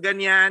 Ganito,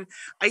 ganyan.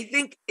 I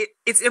think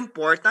it's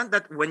important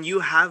that when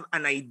you have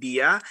an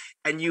idea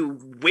and you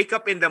wake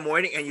up in the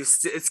morning and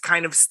it's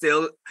kind of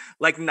still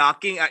like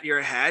knocking at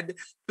your head,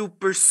 to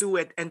pursue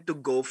it and to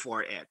go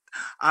for it.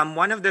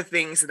 One of the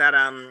things that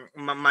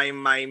my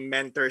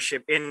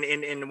mentorship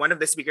in one of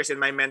the speakers in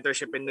my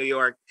mentorship in New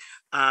York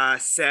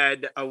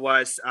said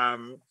was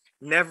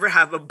never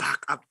have a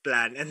backup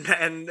plan, and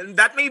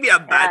that may be a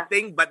bad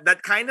thing, but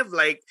that kind of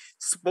like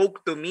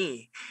spoke to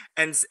me,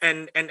 and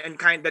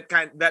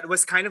that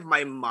was kind of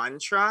my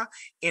mantra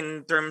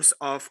in terms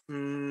of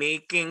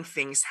making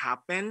things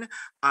happen,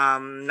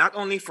 not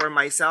only for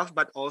myself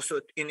but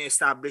also in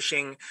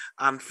establishing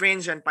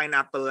Fringe and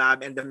Pineapple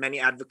Lab and the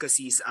many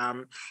advocacies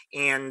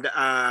and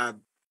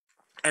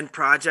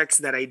projects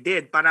that I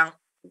did. Parang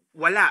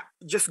wala,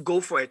 just go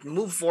for it.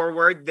 Move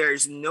forward.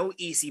 There's no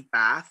easy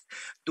path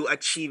to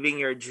achieving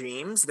your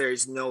dreams.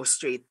 There's no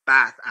straight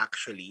path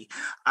actually.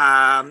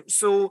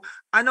 So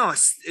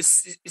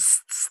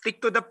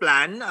stick to the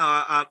plan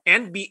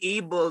and be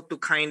able to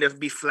kind of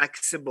be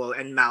flexible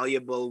and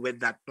malleable with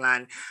that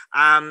plan.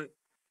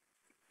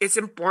 It's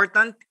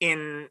important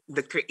in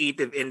the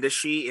creative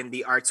industry, in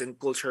the arts and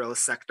cultural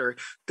sector,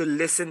 to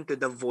listen to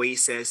the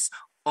voices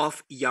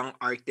of young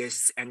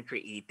artists and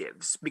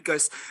creatives,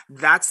 because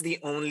that's the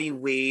only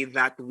way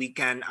that we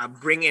can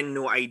bring in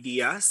new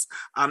ideas.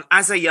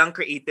 As a young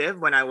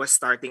creative, when I was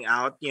starting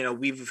out,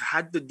 we've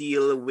had to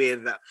deal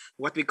with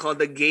what we call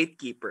the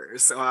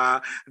gatekeepers,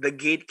 the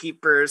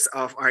gatekeepers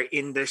of our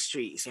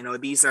industries.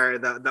 These are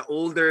the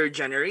older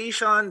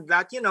generation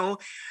that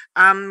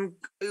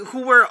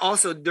who were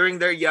also during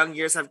their young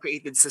years have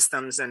created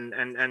systems and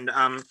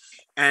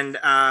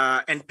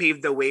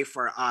paved the way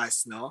for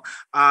us, no.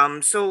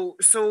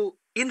 So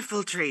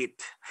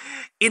infiltrate,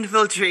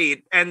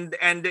 and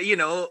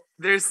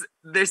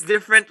there's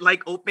different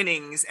like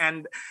openings,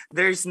 and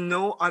there's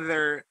no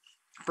other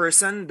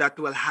person that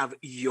will have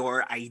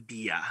your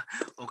idea.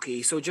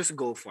 Okay, so just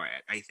go for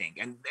it, I think.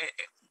 And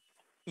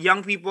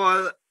young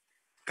people,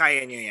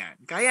 kaya nyo yan,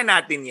 kaya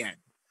natin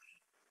yan.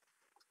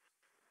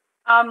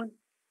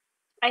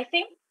 I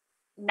think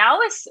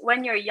now is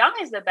when you're young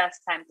is the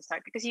best time to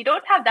start, because you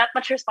don't have that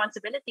much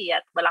responsibility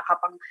yet.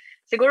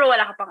 Siguro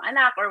wala ka pang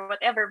anak or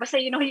whatever. Basta,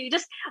 you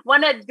just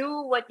want to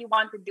do what you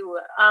want to do.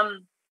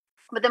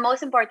 But the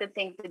most important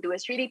thing to do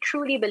is really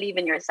truly believe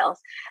in yourself.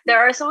 There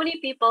are so many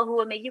people who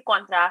will make you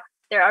contra.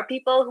 There are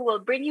people who will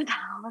bring you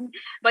down,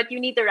 but you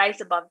need to rise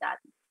above that.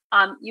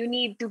 You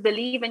need to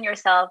believe in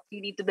yourself.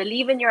 You need to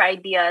believe in your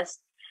ideas.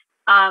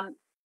 And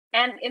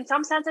in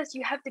some senses,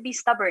 you have to be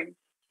stubborn.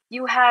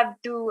 You have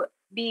to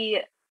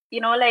be,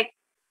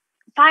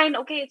 fine,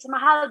 okay, it's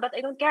mahal, but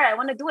I don't care. I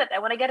want to do it. I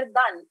want to get it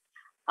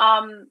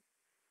done.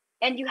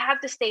 And you have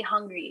to stay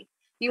hungry.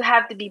 You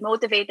have to be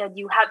motivated.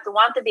 You have to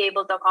want to be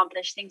able to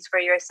accomplish things for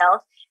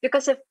yourself.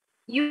 Because if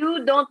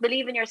you don't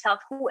believe in yourself,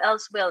 who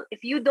else will?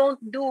 If you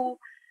don't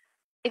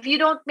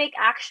make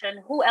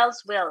action, who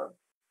else will?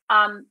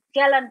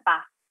 Kailan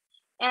pa?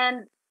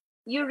 And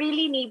you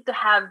really need to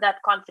have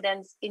that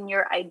confidence in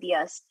your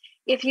ideas.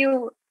 If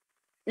you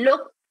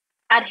look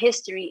at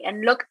history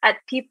and look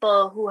at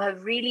people who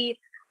have really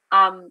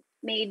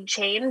made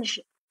change,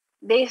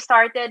 they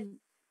started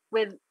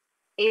with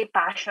a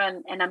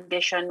passion and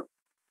ambition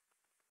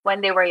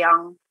when they were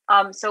young.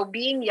 So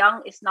being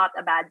young is not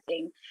a bad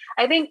thing.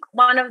 I think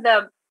what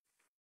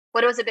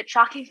was a bit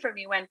shocking for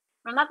me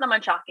not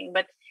naman shocking,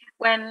 but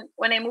when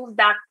I moved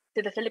back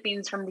to the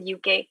Philippines from the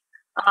UK,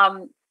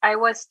 I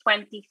was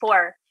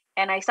 24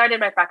 and I started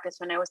my practice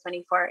when I was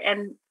 24.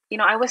 And,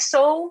 I was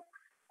so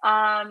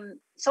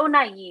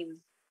naive.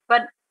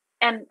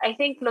 And I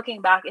think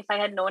looking back, if I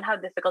had known how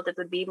difficult it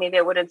would be, maybe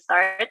I wouldn't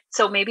start.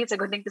 So maybe it's a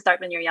good thing to start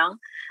when you're young,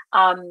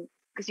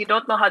 because you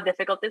don't know how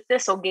difficult it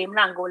is. So game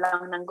lang, go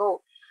lang nang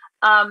go.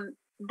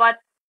 But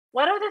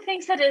one of the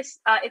things that is,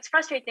 it's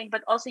frustrating,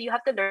 but also you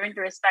have to learn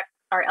to respect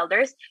our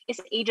elders,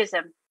 is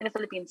ageism in the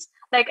Philippines.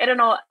 Like, I don't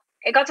know,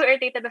 I got so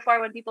irritated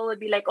before when people would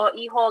be like, oh,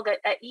 iha,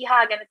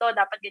 ganito,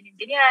 dapat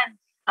ganyan,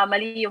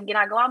 mali yung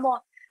ginagawa mo.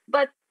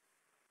 But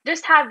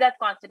just have that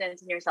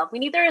confidence in yourself. We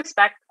need to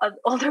respect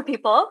older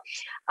people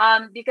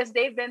because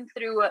they've been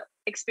through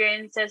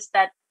experiences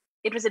that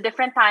it was a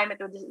different time, it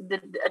was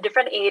a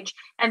different age,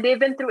 and they've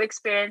been through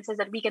experiences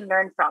that we can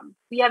learn from.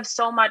 We have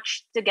so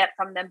much to get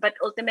from them, but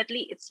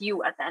ultimately it's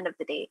you at the end of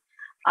the day.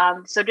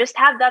 So just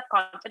have that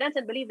confidence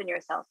and believe in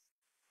yourself.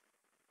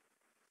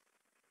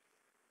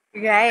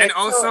 Right. And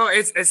also,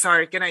 it's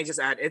sorry. Can I just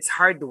add? It's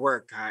hard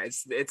work, ha.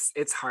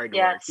 It's hard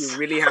work. You Yes.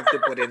 really have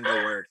to put in the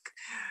work.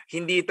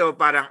 Hindi to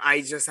parang I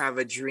just have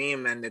a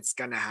dream and it's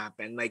gonna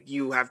happen. Like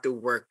you have to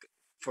work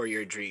for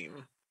your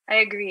dream.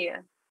 I agree.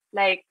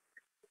 Like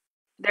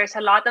there's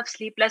a lot of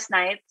sleepless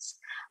nights,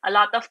 a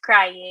lot of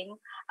crying,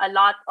 a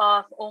lot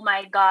of oh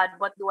my god,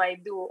 what do I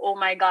do? Oh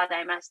my god,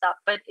 I messed up.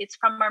 But it's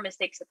from our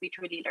mistakes that we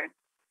truly learn.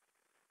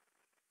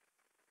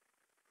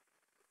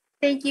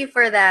 Thank you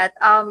for that.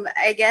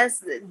 I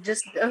guess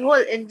just the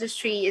whole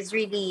industry is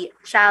really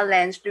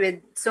challenged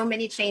with so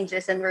many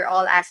changes, and we're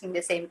all asking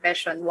the same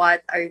question: What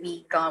are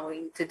we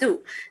going to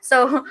do?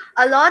 So,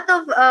 a lot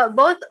of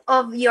both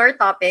of your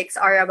topics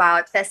are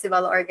about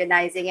festival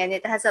organizing, and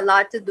it has a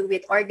lot to do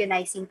with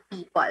organizing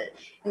people.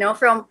 You know,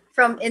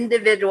 from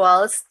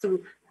individuals to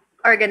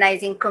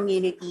organizing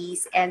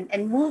communities and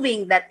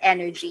moving that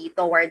energy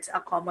towards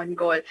a common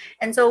goal.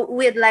 And so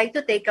we'd like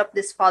to take up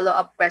this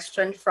follow-up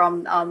question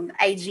from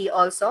IG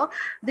also.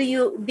 Do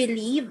you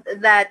believe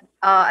that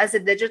as a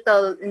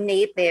digital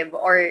native,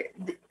 or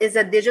is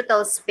a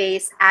digital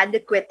space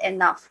adequate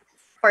enough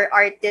for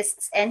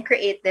artists and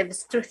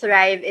creatives to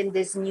thrive in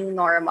this new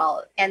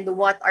normal? And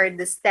what are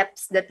the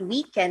steps that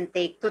we can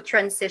take to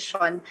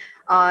transition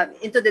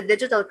into the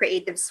digital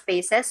creative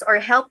spaces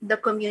or help the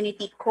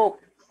community cope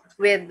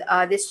with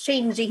this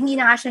changing, hindi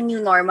na nga siya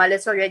new normal,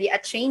 it's already a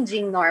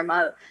changing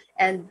normal.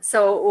 And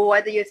so,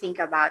 what do you think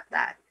about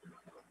that?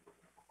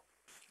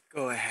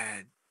 Go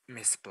ahead,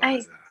 Miss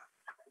Ay. Plaza.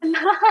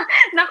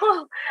 Naku,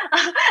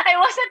 I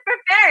wasn't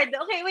prepared.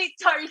 Okay, wait,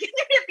 sorry. Can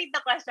you repeat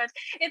the question?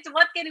 It's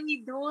what can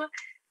we do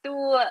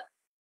to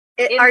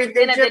in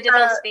a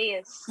digital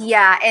space?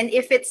 Yeah, and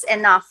if it's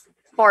enough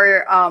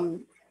for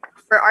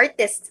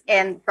artists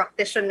and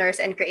practitioners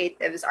and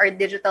creatives, are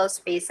digital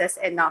spaces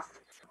enough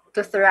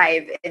to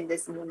thrive in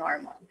this new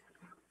normal?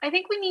 I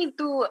think we need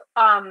to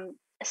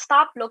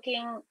stop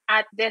looking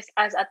at this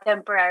as a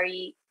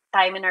temporary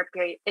time in our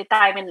period, a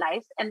time in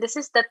life, and this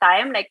is the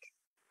time. Like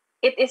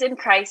it is in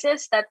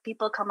crisis that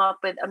people come up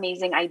with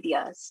amazing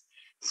ideas.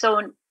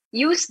 So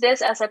use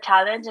this as a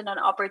challenge and an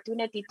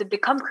opportunity to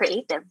become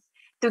creative,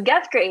 to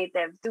get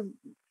creative, to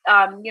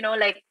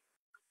like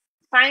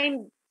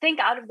think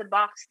out of the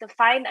box, to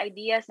find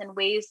ideas and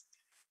ways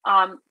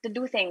to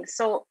do things.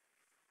 So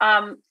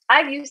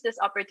I've used this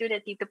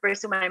opportunity to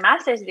pursue my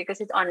master's because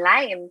it's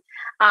online.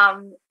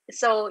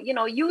 So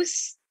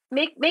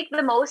make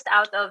the most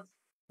out of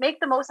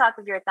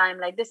your time.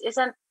 Like this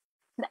isn't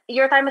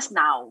your time is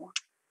now.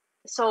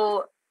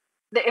 So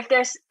if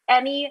there's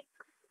any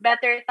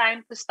better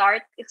time to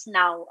start, it's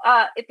now.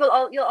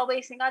 You'll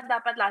always think,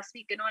 dapat last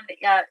week,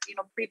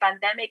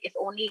 pre-pandemic, if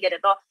only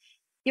ganito.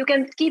 You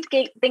can keep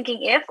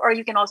thinking if, or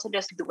you can also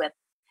just do it.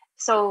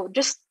 So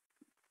just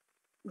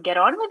get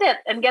on with it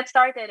and get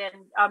started.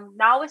 And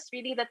now is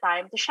really the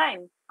time to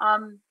shine.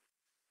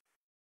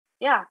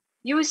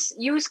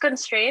 Use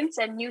constraints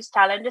and use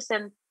challenges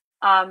and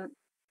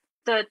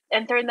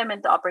turn them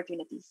into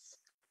opportunities.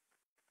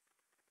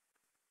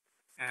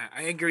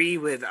 I agree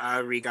with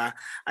Riga.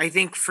 I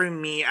think for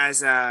me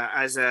as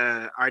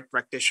a art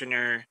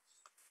practitioner,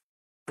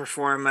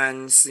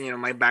 performance,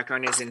 my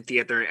background is in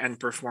theater and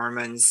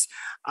performance.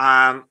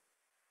 I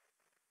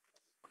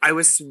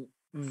was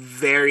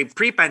very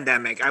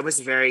pre-pandemic. I was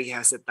very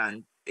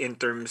hesitant in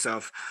terms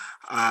of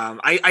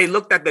I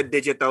looked at the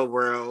digital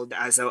world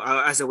as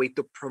a way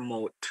to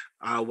promote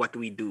what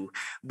we do,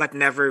 but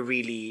never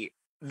really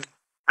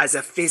as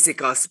a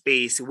physical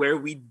space where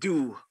we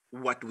do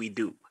what we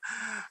do.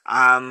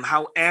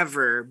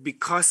 However,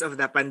 because of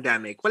the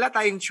pandemic, wala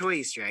tayong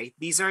choice, right?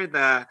 These are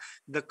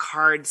the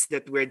cards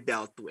that we're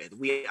dealt with.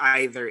 We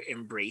either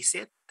embrace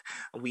it,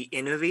 we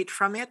innovate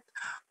from it,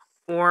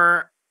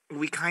 or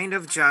we kind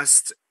of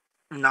just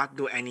not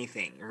do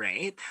anything,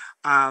 right?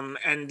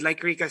 And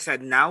like Rika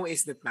said, now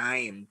is the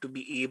time to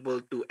be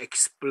able to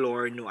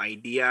explore new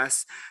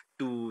ideas,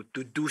 to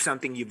do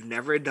something you've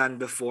never done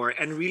before,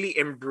 and really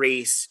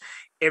embrace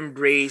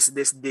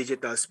this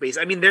digital space.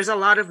 I mean, there's a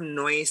lot of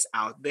noise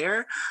out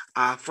there,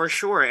 for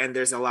sure, and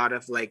there's a lot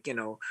of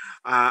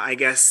I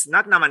guess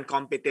not naman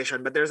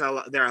competition, but there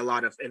are a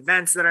lot of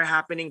events that are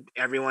happening.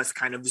 Everyone's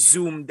kind of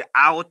zoomed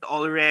out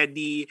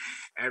already.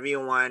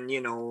 Everyone,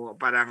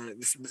 parang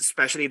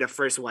especially the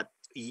first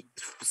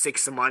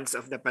 6 months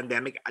of the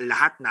pandemic,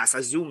 lahat nasa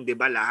Zoom, 'di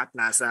ba? Lahat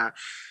nasa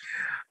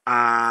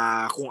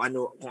kung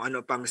ano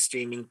pang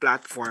streaming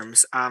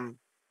platforms.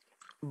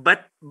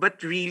 But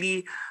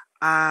really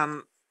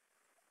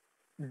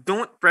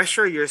don't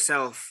pressure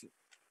yourself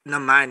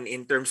naman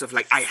in terms of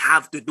like I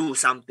have to do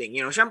something.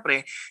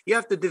 Syempre, you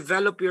have to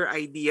develop your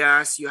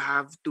ideas, you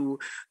have to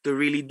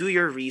really do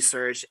your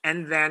research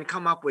and then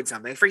come up with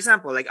something. For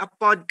example, like a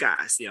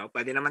podcast,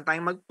 pwede naman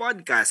tayong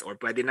mag-podcast or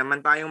pwede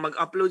naman tayong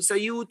mag-upload sa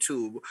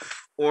YouTube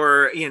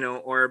or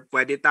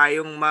pwede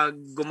tayong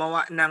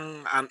gumawa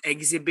ng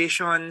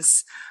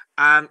exhibitions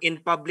in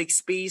public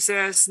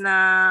spaces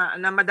na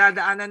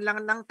madadaanan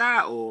lang ng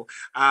tao,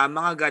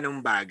 mga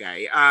ganong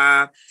bagay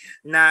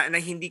na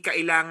hindi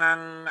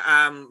kailangang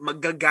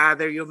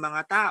mag-gather yung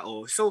mga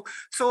tao. So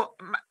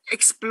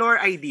explore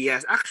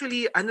ideas.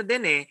 Actually, ano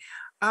din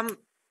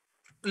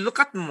look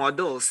at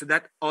models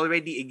that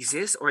already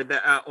exist or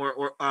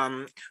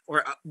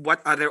what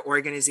other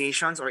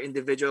organizations or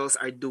individuals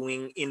are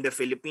doing in the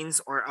Philippines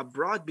or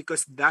abroad,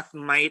 because that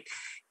might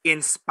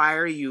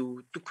inspire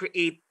you to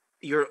create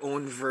your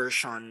own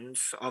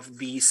versions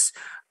of these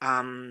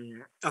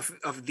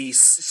of these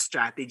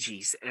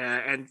strategies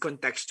and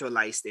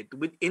contextualize it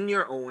within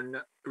your own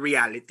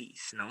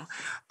realities, no?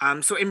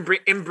 So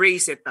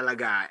embrace it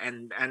talaga,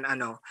 and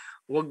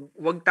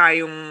wag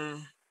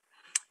tayong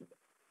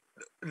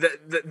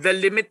the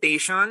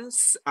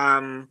limitations,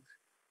 ano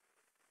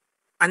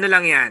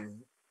lang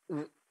yan,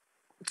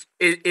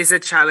 is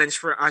a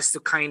challenge for us to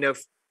kind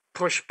of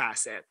push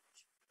past it.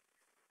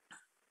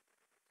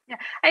 Yeah,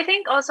 I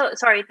think also,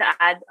 sorry to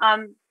add,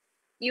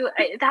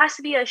 it has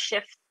to be a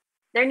shift.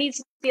 There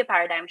needs to be a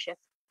paradigm shift,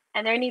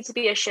 and there needs to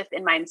be a shift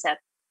in mindset.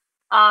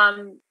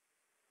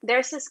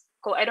 There's this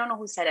quote, I don't know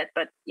who said it,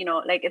 but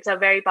like it's a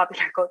very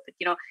popular quote. But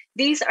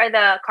these are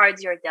the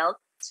cards you're dealt,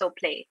 so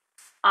play.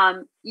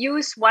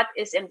 Use what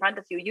is in front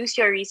of you. Use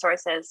your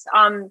resources.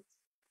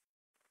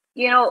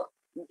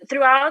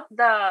 Throughout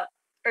the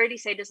early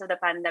stages of the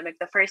pandemic,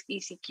 the first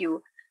ECQ,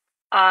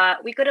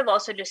 we could have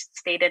also just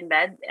stayed in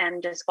bed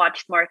and just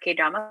watched more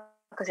K-drama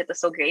because it was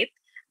so great.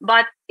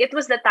 But it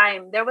was the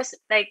time, that was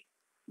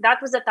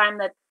the time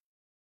that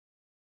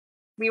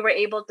we were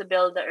able to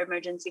build the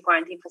emergency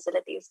quarantine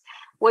facilities.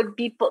 Would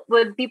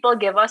people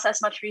give us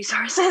as much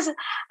resources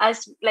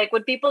as, like,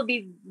 would people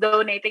be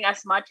donating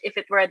as much if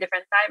it were a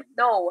different time?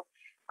 No.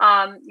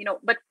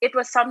 But it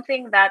was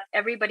something that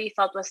everybody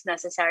felt was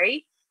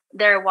necessary.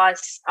 There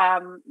was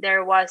a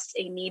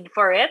need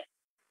for it.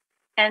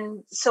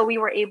 And so we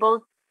were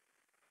able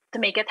to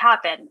make it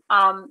happen.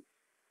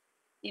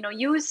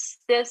 Use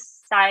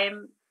this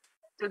time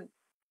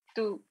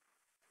to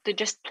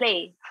just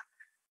play.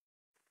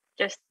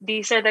 Just,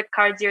 these are the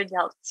cards you're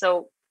dealt,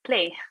 so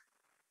play.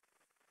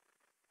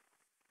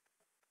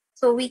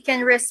 So we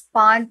can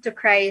respond to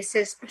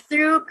crisis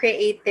through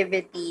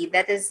creativity.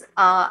 That is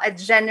a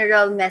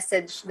general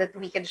message that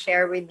we can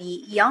share with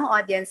the young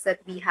audience that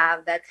we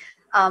have, that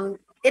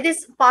it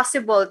is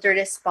possible to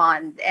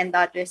respond, and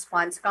that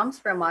response comes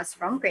from us,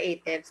 from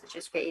creatives, which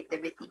is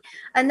creativity.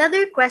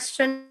 Another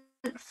question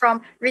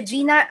from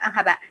Regina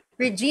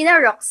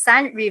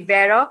Roxanne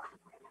Rivero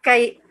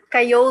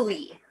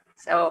Cayoli.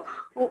 So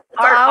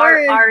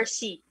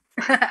RC.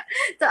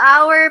 To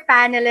our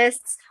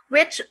panelists,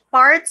 which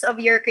parts of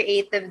your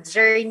creative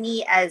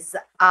journey as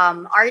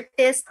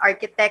artist,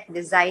 architect,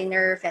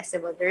 designer,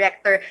 festival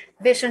director,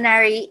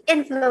 visionary,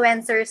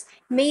 influencers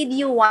made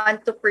you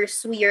want to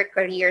pursue your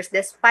careers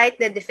despite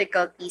the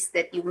difficulties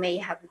that you may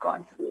have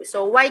gone through?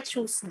 So why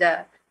choose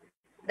the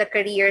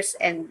careers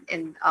and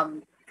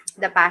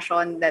the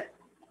passion that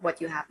what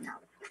you have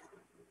now?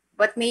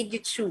 What made you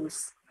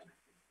choose?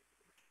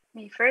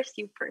 Me first,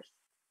 you first.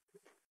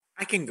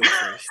 I can go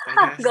first, I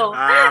guess. Go.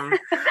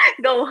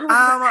 Go.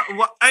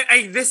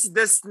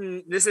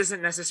 This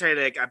isn't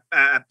necessarily like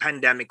a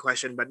pandemic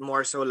question, but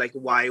more so like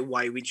why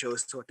we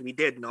chose what we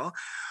did, no?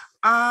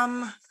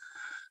 Well,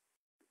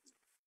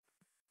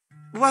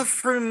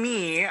 for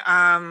me,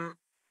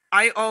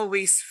 I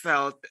always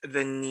felt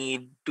the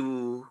need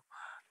to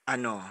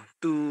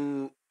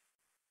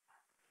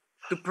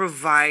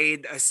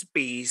provide a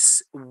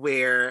space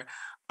where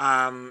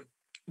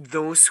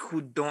those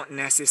who don't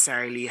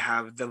necessarily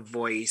have the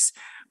voice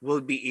will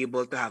be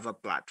able to have a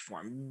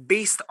platform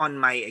based on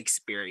my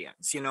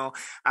experience. When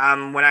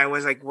I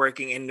was like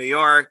working in New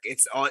York,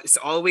 it's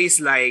always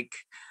the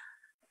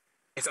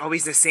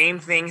same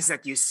things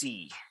that you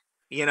see.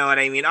 You know what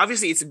I mean?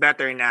 Obviously, it's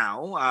better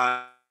now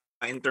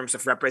in terms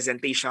of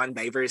representation,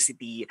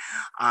 diversity,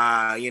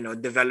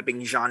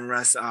 developing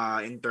genres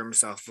in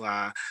terms of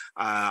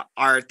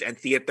art and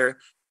theater.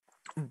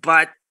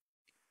 But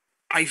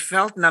I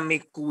felt na may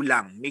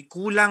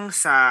kulang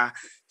sa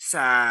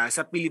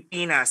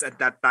Pilipinas at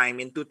that time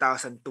in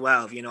 2012.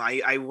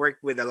 I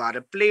worked with a lot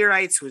of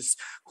playwrights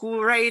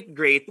who write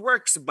great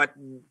works, but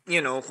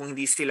kung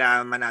hindi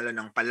sila manalo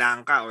ng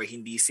palangka or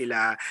hindi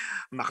sila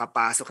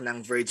makapasok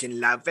ng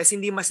Virgin Lab Fest,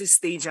 hindi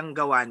masistage ang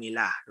gawa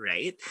nila,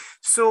 right?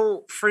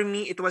 So for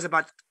me, it was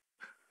about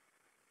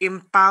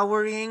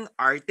empowering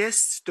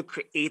artists to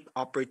create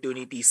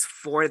opportunities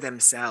for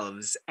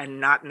themselves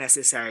and not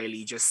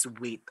necessarily just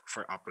wait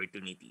for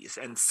opportunities.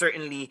 And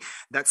certainly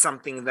that's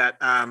something that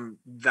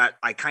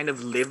that I kind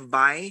of live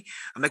by.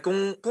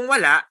 Kung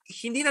wala,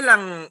 hindi ka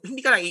lang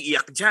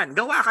iiyak diyan.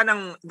 Gawa ka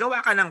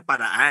ng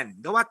paraan.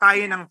 Gawa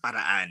tayo ng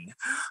paraan.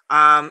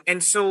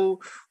 And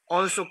so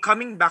also,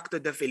 coming back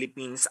to the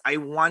Philippines, I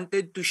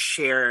wanted to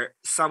share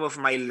some of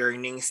my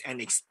learnings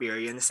and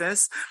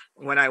experiences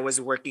when I was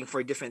working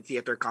for different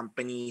theater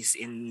companies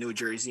in New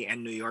Jersey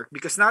and New York,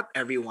 because not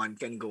everyone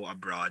can go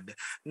abroad.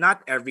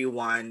 Not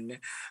everyone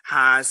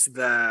has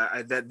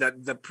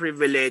the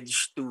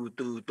privilege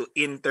to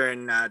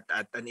intern at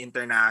an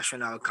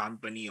international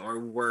company or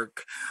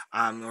work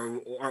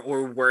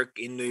or work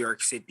in New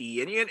York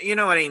City. And you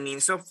know what I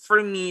mean? So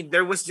for me,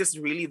 there was just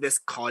really this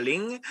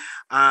calling,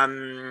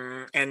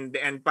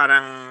 and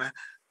parang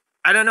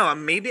I don't know,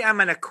 maybe I'm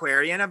an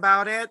Aquarian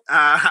about it.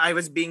 I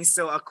was being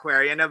so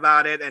Aquarian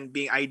about it and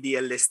being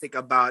idealistic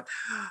about,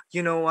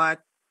 you know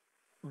what,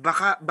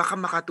 baka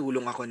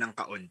makatulong ako ng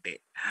kaunti.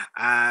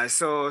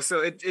 So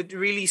it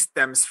really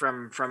stems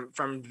from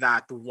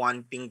that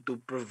wanting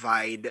to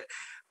provide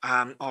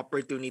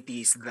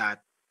opportunities that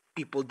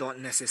people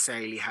don't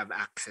necessarily have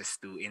access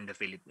to in the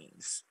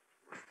Philippines.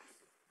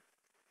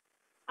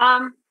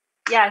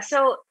 Yeah,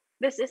 so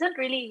this isn't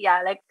really,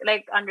 yeah,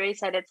 like Andre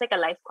said, it's like a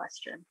life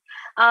question.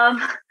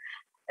 Um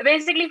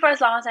Basically, for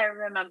as long as I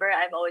remember,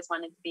 I've always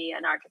wanted to be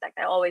an architect.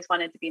 I always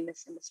wanted to be in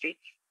this industry.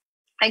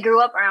 I grew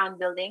up around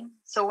building.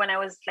 So when I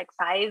was like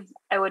 5,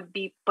 I would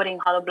be putting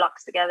hollow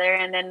blocks together.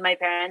 And then my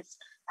parents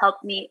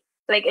helped me,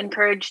 like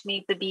encouraged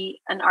me to be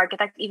an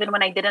architect, even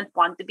when I didn't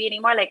want to be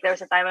anymore. Like there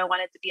was a time I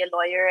wanted to be a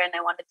lawyer and I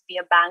wanted to be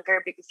a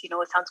banker because, you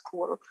know, it sounds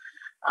cool.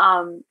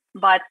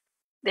 But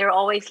they're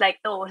always like,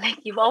 no, like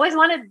you've always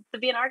wanted to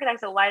be an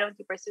architect. So why don't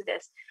you pursue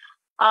this?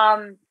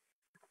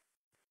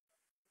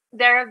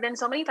 There have been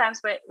so many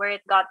times where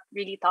it got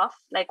really tough,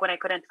 like when I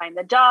couldn't find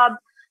a job,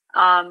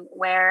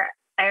 where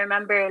I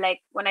remember like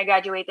when I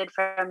graduated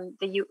from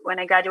the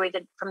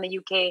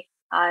UK,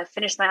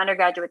 finished my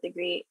undergraduate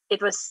degree.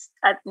 It was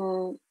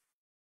in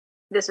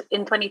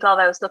 2012.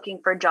 I was looking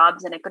for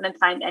jobs and I couldn't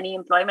find any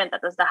employment.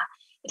 That was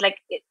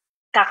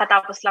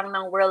kakatapos lang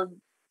ng world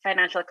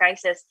financial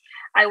crisis.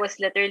 I was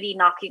literally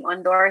knocking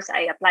on doors.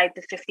 I applied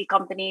to 50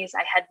 companies.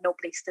 I had no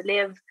place to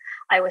live.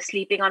 I was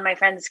sleeping on my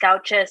friends'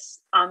 couches,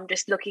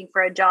 just looking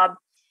for a job.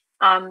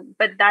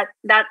 But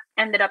that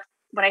ended up,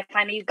 when I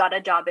finally got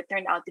a job, it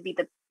turned out to be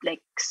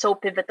so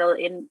pivotal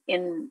in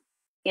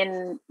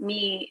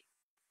me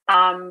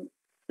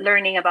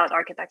learning about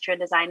architecture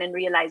and design and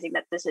realizing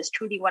that this is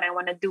truly what I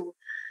want to do.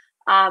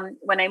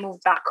 When I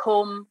moved back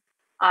home,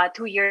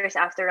 2 years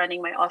after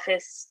running my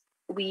office,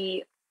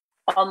 we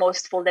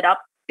almost folded up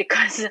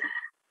because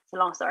it's a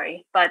long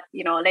story, but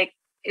you know,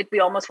 we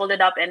almost folded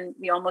up and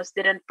we almost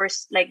didn't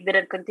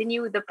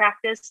continue the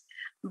practice.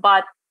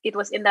 But it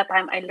was in that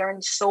time I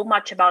learned so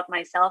much about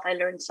myself. I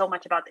learned so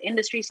much about the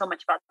industry, so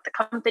much about the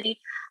company.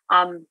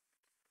 And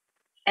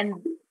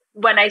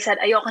when I said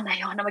ayoko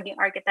na maging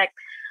architect,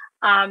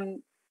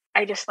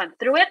 I just went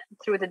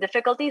through the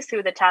difficulties,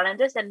 through the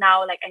challenges, and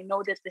now I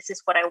know that this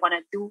is what I want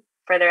to do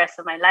for the rest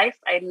of my life.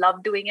 I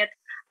love doing it.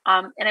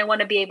 And I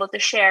want to be able to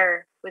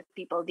share with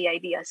people the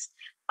ideas.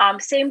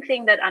 Same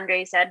thing that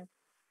Andre said.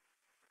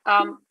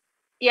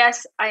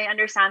 Yes, I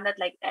understand that.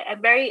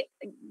 I'm very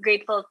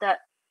grateful to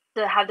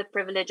have the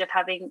privilege of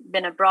having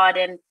been abroad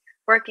and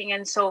working,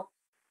 and so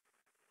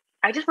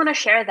I just want to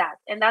share that,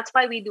 and that's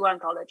why we do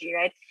anthology,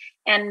 right?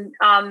 And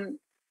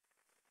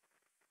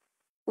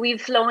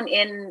we've flown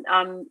in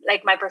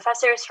my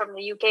professors from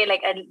the UK,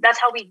 and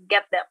that's how we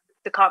get them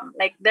to come.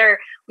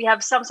 We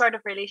have some sort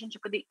of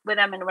relationship with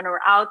them, and when we're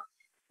out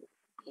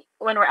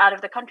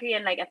of the country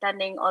and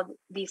attending all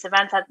these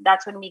events,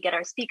 that's when we get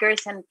our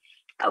speakers, and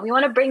we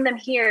want to bring them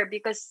here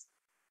because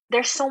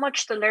there's so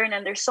much to learn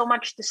and there's so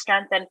much to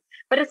strengthen.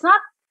 But it's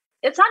not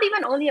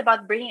even only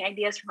about bringing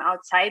ideas from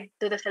outside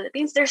to the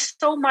Philippines. There's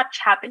so much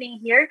happening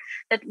here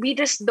that we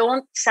just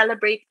don't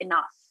celebrate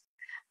enough.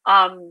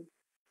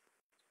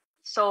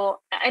 So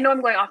I know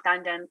I'm going off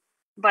tangent,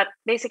 but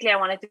basically I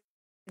wanted to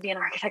be an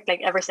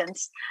architect ever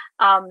since.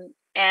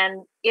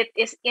 And it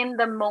is in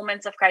the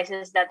moments of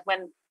crisis that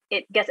when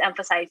it gets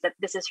emphasized that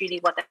this is really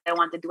what I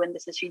want to do and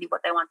this is really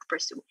what I want to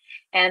pursue.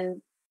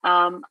 And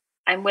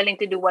I'm willing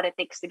to do what it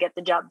takes to get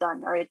the job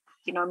done, or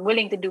I'm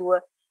willing to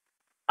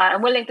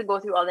go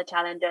through all the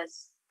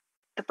challenges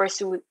to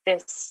pursue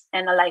this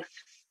and a life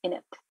in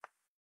it.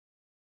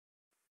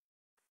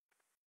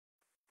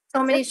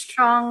 So many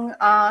strong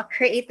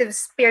creative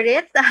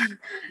spirit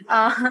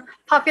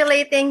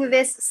populating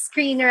this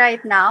screen right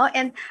now.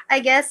 And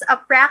I guess a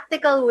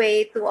practical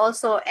way to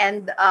also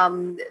end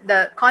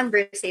the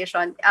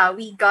conversation,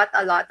 we got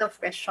a lot of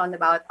questions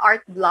about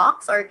art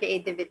blocks or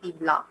creativity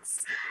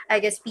blocks. I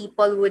guess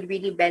people would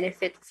really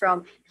benefit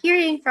from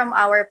hearing from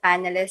our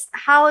panelists.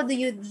 How do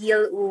you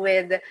deal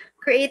with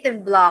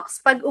creative blocks,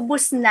 pag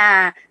ubus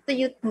na,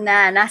 tuyot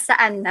na,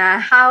 nasaan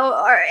na, how,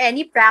 or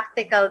any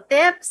practical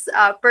tips,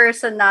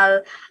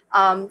 personal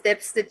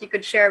tips that you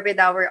could share with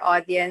our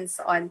audience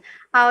on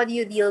how do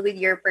you deal with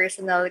your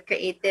personal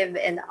creative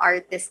and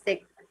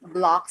artistic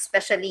blocks,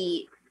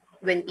 especially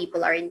when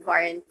people are in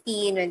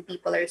quarantine, when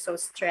people are so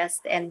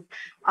stressed, and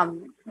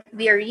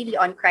we are really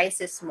on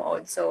crisis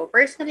mode. So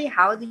personally,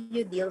 how do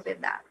you deal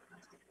with that?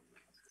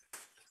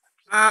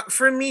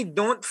 For me,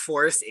 don't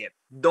force it.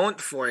 Don't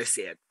force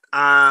it.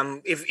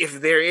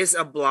 If there is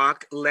a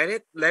block, let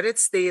it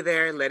stay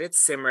there. Let it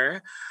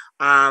simmer.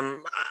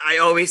 I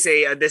always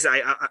say this.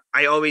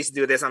 I always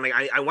do this. I'm like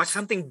I watch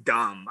something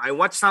dumb. I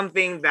watch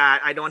something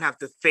that I don't have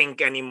to think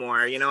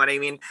anymore. You know what I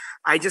mean?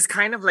 I just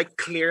kind of like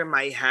clear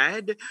my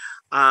head.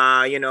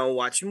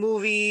 Watch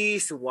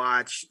movies,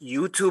 watch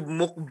YouTube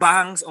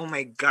mukbangs. Oh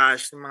my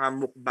gosh, yung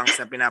mga mukbangs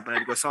na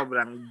pinapanood ko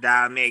sobrang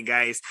dami,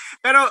 guys.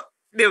 Pero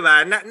 'di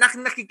ba?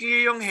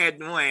 Nakiklear yung head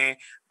mo eh.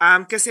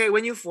 Kasi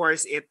when you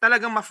force it,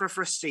 talagang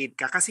ma-frustrate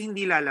ka kasi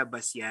hindi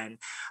lalabas 'yan.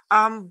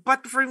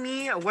 But for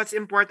me, what's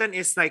important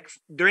is like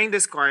during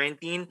this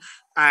quarantine,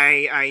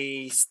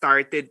 I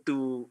started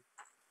to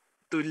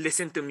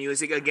listen to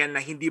music again na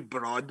hindi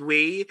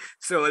Broadway.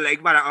 So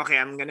like parang okay,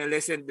 I'm gonna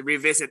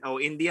revisit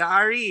India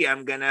Ari.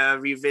 I'm gonna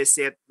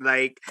revisit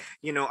like,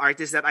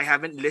 artists that I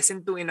haven't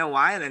listened to in a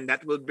while, and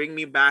that will bring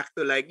me back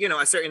to like,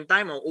 a certain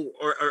time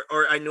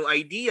or a new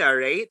idea,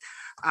 right?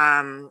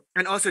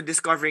 And also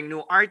discovering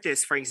new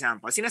artists, for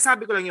example.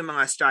 Sinasabi ko lang yung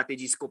mga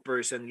strategies ko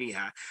personally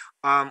ha.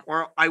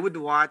 Or I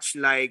would watch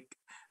like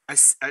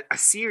a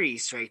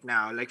series right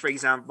now. Like for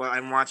example,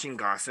 I'm watching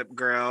Gossip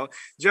Girl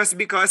just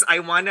because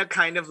I want to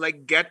kind of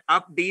like get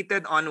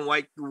updated on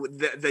what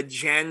the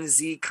Gen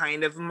Z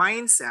kind of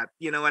mindset.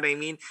 You know what I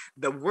mean?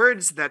 The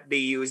words that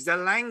they use, the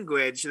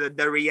language,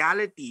 the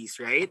realities,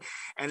 right?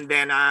 And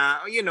then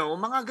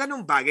mga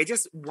ganong bagay.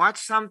 Just watch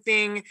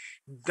something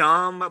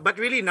dumb, but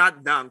really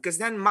not dumb,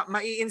 because then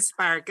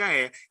mai-inspire ka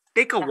eh.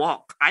 Take a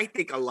walk. I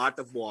take a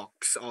lot of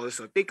walks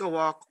also. Take a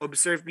walk,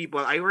 observe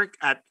people. I work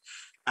at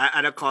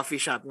a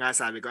coffee shop nga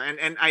sabi ko,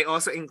 and I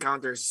also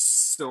encounter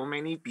so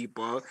many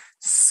people,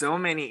 so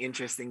many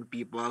interesting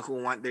people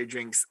who want their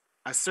drinks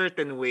a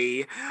certain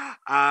way,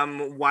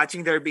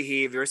 watching their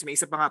behaviors. May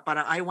isa pa nga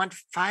parang I want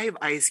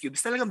 5 ice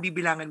cubes. Talagang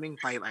bibilangan mo yung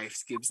 5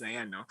 ice cubes na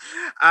yan, no?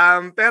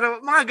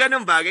 Pero mga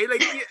ganong bagay,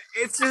 like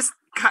it's just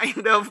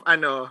kind of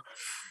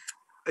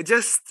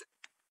just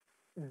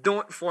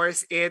don't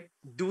force it,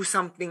 do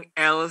something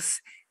else,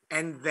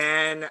 and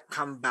then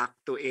come back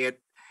to it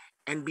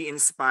and be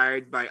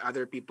inspired by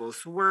other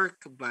people's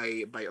work,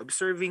 by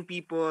observing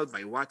people,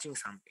 by watching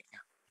something.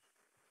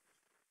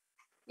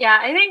 Yeah,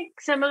 I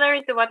think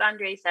similar to what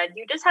Andre said,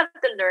 you just have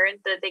to learn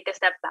to take a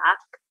step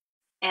back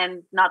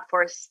and not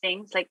force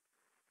things. Like,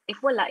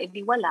 if wala, if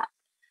di wala.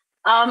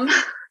 And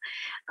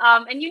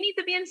you need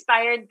to be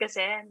inspired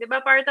kasi, di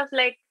ba, part of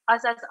like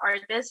us as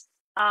artists,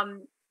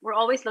 we're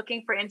always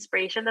looking for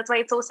inspiration. That's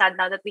why it's so sad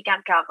now that we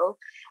can't travel.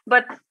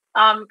 But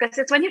because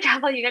it's when you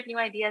travel, you get new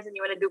ideas and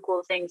you want to do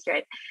cool things,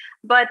 right?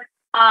 But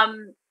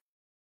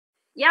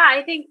yeah,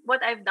 I think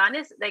what I've done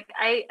is like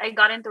I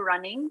got into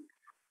running.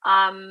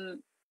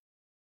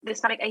 This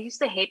time, like, I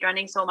used to hate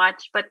running so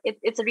much, but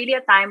it's really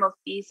a time of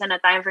peace and a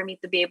time for me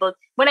to be able.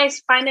 When I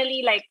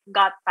finally like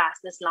got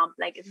past this lump,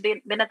 like it's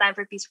been a time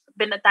for peace,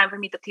 been a time for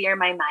me to clear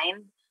my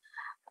mind.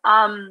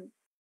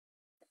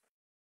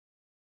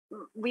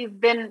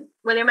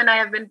 William and I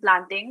have been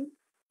planting.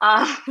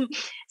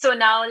 So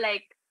now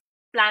like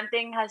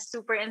planting has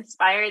super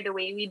inspired the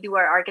way we do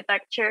our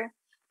architecture,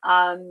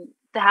 to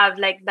have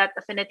like that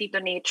affinity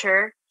to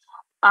nature.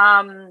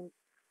 Yeah,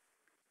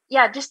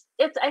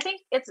 I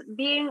think it's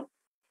being,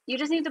 you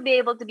just need to be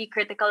able to be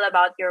critical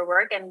about your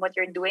work and what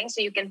you're doing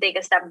so you can take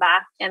a step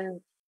back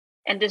and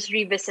just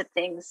revisit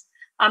things.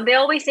 They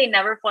always say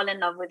never fall in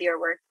love with your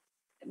work,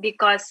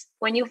 because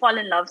when you fall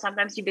in love,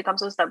 sometimes you become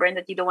so stubborn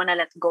that you don't want to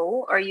let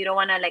go, or you don't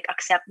want to like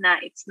accept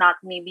that it's not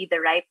maybe the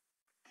right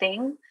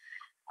thing.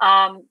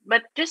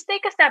 But just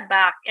take a step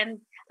back. And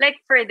like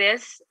for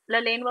this,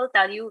 Lalaine will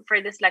tell you,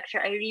 for this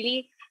lecture, I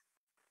really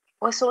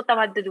was so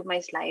tamad to do my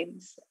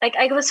slides. Like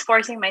I was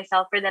forcing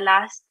myself for the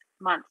last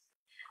month.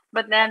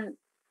 But then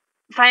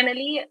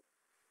finally,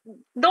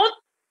 don't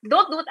do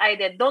what I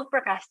did. Don't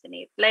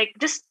procrastinate. Like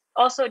just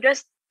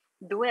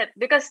do it,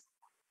 because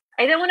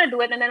I didn't want to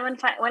do it. And then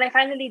when I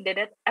finally did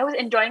it, I was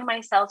enjoying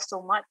myself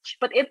so much.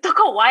 But it took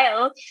a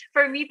while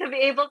for me to be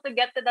able to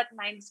get to that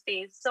mind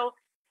space. So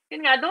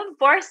yun nga, don't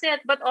force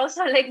it, but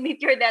also like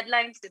meet your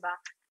deadlines, diba?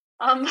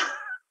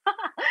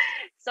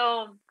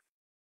 So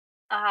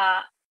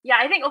yeah,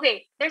 I think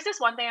okay, there's this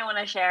one thing I want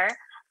to share.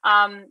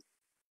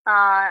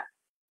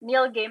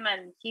 Neil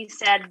Gaiman, he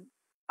said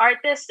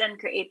artists and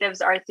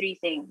creatives are 3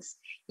 things.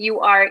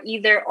 You are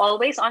either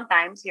always on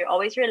time, so you're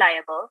always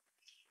reliable.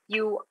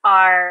 You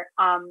are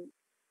I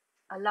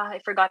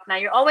forgot now.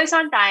 You're always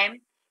on time.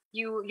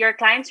 Your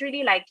clients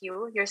really like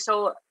you. You're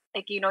so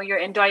like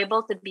you're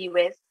enjoyable to be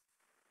with.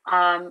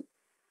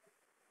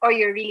 Or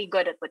you're really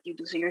good at what you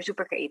do, so you're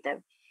super creative.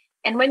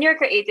 And when you're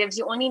creatives,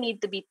 you only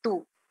need to be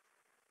 2.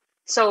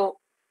 So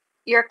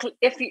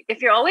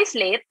if you're always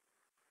late,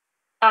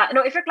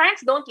 no, if your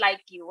clients don't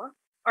like you,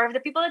 or if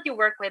the people that you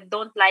work with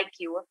don't like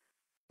you,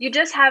 you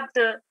just have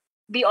to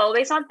be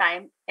always on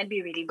time and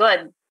be really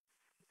good.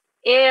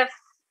 If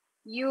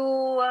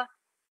you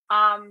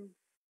um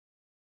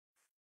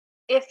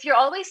if you're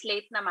always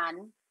late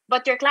naman,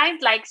 but your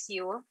client likes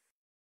you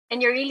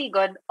and you're really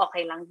good,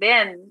 okay lang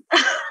din.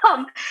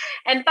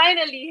 And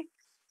finally,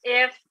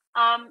 if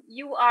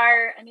you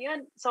are ano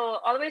yun, so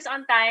always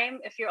on time,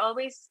 if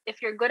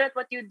you're good at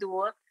what you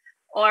do,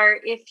 or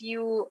if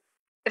your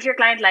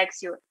client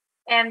likes you,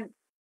 and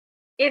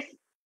if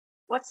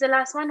what's the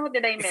last one? What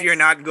did I miss? If you're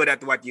not good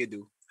at what you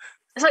do.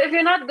 So if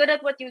you're not good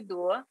at what you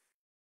do,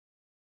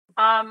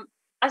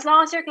 as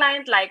long as your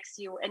client likes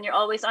you and you're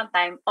always on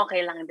time,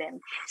 okay lang din.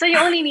 So you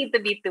only need to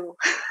be two.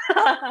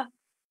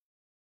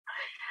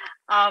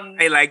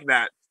 I like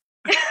that.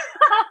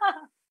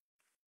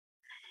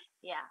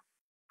 Yeah.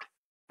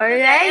 All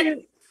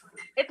right.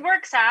 It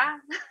works, huh?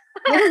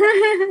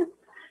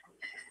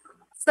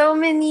 So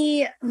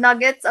many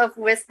nuggets of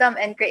wisdom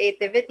and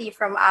creativity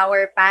from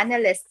our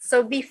panelists.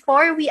 So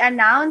before we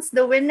announce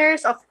the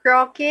winners of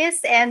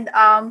Crocus and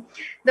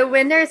the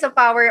winners of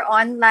our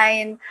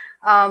online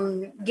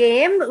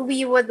game,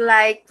 we would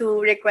like to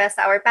request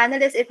our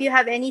panelists, if you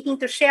have anything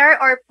to share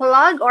or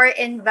plug or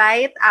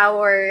invite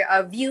our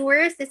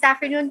viewers this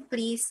afternoon,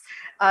 please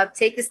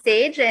take the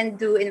stage and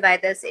do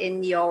invite us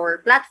in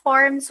your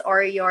platforms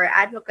or your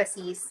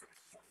advocacies.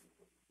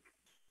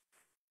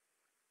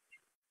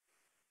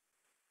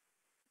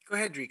 Go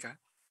ahead, Rika.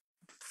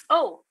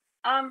 Oh,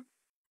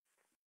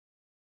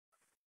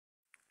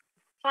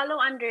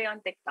 follow Andre on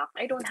TikTok.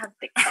 I don't have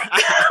TikTok.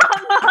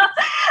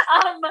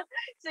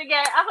 Sige,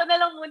 ako na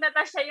lang muna,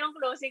 tas siya yung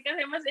closing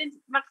kasi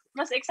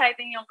mas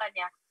exciting yung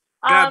kanya.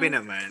 Grabe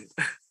naman.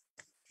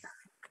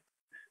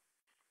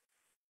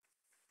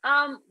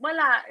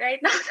 Wala. Right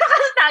now,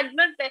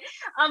 stagnant eh.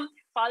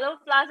 Follow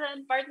Plaza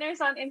and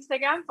Partners on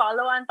Instagram.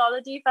 Follow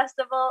Anthology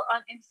Festival on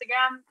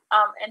Instagram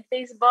and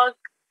Facebook.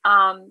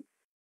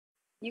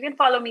 You can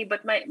follow me,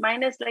 but mine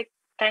is like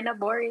kind of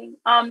boring.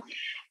 And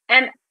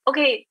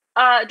okay,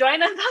 join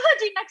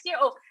Anthology next year.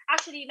 Oh,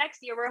 actually, next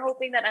year we're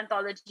hoping that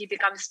Anthology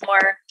becomes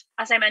more.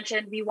 As I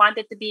mentioned, we want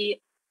it to be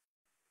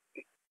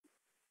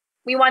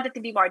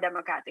more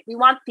democratic. We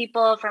want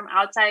people from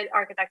outside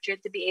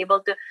architecture to be able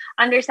to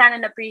understand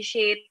and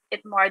appreciate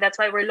it more. That's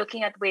why we're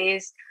looking at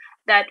ways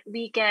that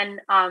we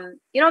can,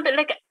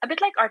 like a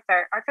bit like art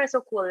fair. Art fair is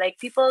so cool. Like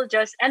people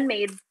just and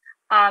made,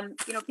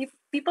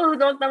 people who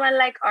don't naman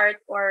like art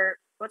or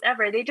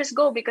whatever, they just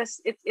go because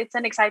it's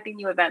an exciting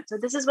new event. So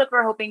this is what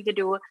we're hoping to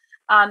do.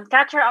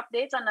 Catch our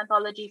updates on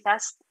Anthology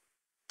Fest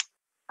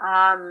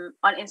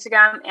on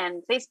Instagram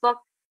and Facebook,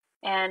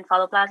 and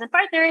follow Plaza and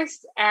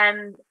Partners.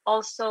 And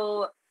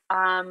also,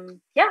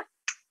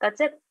 that's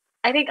it.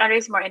 I think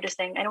Andre is more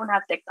interesting. I don't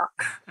have TikTok.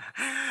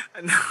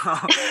 No,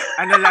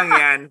 ano lang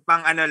yan,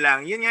 pang ano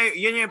lang. Yun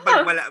yung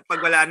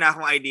pag wala na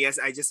akong ideas,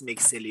 I just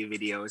make silly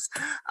videos.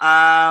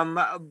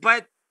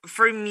 But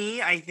for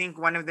me, I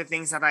think one of the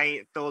things that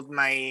I told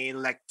my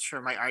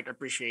art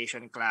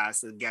appreciation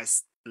class,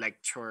 guest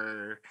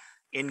lecture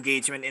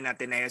engagement in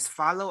Ateneo is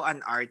follow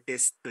an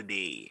artist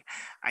today.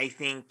 I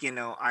think,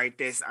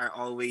 artists are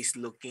always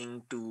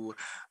looking to,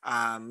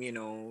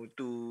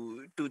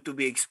 to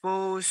be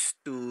exposed,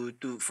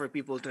 for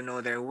people to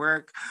know their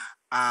work.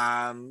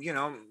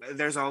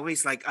 There's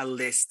always like a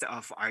list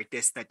of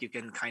artists that you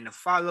can kind of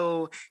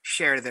follow,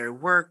 share their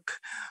work,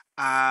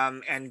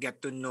 and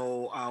get to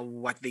know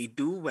what they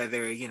do,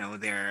 whether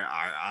there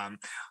are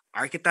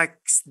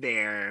architects,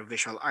 they're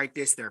visual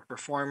artists, they're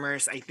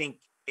performers. I think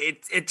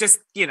it just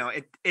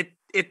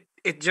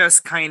it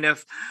just kind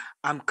of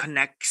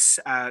connects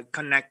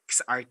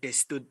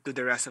artists to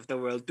the rest of the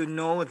world, to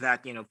know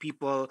that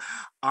people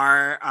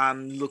are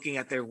looking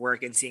at their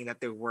work and seeing that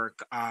their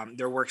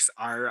works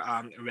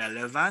are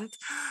relevant.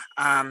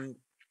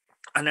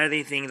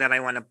 Another thing that I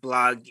want to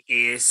plug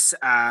is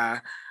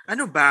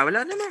ano ba,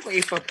 wala naman ko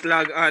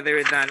ipa-plug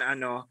other than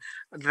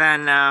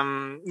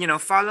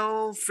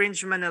follow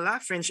Fringe Manila,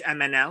 Fringe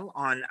MNL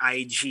on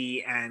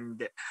IG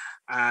and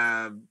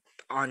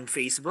on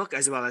Facebook,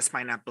 as well as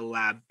Pineapple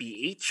Lab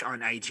PH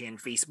on IG and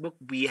Facebook.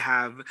 We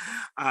have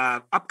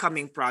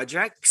upcoming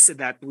projects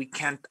that we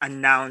can't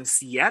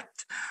announce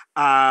yet,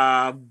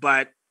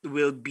 but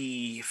will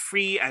be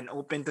free and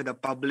open to the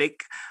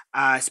public,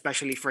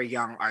 especially for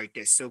young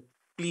artists. So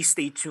please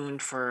stay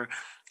tuned for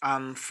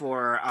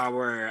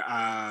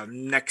our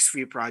next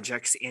few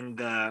projects in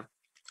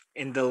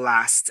the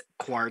last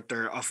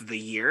quarter of the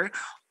year.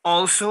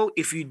 Also,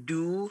 if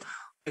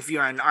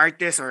you're an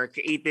artist or a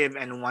creative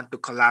and want to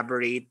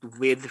collaborate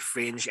with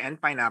Fringe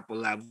and Pineapple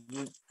Lab,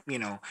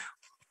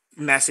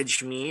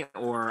 message me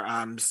or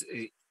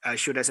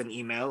shoot us an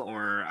email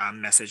or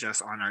message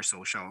us on our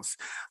socials,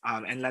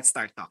 and let's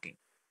start talking.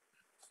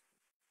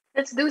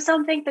 Let's do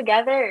something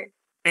together.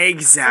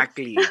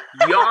 Exactly.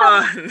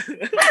 Yon.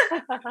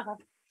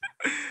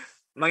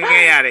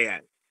 Mangyayari yan.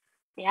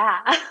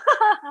 Yeah.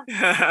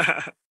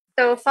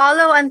 So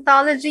follow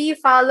Anthology,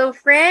 follow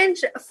Fringe,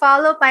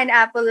 follow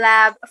Pineapple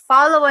Lab,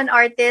 follow an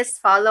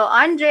artist, follow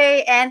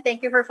Andre, and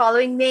thank you for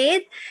following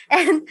Maid.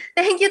 And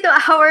thank you to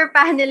our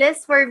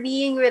panelists for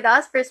being with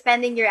us, for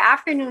spending your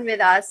afternoon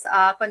with us,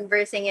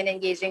 conversing and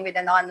engaging with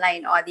an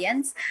online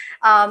audience.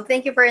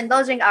 Thank you for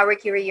indulging our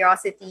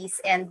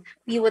curiosities, and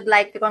we would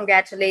like to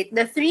congratulate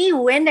the three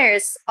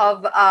winners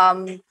of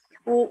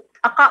who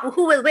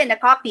will win a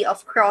copy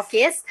of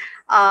Crocus,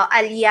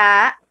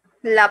 Alia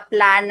La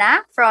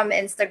Plana from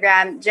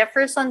Instagram,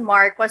 Jefferson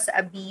Marcos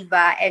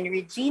Abiba, and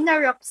Regina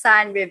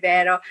Roxanne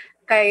Rivero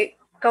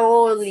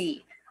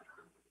Kaoli.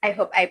 I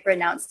hope I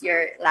pronounced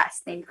your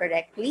last name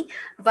correctly.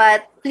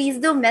 But please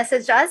do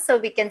message us so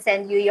we can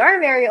send you your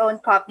very own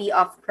copy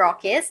of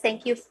Crocus.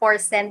 Thank you for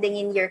sending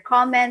in your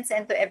comments,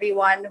 and to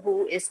everyone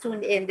who is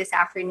tuned in this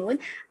afternoon.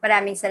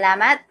 Maraming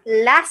salamat.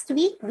 Last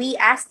week, we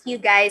asked you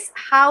guys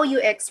how you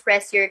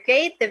express your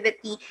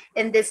creativity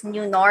in this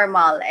new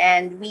normal,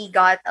 and we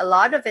got a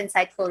lot of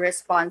insightful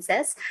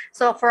responses.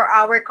 So for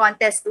our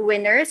contest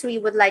winners, we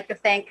would like to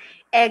thank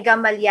Ega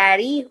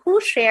Malyari,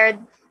 who shared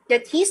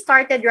that he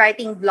started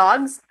writing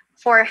blogs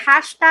for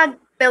hashtag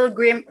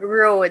Pilgrim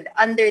Road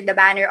under the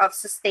banner of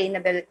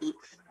sustainability.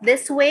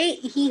 This way,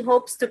 he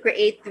hopes to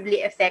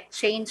creatively affect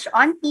change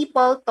on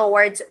people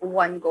towards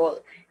one goal,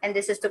 and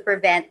this is to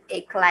prevent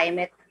a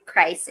climate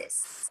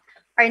crisis.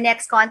 Our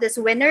next contest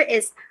winner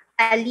is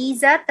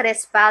Aliza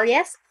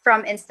Tresvalles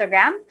from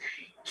Instagram.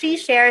 She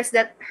shares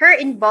that her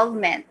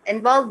involvement,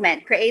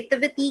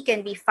 creativity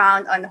can be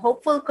found on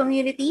hopeful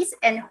communities,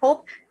 and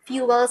hope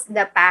fuels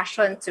the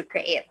passion to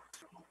create.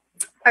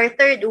 Our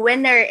third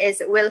winner is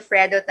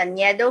Wilfredo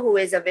Taniedo, who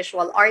is a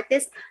visual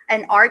artist,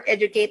 an art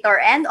educator,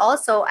 and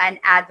also an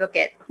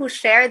advocate, who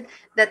shared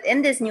that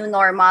in this new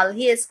normal,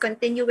 he is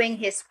continuing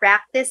his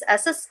practice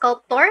as a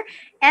sculptor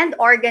and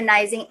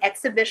organizing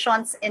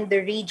exhibitions in the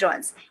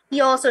regions.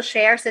 He also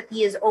shares that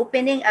he is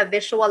opening a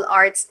visual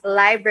arts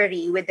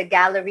library with the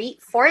gallery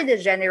for the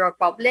general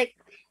public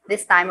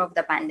this time of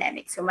the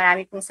pandemic. So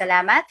marami pong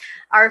salamat.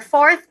 Our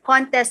fourth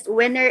contest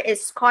winner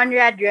is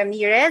Conrad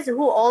Ramirez,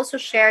 who also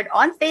shared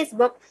on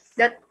Facebook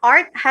that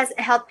art has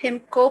helped him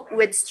cope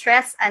with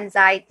stress,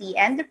 anxiety,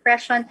 and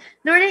depression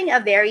during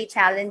a very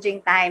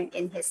challenging time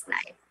in his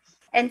life.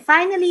 And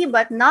finally,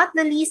 but not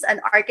the least, an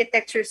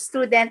architecture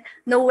student,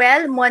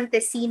 Noel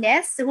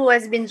Montesines, who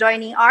has been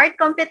joining art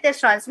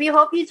competitions. We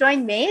hope you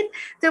join Maid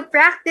to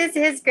practice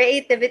his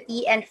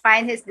creativity and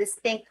find his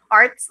distinct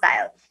art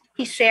style.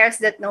 He shares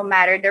that no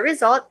matter the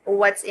result,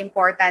 what's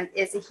important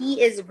is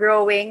he is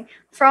growing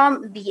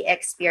from the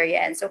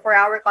experience. So for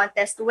our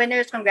contest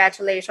winners,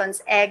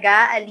 congratulations,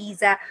 Ega,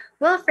 Aliza,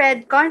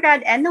 Wilfred,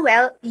 Conrad, and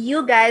Noel.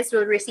 You guys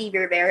will receive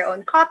your very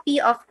own copy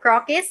of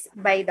Crocus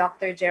by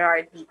Dr.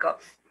 Gerard Vico.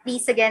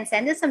 Please again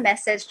send us a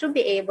message to be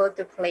able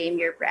to claim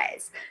your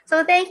prize.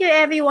 So thank you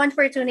everyone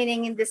for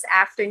tuning in this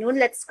afternoon.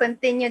 Let's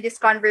continue this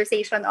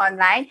conversation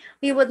online.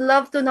 We would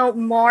love to know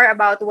more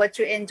about what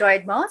you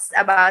enjoyed most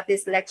about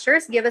these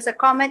lectures. Give us a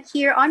comment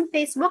here on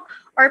Facebook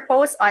or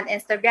post on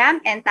Instagram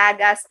and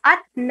tag us at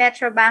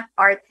Metrobank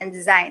Art and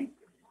Design.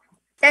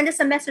 Send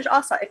us a message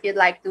also if you'd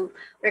like to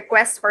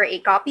request for a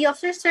copy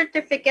of your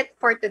certificate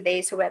for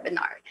today's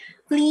webinar.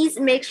 Please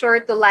make sure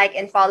to like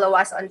and follow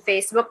us on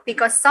Facebook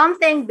because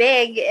something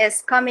big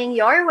is coming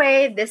your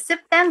way this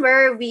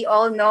September. We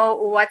all know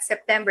what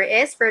September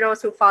is for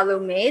those who follow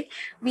Made.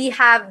 We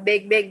have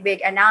big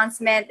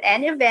announcement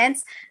and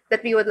events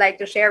that we would like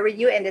to share with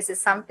you, and this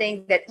is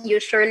something that you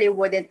surely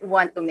wouldn't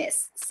want to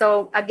miss.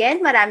 So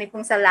again, marami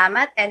pong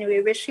salamat and we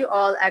wish you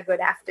all a good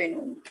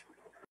afternoon.